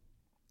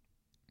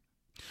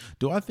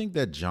 Do I think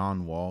that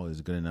John Wall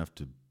is good enough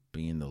to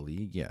be in the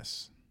league?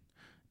 Yes.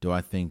 Do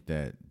I think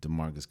that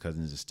DeMarcus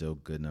Cousins is still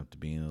good enough to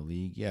be in the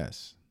league?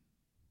 Yes.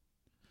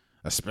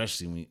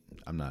 Especially when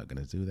I'm not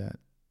going to do that.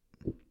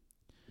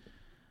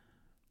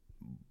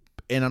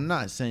 And I'm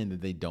not saying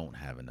that they don't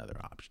have another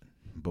option.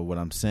 But what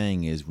I'm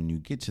saying is, when you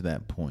get to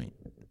that point,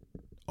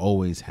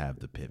 always have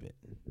the pivot.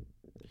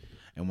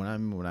 And what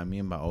I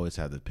mean by always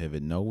have the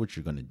pivot, know what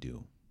you're going to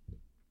do.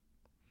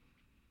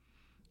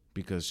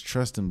 Because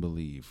trust and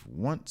believe,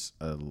 once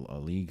a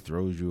league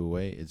throws you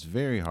away, it's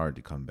very hard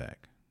to come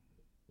back.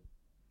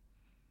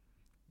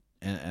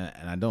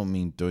 And I don't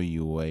mean throw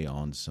you away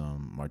on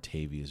some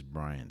Martavius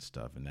Bryant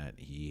stuff, and that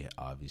he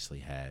obviously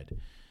had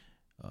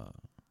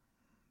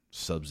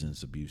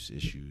substance abuse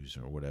issues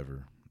or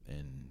whatever,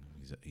 and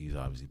he's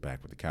obviously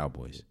back with the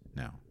Cowboys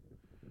now.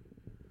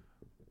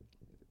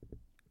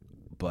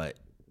 But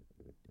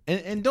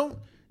and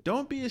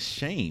don't be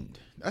ashamed.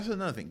 That's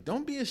another thing.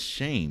 Don't be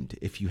ashamed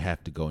if you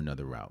have to go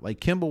another route. Like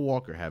Kemba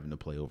Walker having to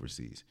play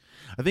overseas.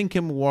 I think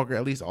Kemba Walker,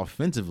 at least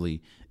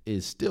offensively,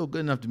 is still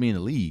good enough to be in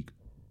the league.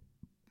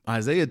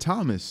 Isaiah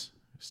Thomas,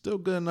 still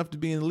good enough to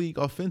be in the league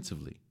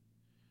offensively.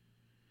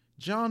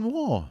 John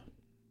Wall.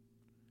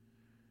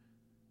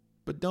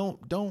 But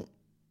don't.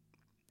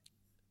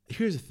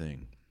 Here's the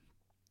thing.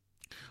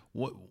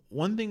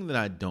 One thing that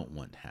I don't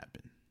want to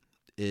happen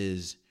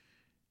is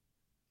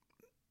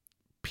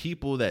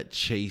people that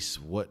chase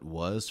what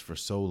was for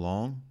so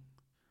long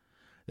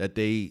that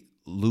they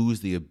lose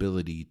the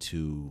ability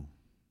to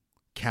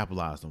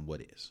capitalize on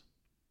what is.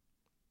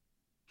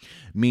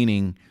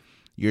 Meaning,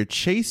 you're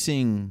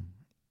chasing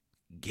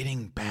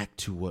getting back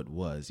to what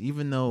was,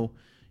 even though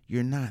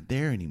you're not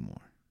there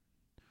anymore.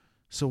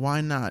 So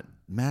why not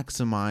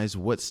maximize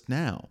what's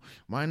now?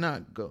 Why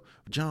not go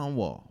John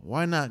Wall?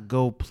 Why not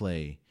go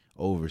play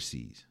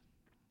overseas?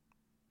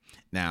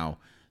 Now,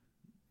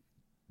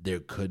 there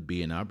could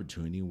be an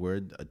opportunity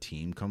where a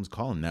team comes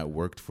calling. That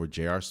worked for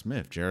J.R.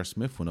 Smith. J.R.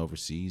 Smith went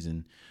overseas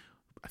and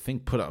I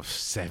think put up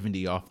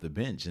 70 off the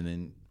bench. And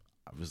then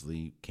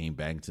obviously came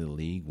back into the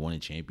league, won a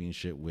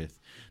championship with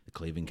the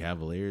Cleveland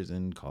Cavaliers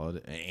and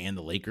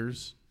the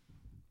Lakers.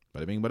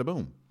 Bada bing, bada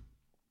boom.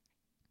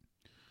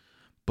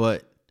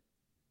 But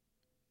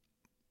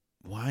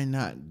why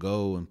not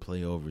go and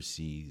play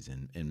overseas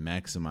and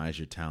maximize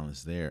your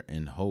talents there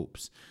in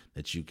hopes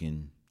that you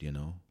can,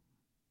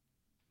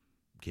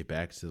 get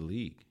back to the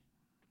league?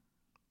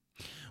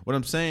 What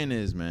I'm saying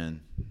is,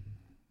 man,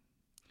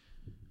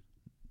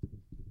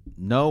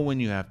 know when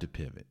you have to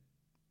pivot.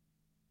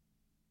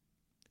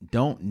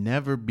 Don't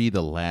never be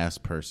the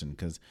last person,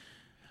 because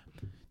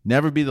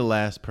never be the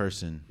last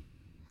person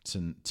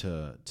to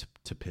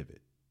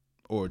pivot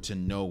or to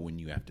know when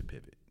you have to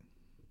pivot.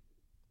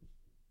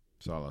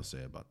 That's all I'll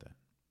say about that.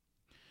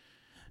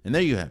 And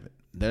there you have it.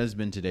 That has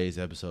been today's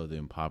episode of the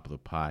Unpopular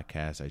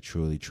Podcast. I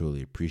truly,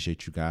 truly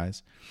appreciate you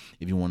guys.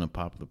 If you want a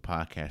Popular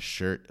Podcast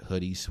shirt,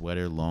 hoodie,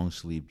 sweater, long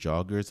sleeve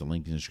joggers, the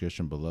link in the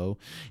description below.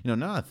 Now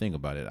that I think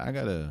about it, I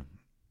gotta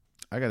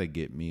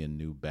get me a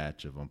new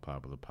batch of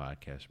Unpopular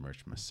Podcast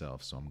merch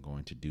myself. So I'm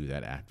going to do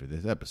that after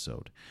this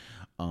episode.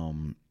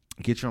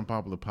 Get your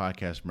Unpopular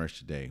Podcast merch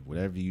today.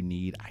 Whatever you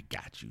need, I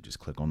got you. Just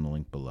click on the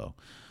link below.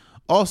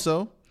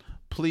 Also,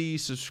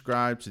 please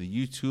subscribe to the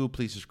YouTube.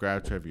 Please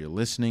subscribe to wherever you're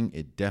listening.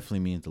 It definitely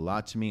means a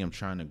lot to me. I'm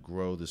trying to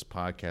grow this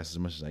podcast as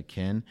much as I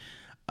can.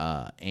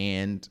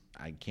 And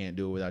I can't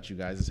do it without you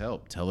guys'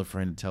 help. Tell a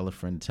friend, tell a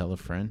friend, tell a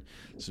friend.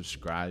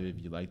 Subscribe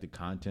if you like the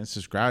content.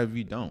 Subscribe if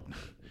you don't.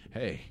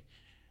 Hey,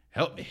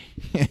 help me.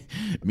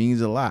 It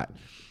means a lot.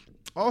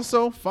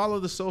 Also, follow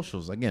the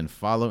socials. Again,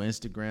 follow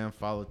Instagram,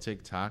 follow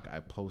TikTok.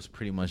 I post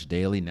pretty much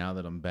daily now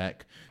that I'm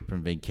back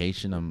from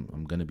vacation.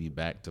 I'm gonna be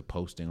back to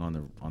posting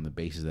on the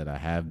basis that I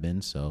have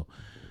been. So,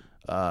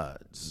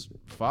 just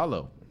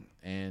follow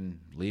and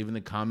leave in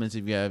the comments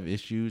if you have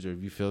issues or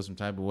if you feel some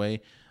type of way.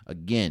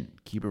 Again,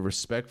 keep it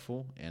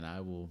respectful, and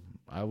I will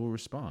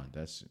respond.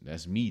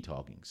 That's me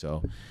talking.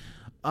 So,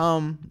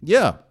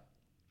 yeah.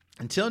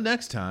 Until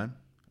next time.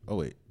 Oh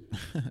wait.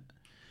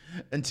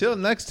 Until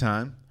next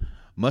time.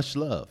 Much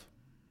love.